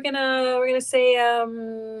we're gonna say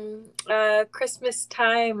Christmas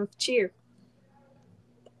time of cheer.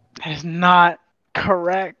 That is not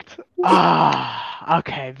correct.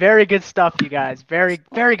 Okay. Very good stuff, you guys. Very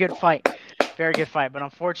good fight. Very good fight. But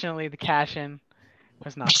unfortunately, the cash-in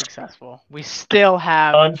was not successful. We still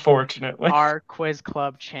have, unfortunately, our quiz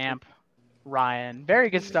club champ, Ryan. Very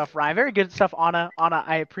good stuff, Ryan. Very good stuff, Anna. Anna,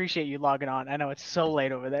 I appreciate you logging on. I know it's so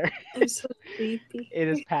late over there. I'm so sleepy. It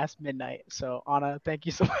is past midnight. So, Anna, thank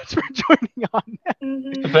you so much for joining on.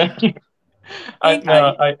 Mm-hmm. Thank you.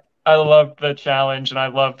 I love the challenge, and I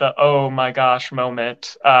love the oh my gosh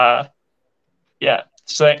moment. Yeah.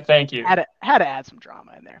 So thank you. Had to add some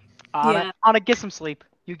drama in there. Yeah. Anna, get some sleep.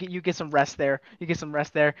 You get some rest there.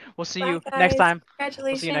 We'll see you next time. Congratulations,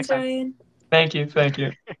 we'll see you next time. Ryan. Thank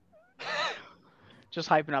you. Just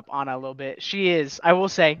hyping up Anna a little bit. She is, I will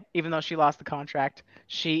say, even though she lost the contract,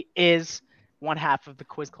 she is one half of the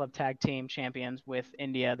Quiz Club Tag Team Champions with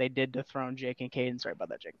India. They did dethrone Jake and Caden. Sorry about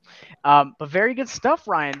that, Jake. But very good stuff,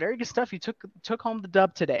 Ryan. Very good stuff. You took home the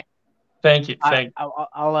dub today. Thank you.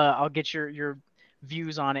 I'll get your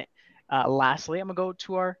views on it. Lastly, I'm gonna go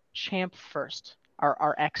to our champ first.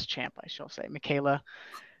 Our ex-champ, I shall say, Michaela.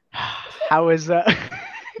 How is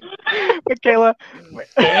Michaela?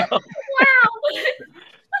 Wow.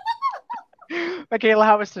 Michaela,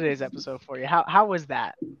 how was today's episode for you? How was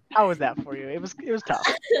that? How was that for you? It was tough.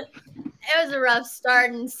 It was a rough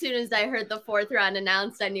start, and as soon as I heard the 4th round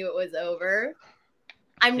announced, I knew it was over.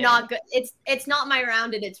 I'm not good. It's not my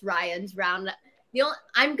round, and it's Ryan's round.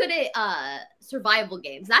 I'm good at survival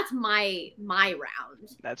games. That's my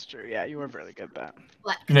round. That's true. Yeah, you were really good at that.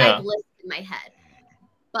 But I have lists in my head,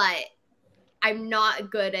 but I'm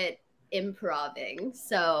not good at improving.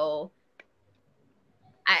 So,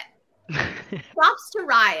 props to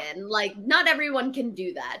Ryan. Like, not everyone can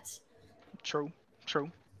do that. True.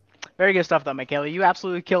 Very good stuff, though, Michaela. You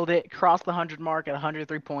absolutely killed it. Crossed the 100 mark at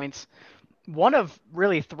 103 points. One of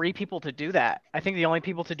really 3 people to do that. I think the only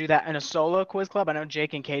people to do that in a solo quiz club, I know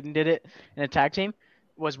Jake and Caden did it in a tag team,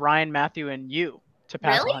 was Ryan, Matthew, and you to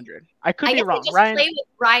pass 100. I could be wrong. I just play with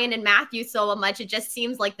Ryan and Matthew so much, it just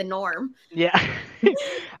seems like the norm. Yeah.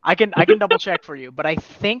 I can double check for you, but I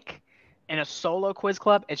think in a solo quiz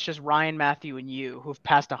club, it's just Ryan, Matthew, and you who've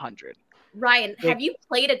passed 100. Ryan, have you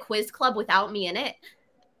played a quiz club without me in it?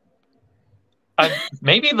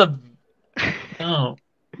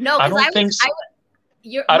 No, I don't think so.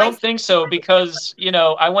 I don't think so because,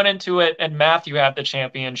 I went into it and Matthew had the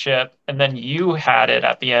championship and then you had it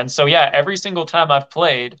at the end. So, yeah, every single time I've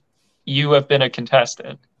played, you have been a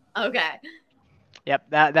contestant. Okay. Yep,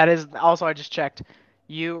 that is also, I just checked.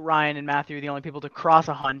 You, Ryan, and Matthew are the only people to cross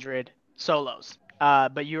 100 solos.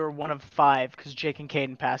 But you were one of 5 because Jake and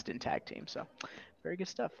Caden passed in tag team. So, very good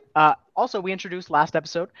stuff. Also, we introduced last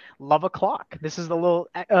episode, Love O'Clock. This is the little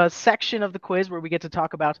section of the quiz where we get to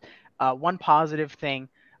talk about one positive thing,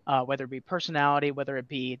 whether it be personality, whether it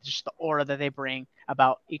be just the aura that they bring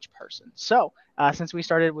about each person. So, since we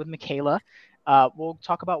started with Michaela, we'll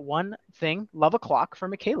talk about one thing, Love O'Clock for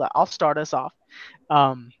Michaela. I'll start us off.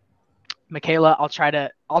 Michaela, I'll try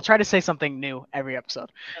to say something new every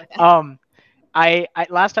episode. Okay. I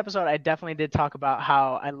last episode I definitely did talk about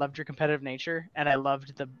how I loved your competitive nature and I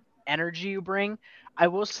loved the energy you bring. I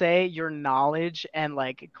will say your knowledge and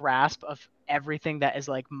grasp of everything that is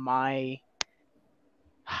my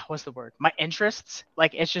interests.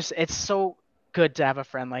 It's so good to have a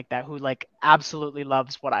friend like that who absolutely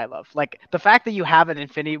loves what I love. The fact that you have an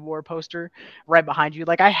Infinity War poster right behind you,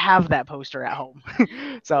 I have that poster at home.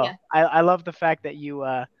 So yeah. I love the fact that you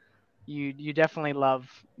definitely love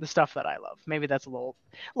the stuff that I love. Maybe that's a little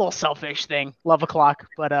selfish thing, Love O'Clock,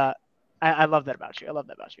 but I love that about you.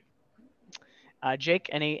 Jake,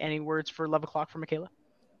 any words for Love O'Clock for Michaela?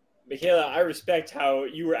 Michaela, I respect how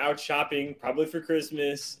you were out shopping, probably for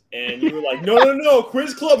Christmas, and you were like, no,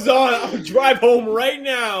 Quiz Club's on. I'll drive home right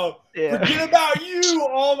now. Yeah. Forget about you,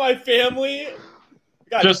 all my family.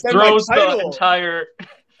 God, just throws the entire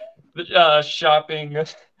shopping.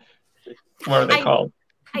 What are they called?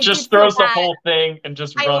 Just throws the whole thing and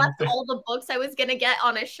just runs. I left all the books I was going to get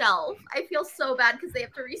on a shelf. I feel so bad because they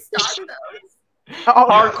have to restock those.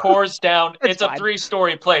 Parkour's down. It's a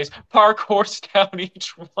 3-story place. Parkour's down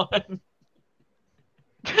each one.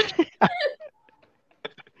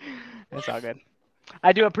 That's all good.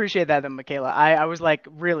 I do appreciate that, though, Michaela. I was like,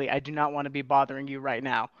 really, I do not want to be bothering you right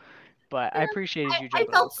now. But I appreciated you jumping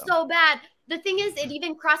I felt so bad. The thing is, it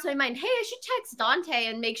even crossed my mind, hey, I should text Dante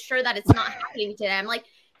and make sure that it's not happening today. I'm like,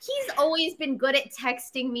 he's always been good at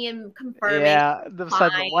texting me and confirming. Yeah, the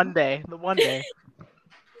one day.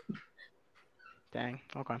 Dang.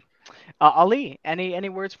 Okay. Ali, any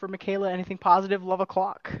words for Michaela? Anything positive? Love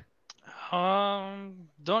O'Clock.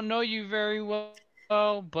 Don't know you very well,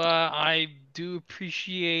 but I do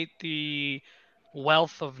appreciate the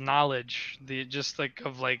wealth of knowledge.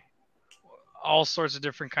 Of all sorts of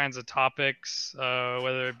different kinds of topics,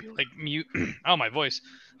 whether it be my voice,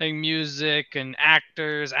 music and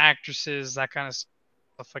actors, actresses, that kind of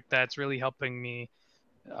stuff like that. It's really helping me.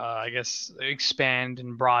 I guess expand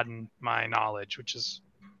and broaden my knowledge, which is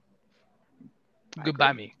good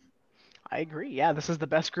by me. I agree. Yeah, this is the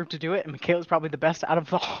best group to do it, and Michaela's probably the best out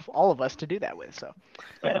of all of us to do that with. So,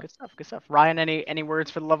 yeah. Good stuff. Ryan, any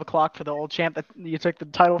words for the Love O'Clock for the old champ that you took the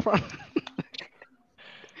title from?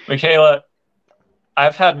 Michaela,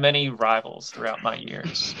 I've had many rivals throughout my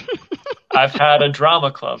years. I've had a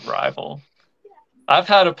drama club rival. I've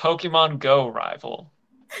had a Pokemon Go rival.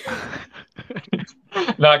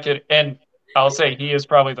 Not kidding. And I'll say he is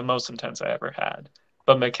probably the most intense I ever had.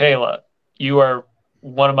 But Michaela, you are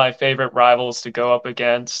one of my favorite rivals to go up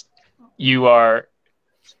against. You are,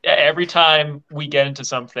 every time we get into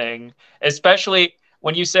something, especially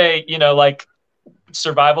when you say, you know, like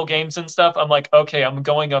survival games and stuff, I'm like, okay, I'm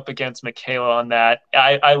going up against Michaela on that.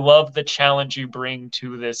 I love the challenge you bring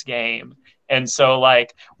to this game. And so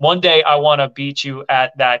like one day I want to beat you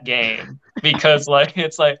at that game because like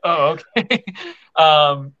it's like, oh, okay.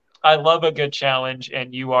 I love a good challenge,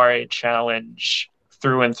 and you are a challenge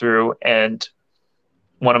through and through, and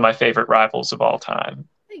one of my favorite rivals of all time.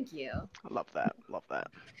 Thank you. I love that. Love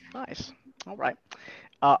that. Nice. All right.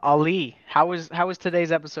 Ali, how was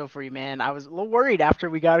today's episode for you, man? I was a little worried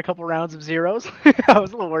after we got a couple rounds of zeros. I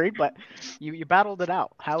was a little worried, but you battled it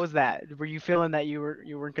out. How was that? Were you feeling that you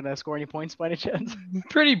weren't gonna score any points by any chance?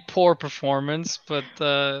 Pretty poor performance, but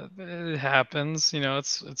it happens. You know,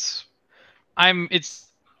 it's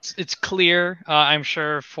clear. I'm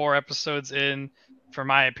sure 4 episodes in, for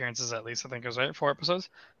my appearances at least, I think it was right 4 episodes.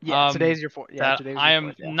 Yeah, today's your 4th. Yeah, that I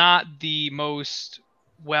am not the most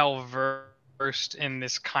well versed in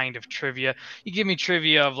this kind of trivia. You give me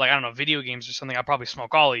trivia of, like, I don't know, video games or something, I'll probably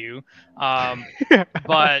smoke all of you.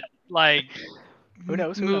 But like who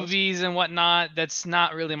knows? Movies and whatnot, that's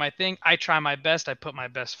not really my thing. I try my best. I put my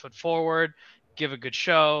best foot forward, give a good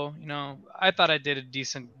show. You know, I thought I did a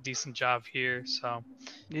decent job here. So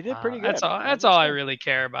you did pretty good. That's all I really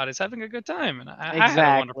care about, is having a good time. And I had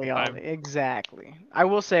a wonderful time. Exactly. I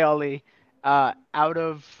will say, Ali,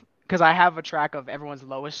 because I have a track of everyone's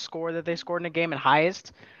lowest score that they scored in a game and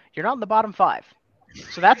highest, you're not in the bottom 5.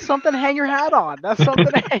 So that's something to hang your hat on.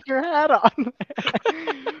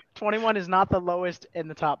 21 is not the lowest in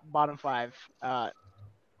the bottom 5.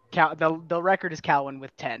 The record is Calvin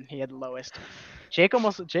with 10. He had the lowest. Jake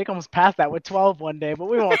almost passed that with 12 one day, but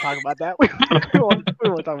we won't talk about that. We won't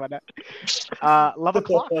talk about that. Love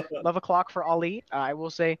a clock for Ali. I will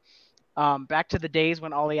say, back to the days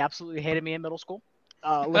when Ali absolutely hated me in middle school.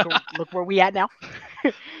 Look where we at now.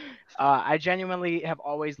 I genuinely have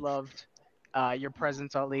always loved your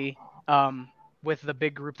presence, Ali. With the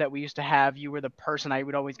big group that we used to have, you were the person I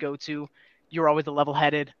would always go to. You were always the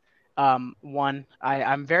level-headed one.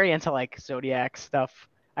 I'm very into like zodiac stuff.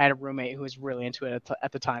 I had a roommate who was really into it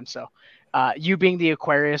at the time. So you being the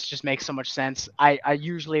Aquarius just makes so much sense. I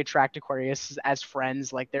usually attract Aquarius as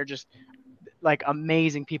friends. Like, they're just like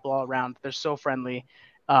amazing people all around. They're so friendly,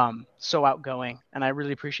 so outgoing, and I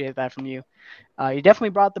really appreciate that from you. You definitely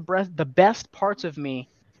brought the best parts of me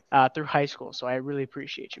through high school, so I really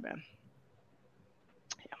appreciate you, man.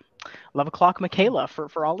 Yeah. Love a clock, Michaela,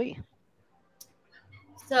 for Ali.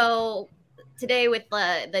 So today with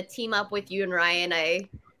the team up with you and Ryan, I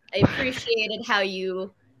appreciated how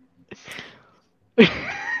you took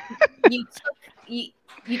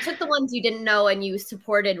the ones you didn't know and you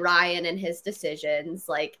supported Ryan and his decisions.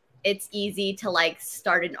 Like, it's easy to like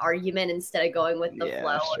start an argument instead of going with the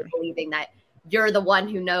flow and believing that you're the one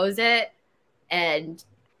who knows it and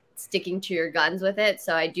sticking to your guns with it.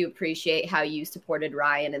 So I do appreciate how you supported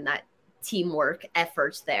Ryan and that teamwork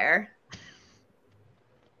efforts there.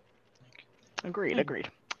 Agreed.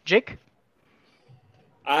 Jake?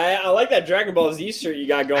 I like that Dragon Ball Z shirt you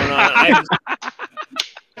got going on. I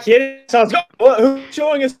was kidding. So I was going, who's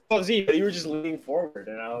showing us Ball Z? But you were just leaning forward,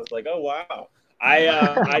 and I was like, oh, wow.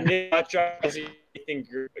 I did not Dragon Ball Z thing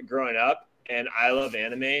growing up, and I love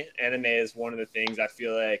anime. Anime is one of the things I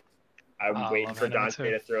feel like I'm waiting for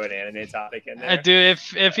Dante to throw an anime topic in there. Dude,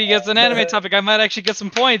 if he gets an anime topic, I might actually get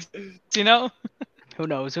some points, you know? Who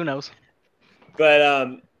knows?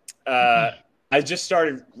 But I just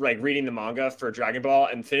started like reading the manga for Dragon Ball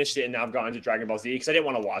and finished it, and now I've gone to Dragon Ball Z because I didn't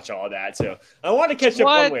want to watch all of that. So I wanted to catch up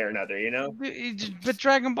one way or another, you know? But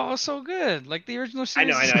Dragon Ball is so good. Like, the original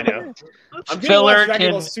series. I know. I'm going to watch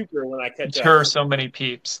Dragon Ball Super when I catch up. Deter so many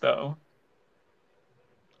peeps, though.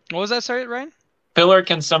 What was that, sorry, Ryan? Filler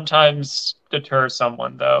can sometimes deter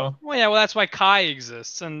someone, though. Well, yeah, that's why Kai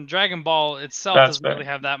exists, and Dragon Ball itself doesn't really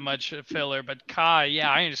have that much filler. But Kai, yeah,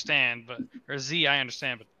 I understand, or Z, I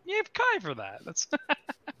understand, but you have Kai for that. That's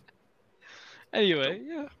anyway,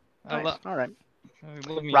 yeah. Nice. All right.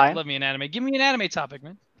 Love me an anime. Give me an anime topic,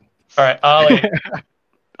 man. All right, Ollie.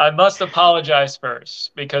 I must apologize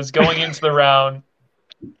first because going into the round,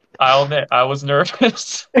 I'll admit I was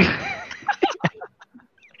nervous.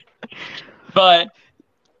 But,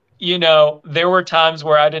 you know, there were times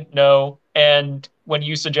where I didn't know, and when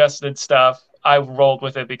you suggested stuff, I rolled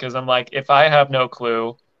with it because I'm like, if I have no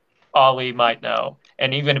clue, Ollie might know.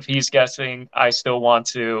 And even if he's guessing, I still want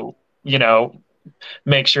to, you know,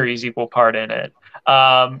 make sure he's equal part in it.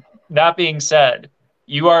 That being said,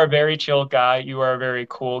 you are a very chill guy. You are a very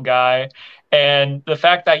cool guy. And the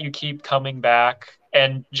fact that you keep coming back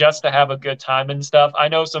and just to have a good time and stuff. I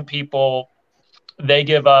know some people, they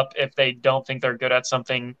give up if they don't think they're good at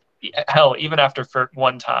something, hell, even after for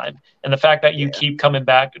one time. And the fact that you keep coming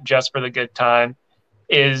back just for the good time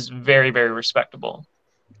is very, very respectable.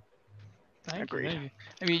 Thank you.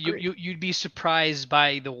 I mean, you'd be surprised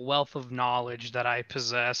by the wealth of knowledge that I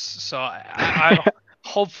possess. So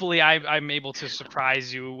hopefully I'm able to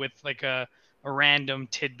surprise you with like a random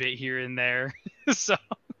tidbit here and there. So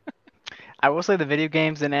I will say the video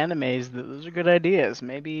games and animes, those are good ideas.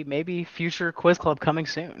 Maybe future quiz club coming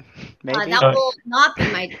soon. Maybe. That will not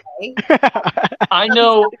be my day. I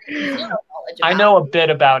know a bit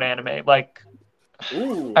about anime. Like,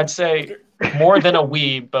 I'd say more than a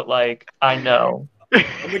weeb, but like I know.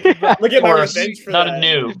 Look at my revenge for not that. a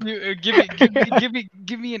noob.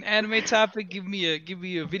 Give me an anime topic. Give me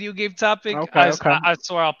a video game topic. Okay. I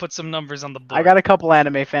swear I'll put some numbers on the board. I got a couple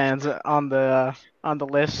anime fans on the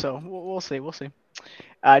list, so we'll see.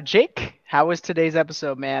 Jake, how was today's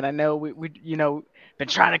episode, man? I know we been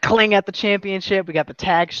trying to cling at the championship. We got the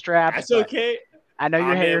tag strap. That's okay. I know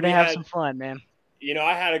you're here to have some fun, man.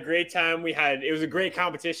 I had a great time. It was a great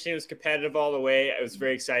competition. It was competitive all the way. It was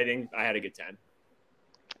very exciting. I had a good time.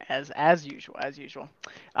 As usual.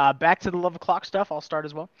 Back to the love o'clock stuff. I'll start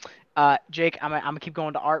as well. Jake, I'm gonna keep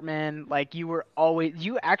going to Artman. Like you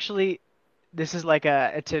actually, this is like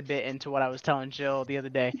a tidbit into what I was telling Jill the other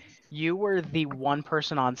day. You were the one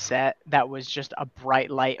person on set that was just a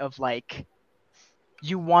bright light of like,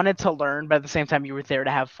 you wanted to learn, but at the same time you were there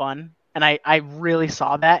to have fun. And I really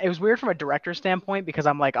saw that. It was weird from a director standpoint because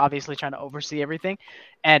I'm like obviously trying to oversee everything.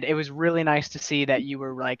 And it was really nice to see that you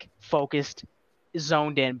were like focused,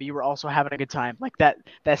 zoned in, but you were also having a good time. Like that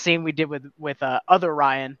scene we did with other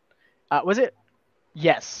Ryan. Was it?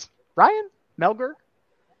 Yes. Ryan Melger?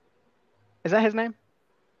 Is that his name?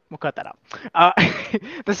 We'll cut that out.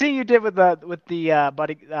 The scene you did with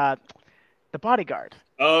the bodyguard.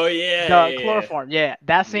 Oh yeah. The chloroform. Yeah.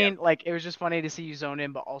 That scene, like it was just funny to see you zone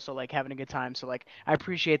in, but also like having a good time. So like I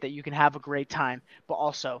appreciate that you can have a great time, but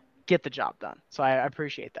also get the job done. So I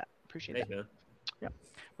appreciate that. Thanks, man. Yeah.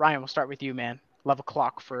 Ryan, we'll start with you, man. Love a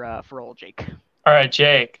clock for old Jake. All right,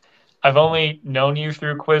 Jake. I've only known you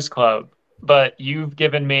through Quiz Club, but you've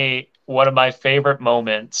given me one of my favorite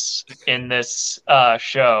moments in this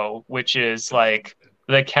show, which is like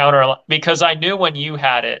the counter, because I knew when you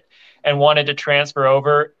had it and wanted to transfer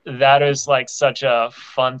over, that is like such a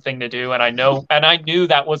fun thing to do. And I knew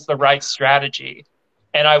that was the right strategy.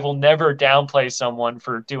 And I will never downplay someone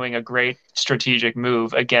for doing a great strategic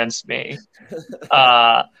move against me.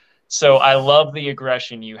 So I love the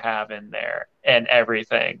aggression you have in there and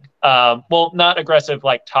everything. Well, not aggressive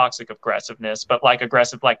like toxic aggressiveness, but like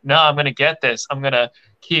aggressive like, no, I'm going to get this. I'm going to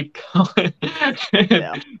keep going.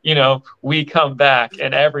 We come back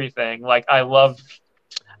and everything. Like I love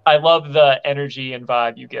the energy and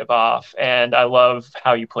vibe you give off, and I love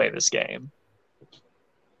how you play this game.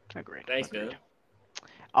 Agreed. Thanks, man.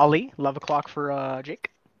 Ali, love a clock for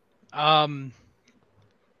Jake.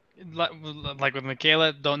 Like with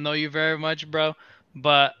Michaela, don't know you very much, bro,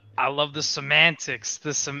 but I love the semantics.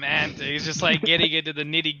 Just like getting into the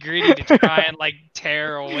nitty gritty to try and like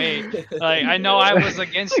tear away. Like I know I was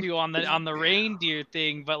against you on the reindeer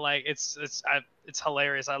thing, but like it's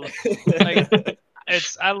hilarious. I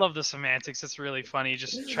love the semantics. It's really funny.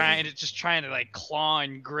 Just trying to like claw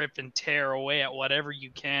and grip and tear away at whatever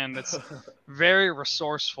you can. That's very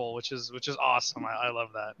resourceful, which is awesome. I love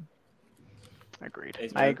that. Agreed.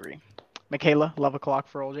 I agree. Michaela, love a clock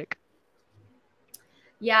for old Jake.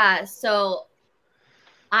 Yeah, so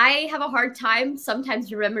I have a hard time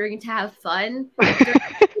sometimes remembering to have fun.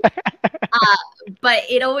 But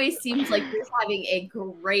it always seems like you're having a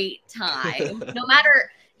great time. No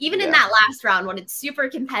matter, even in that last round when it's super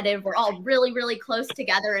competitive, we're all really, really close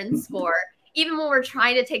together in score. Even when we're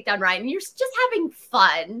trying to take down Ryan, you're just having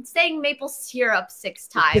fun, saying maple syrup 6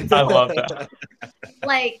 times. I love that.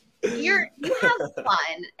 Like, you have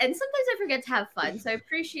fun, and sometimes I forget to have fun, so I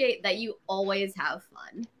appreciate that you always have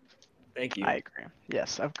fun. Thank you. I agree.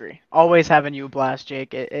 Yes, I agree. Always having you a blast,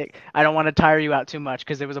 Jake. I don't want to tire you out too much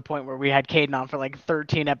because there was a point where we had Caden on for like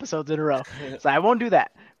 13 episodes in a row. So I won't do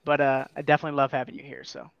that. But I definitely love having you here.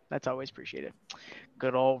 So that's always appreciated.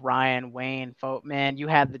 Good old Ryan, Wayne, man, you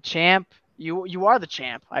had the champ. You are the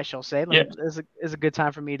champ, I shall say. It's a good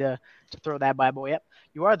time for me to throw that bad boy up.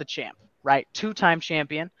 You are the champ, right? 2-time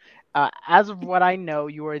champion. As of what I know,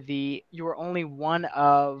 you are only one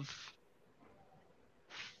of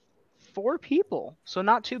 4 people, so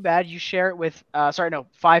not too bad. You share it with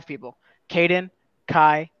 5 people: Caden,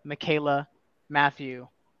 Kai, Michaela, Matthew.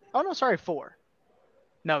 Oh no, sorry, 4.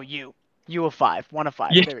 No, you. You a 5, 1 of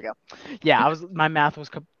 5. Yeah. There we go. Yeah, my math was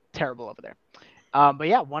terrible over there. But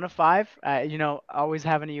yeah, 1 of 5. Always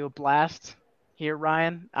having you a blast here,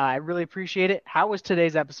 Ryan. I really appreciate it. How was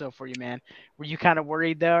today's episode for you, man? Were you kind of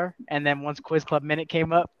worried there? And then once Quiz Club Minute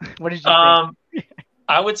came up, what did you think?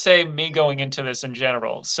 I would say me going into this in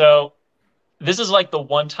general. So this is like the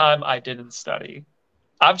one time I didn't study.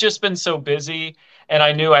 I've just been so busy, and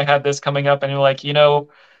I knew I had this coming up, and you're like,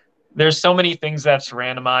 there's so many things that's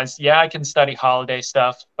randomized. Yeah, I can study holiday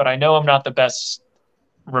stuff, but I know I'm not the best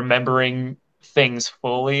remembering things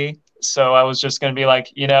fully. So I was just going to be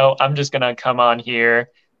like, I'm just going to come on here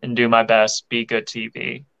and do my best, be good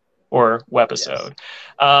TV or webisode.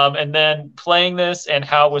 Yes. And then playing this and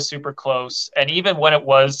how it was super close. And even when it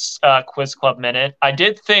was Quiz Club Minute, I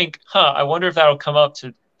did think, I wonder if that'll come up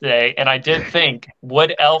today. And I did think,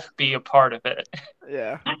 would Elf be a part of it?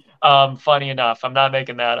 Yeah. Funny enough, I'm not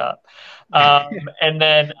making that up. And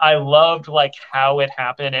then I loved like how it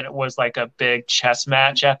happened, and it was like a big chess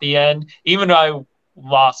match at the end. Even though I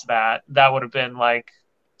lost that would have been like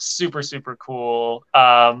super, super cool,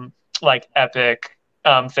 like epic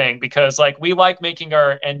thing, because like we like making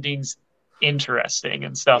our endings interesting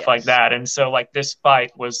and stuff like that. And so like this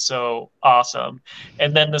fight was so awesome.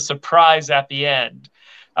 And then the surprise at the end,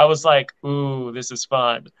 I was like, ooh, this is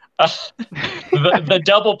fun. The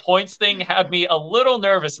double points thing had me a little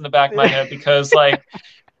nervous in the back of my head, because like,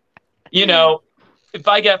 if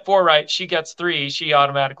I get 4 right, she gets 3, she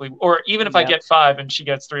automatically, or even if I get 5 and she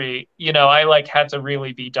gets 3, I like had to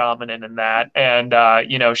really be dominant in that. And,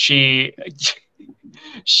 she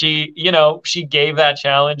gave that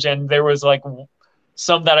challenge, and there was like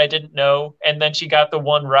some that I didn't know, and then she got the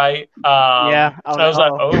one right. I was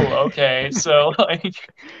like, oh, okay. So like,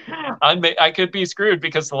 I could be screwed,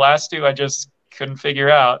 because the last 2 I just couldn't figure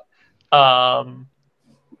out. I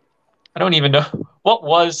don't even know what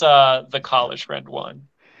was the college friend one.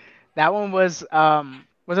 That one was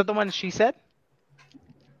it the one she said?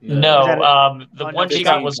 No, the one she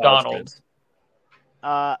got was Donald.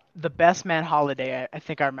 The Best Man Holiday. I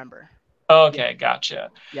think I remember. Okay, gotcha.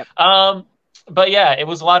 Yep. But yeah, it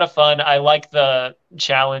was a lot of fun. I like the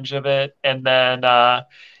challenge of it. And then,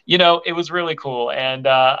 it was really cool. And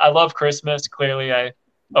I love Christmas. Clearly, I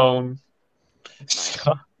own.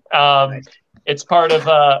 Nice. It's part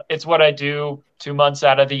of, it's what I do 2 months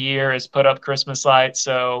out of the year, is put up Christmas lights.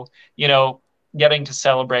 So, getting to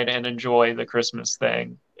celebrate and enjoy the Christmas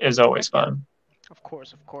thing is always fun. Of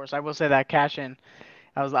course. I will say that cash in.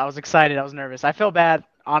 I was excited. I was nervous. I feel bad.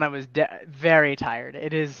 Anna was very tired.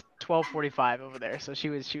 It is 12:45 over there, so she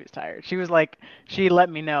was tired. She was like, she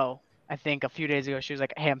let me know, I think a few days ago. She was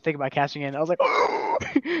like, "Hey, I'm thinking about cashing in." I was like,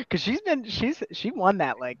 because she won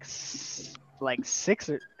that like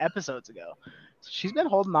 6 episodes ago. So she's been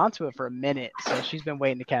holding on to it for a minute, so she's been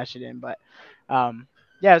waiting to cash it in. But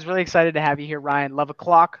yeah, I was really excited to have you here, Ryan. Love a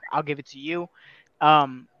clock. I'll give it to you.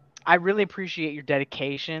 I really appreciate your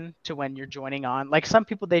dedication to when you're joining on. Like some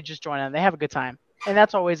people, they just join on, they have a good time, and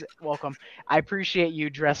that's always welcome. I appreciate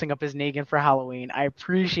you dressing up as Negan for Halloween. I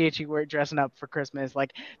appreciate you dressing up for Christmas.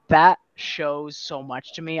 Like that shows so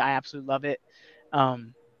much to me. I absolutely love it.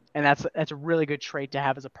 And that's a really good trait to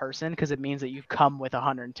have as a person, because it means that you come with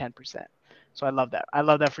 110%. So I love that. I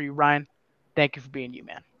love that for you, Ryan. Thank you for being you,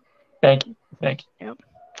 man. Thank you. Yep.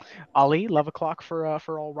 Ali, love a clock for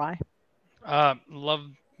all Rye. Love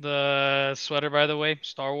the sweater, by the way.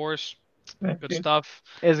 Star Wars, good stuff.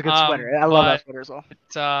 It is a good sweater. I love that sweater as well.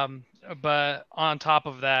 But on top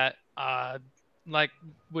of that, like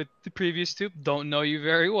with the previous 2, don't know you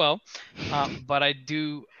very well, but I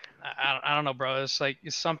do. I don't know, bro. It's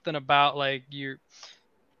something about like you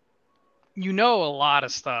know a lot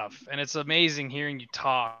of stuff, and it's amazing hearing you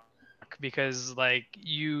talk, because like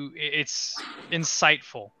it's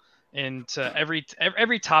insightful into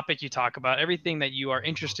every topic you talk about, everything that you are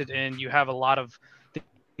interested in. You have a lot of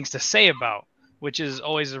things to say about, which is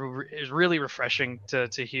always is really refreshing to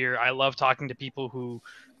hear. I love talking to people who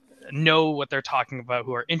know what they're talking about,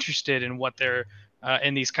 who are interested in what they're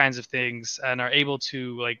in these kinds of things, and are able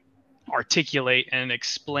to like articulate and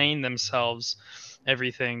explain themselves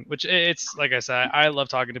everything, which it's like I said, I love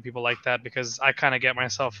talking to people like that, because I kind of get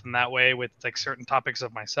myself in that way with like certain topics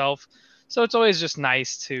of myself. So it's always just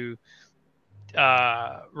nice to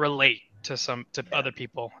relate to other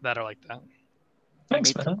people that are like that.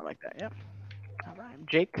 Thanks, man. Like that, yeah. All right,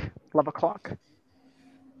 Jake, love a clock.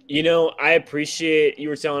 I appreciate you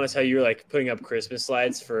were telling us how you were like putting up Christmas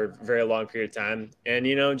lights for a very long period of time. And,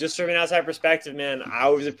 just from an outside perspective, man, I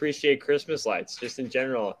always appreciate Christmas lights just in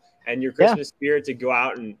general, and your Christmas spirit to go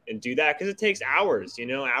out and do that, because it takes hours,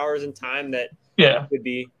 hours and time that you could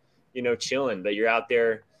be, chilling, but you're out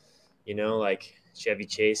there, like Chevy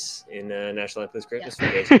Chase in National Lampoon's Christmas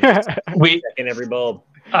Vacation. We checking every bulb.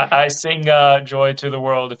 I sing Joy to the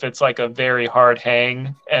World if it's like a very hard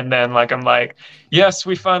hang, and then like I'm like, yes,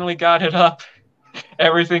 we finally got it up.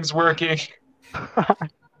 Everything's working.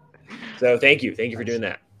 So thank you for doing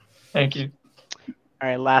that. Thank you. All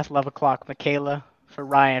right, last love o'clock, Michaela, for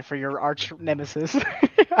Ryan, for your arch nemesis.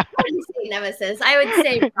 I wouldn't say nemesis. I would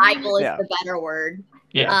say rival is Yeah. the better word.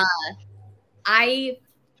 Yeah. I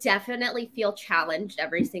definitely feel challenged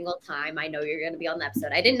every single time I know you're going to be on the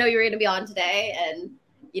episode. I didn't know you were going to be on today, and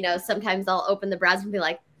sometimes I'll open the browser and be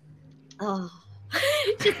like, oh,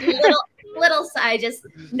 just a little sigh. Just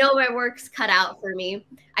know my work's cut out for me.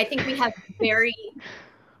 I think we have very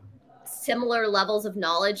similar levels of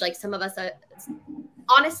knowledge. Like some of us are,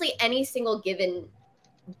 honestly, any single given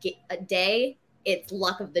day, it's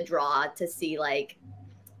luck of the draw to see like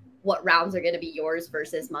what rounds are going to be yours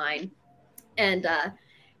versus mine. And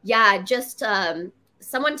just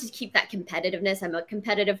someone to keep that competitiveness. I'm a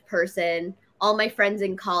competitive person. All my friends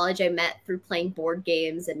in college I met through playing board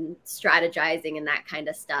games and strategizing and that kind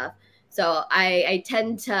of stuff. So I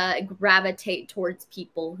tend to gravitate towards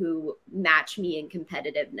people who match me in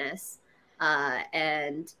competitiveness.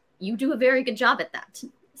 And you do a very good job at that.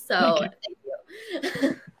 So thank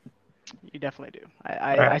you. You definitely do.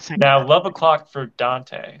 Right. Now, love o'clock for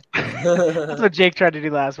Dante. That's what Jake tried to do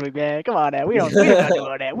last week, man. Come on, man. We don't got to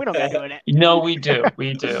do that. We don't got to do that. No, we do.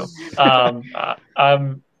 We do.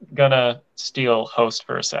 I'm gonna steal host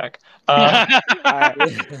for a sec.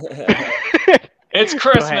 It's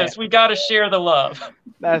Christmas. We got to share the love.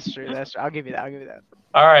 That's true. I'll give you that.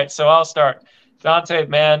 All right, so I'll start. Dante,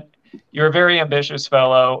 man, you're a very ambitious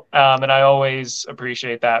fellow, and I always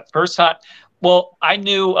appreciate that. First time, well, I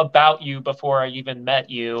knew about you before I even met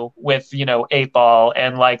you with, 8 Ball,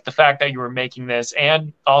 and like the fact that you were making this,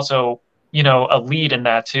 and also, a lead in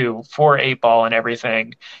that too for 8 Ball and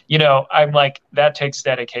everything. I'm like, that takes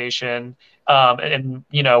dedication, and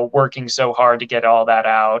working so hard to get all that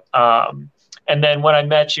out. And then when I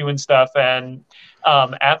met you and stuff, and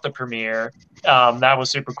at the premiere, that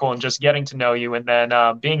was super cool, and just getting to know you, and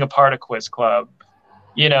then being a part of Quiz Club,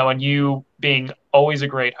 and you being always a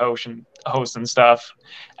great host and stuff.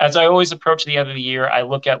 As I always approach the end of the year, I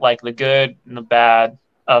look at like the good and the bad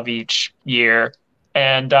of each year.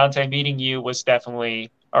 And Dante, meeting you was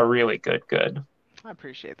definitely a really good. I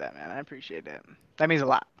appreciate that, man. I appreciate it. That means a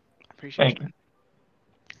lot. I appreciate it, man.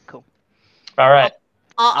 Cool. All right.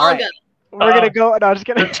 I'll go. We're gonna go. No, just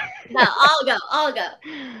kidding. No, I'll go.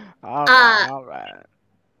 All right.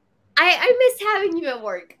 I miss having you at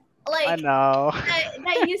work. Like, I know.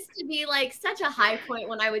 that used to be like such a high point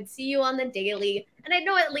when I would see you on the daily, and I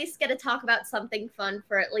know at least get to talk about something fun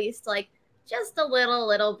for at least like just a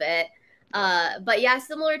little bit. But yeah,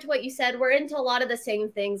 similar to what you said, we're into a lot of the same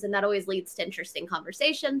things, and that always leads to interesting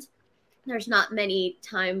conversations. There's not many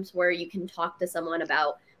times where you can talk to someone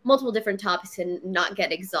about multiple different topics and not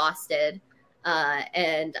get exhausted.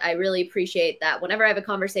 And I really appreciate that. Whenever I have a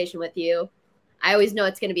conversation with you, I always know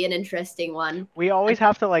it's going to be an interesting one. We always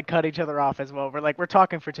have to like cut each other off as well. We're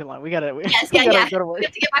talking for too long. We gotta go to work. We have to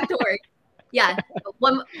get back to work. Yeah.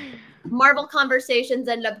 When Marvel conversations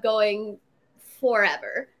end up going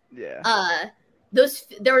forever. Yeah.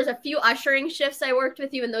 There was a few ushering shifts I worked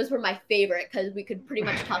with you, and those were my favorite because we could pretty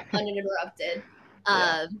much talk uninterrupted.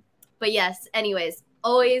 Yeah. But yes, anyways,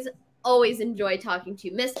 always enjoy talking to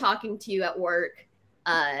you. Miss talking to you at work.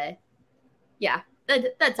 Yeah,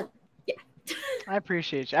 that's it. Yeah. I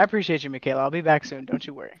appreciate you, Michaela. I'll be back soon. Don't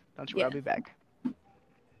you worry. I'll be back.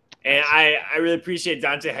 And I really appreciate,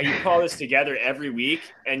 Dante, how you call this together every week,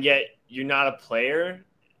 and yet you're not a player.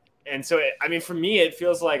 And so, for me, it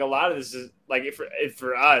feels like a lot of this is like if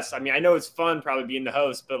for us. I know it's fun probably being the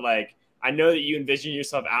host, but like I know that you envision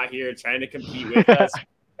yourself out here trying to compete with us,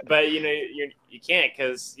 but you can't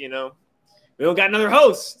because we don't got another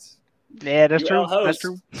host. Yeah, that's true. That's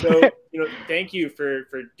true. So thank you for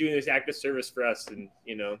doing this active service for us and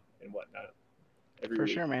and whatnot. For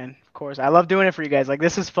sure, man. Of course, I love doing it for you guys. Like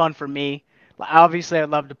this is fun for me. Obviously, I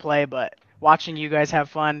love to play, but watching you guys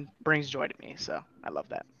have fun brings joy to me. So I love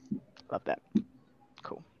that.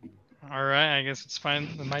 Cool. All right, I guess it's fine.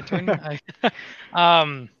 My turn.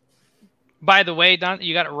 By the way, Don,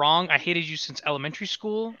 you got it wrong. I hated you since elementary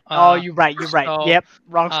school. Oh, you're right. So, yep,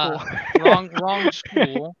 wrong school. wrong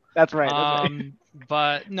school. That's right.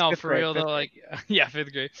 But no, fifth for grade, real though, like yeah,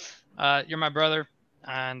 5th grade. You're my brother,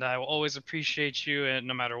 and I will always appreciate you, and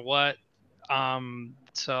no matter what.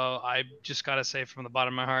 So I just gotta say from the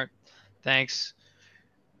bottom of my heart, thanks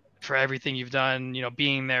for everything you've done.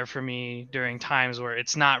 Being there for me during times where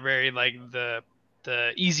it's not very like the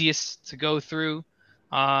easiest to go through.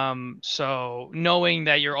 So knowing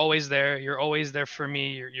that you're always there for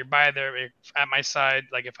me, you're by there at my side.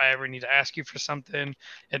 Like if I ever need to ask you for something,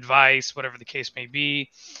 advice, whatever the case may be,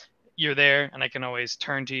 you're there and I can always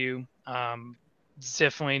turn to you. It's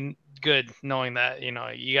definitely good knowing that,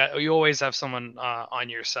 you always have someone on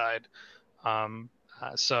your side.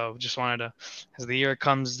 So just wanted to, as the year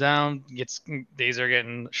comes down, days are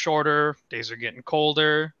getting shorter, days are getting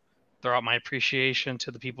colder, throw out my appreciation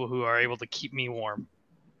to the people who are able to keep me warm.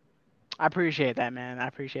 I appreciate that, man. I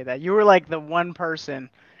appreciate that. You were like the one person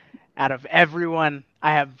out of everyone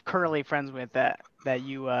I have currently friends with that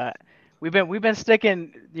you we've been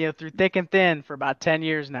sticking through thick and thin for about 10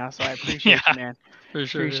 years now. So I appreciate you, man. For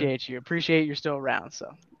sure. Appreciate you. Appreciate you're still around.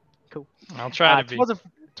 So cool. I'll try to be.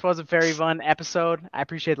 It was a very fun episode. I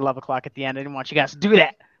appreciate the love o'clock at the end. I didn't want you guys to do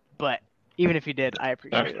that, but even if you did, I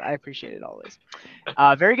appreciate it. I appreciate it always.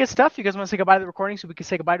 Very good stuff. You guys want to say goodbye to the recording so we can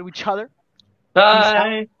say goodbye to each other?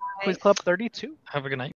 Bye. Quiz Club 32. Have a good night.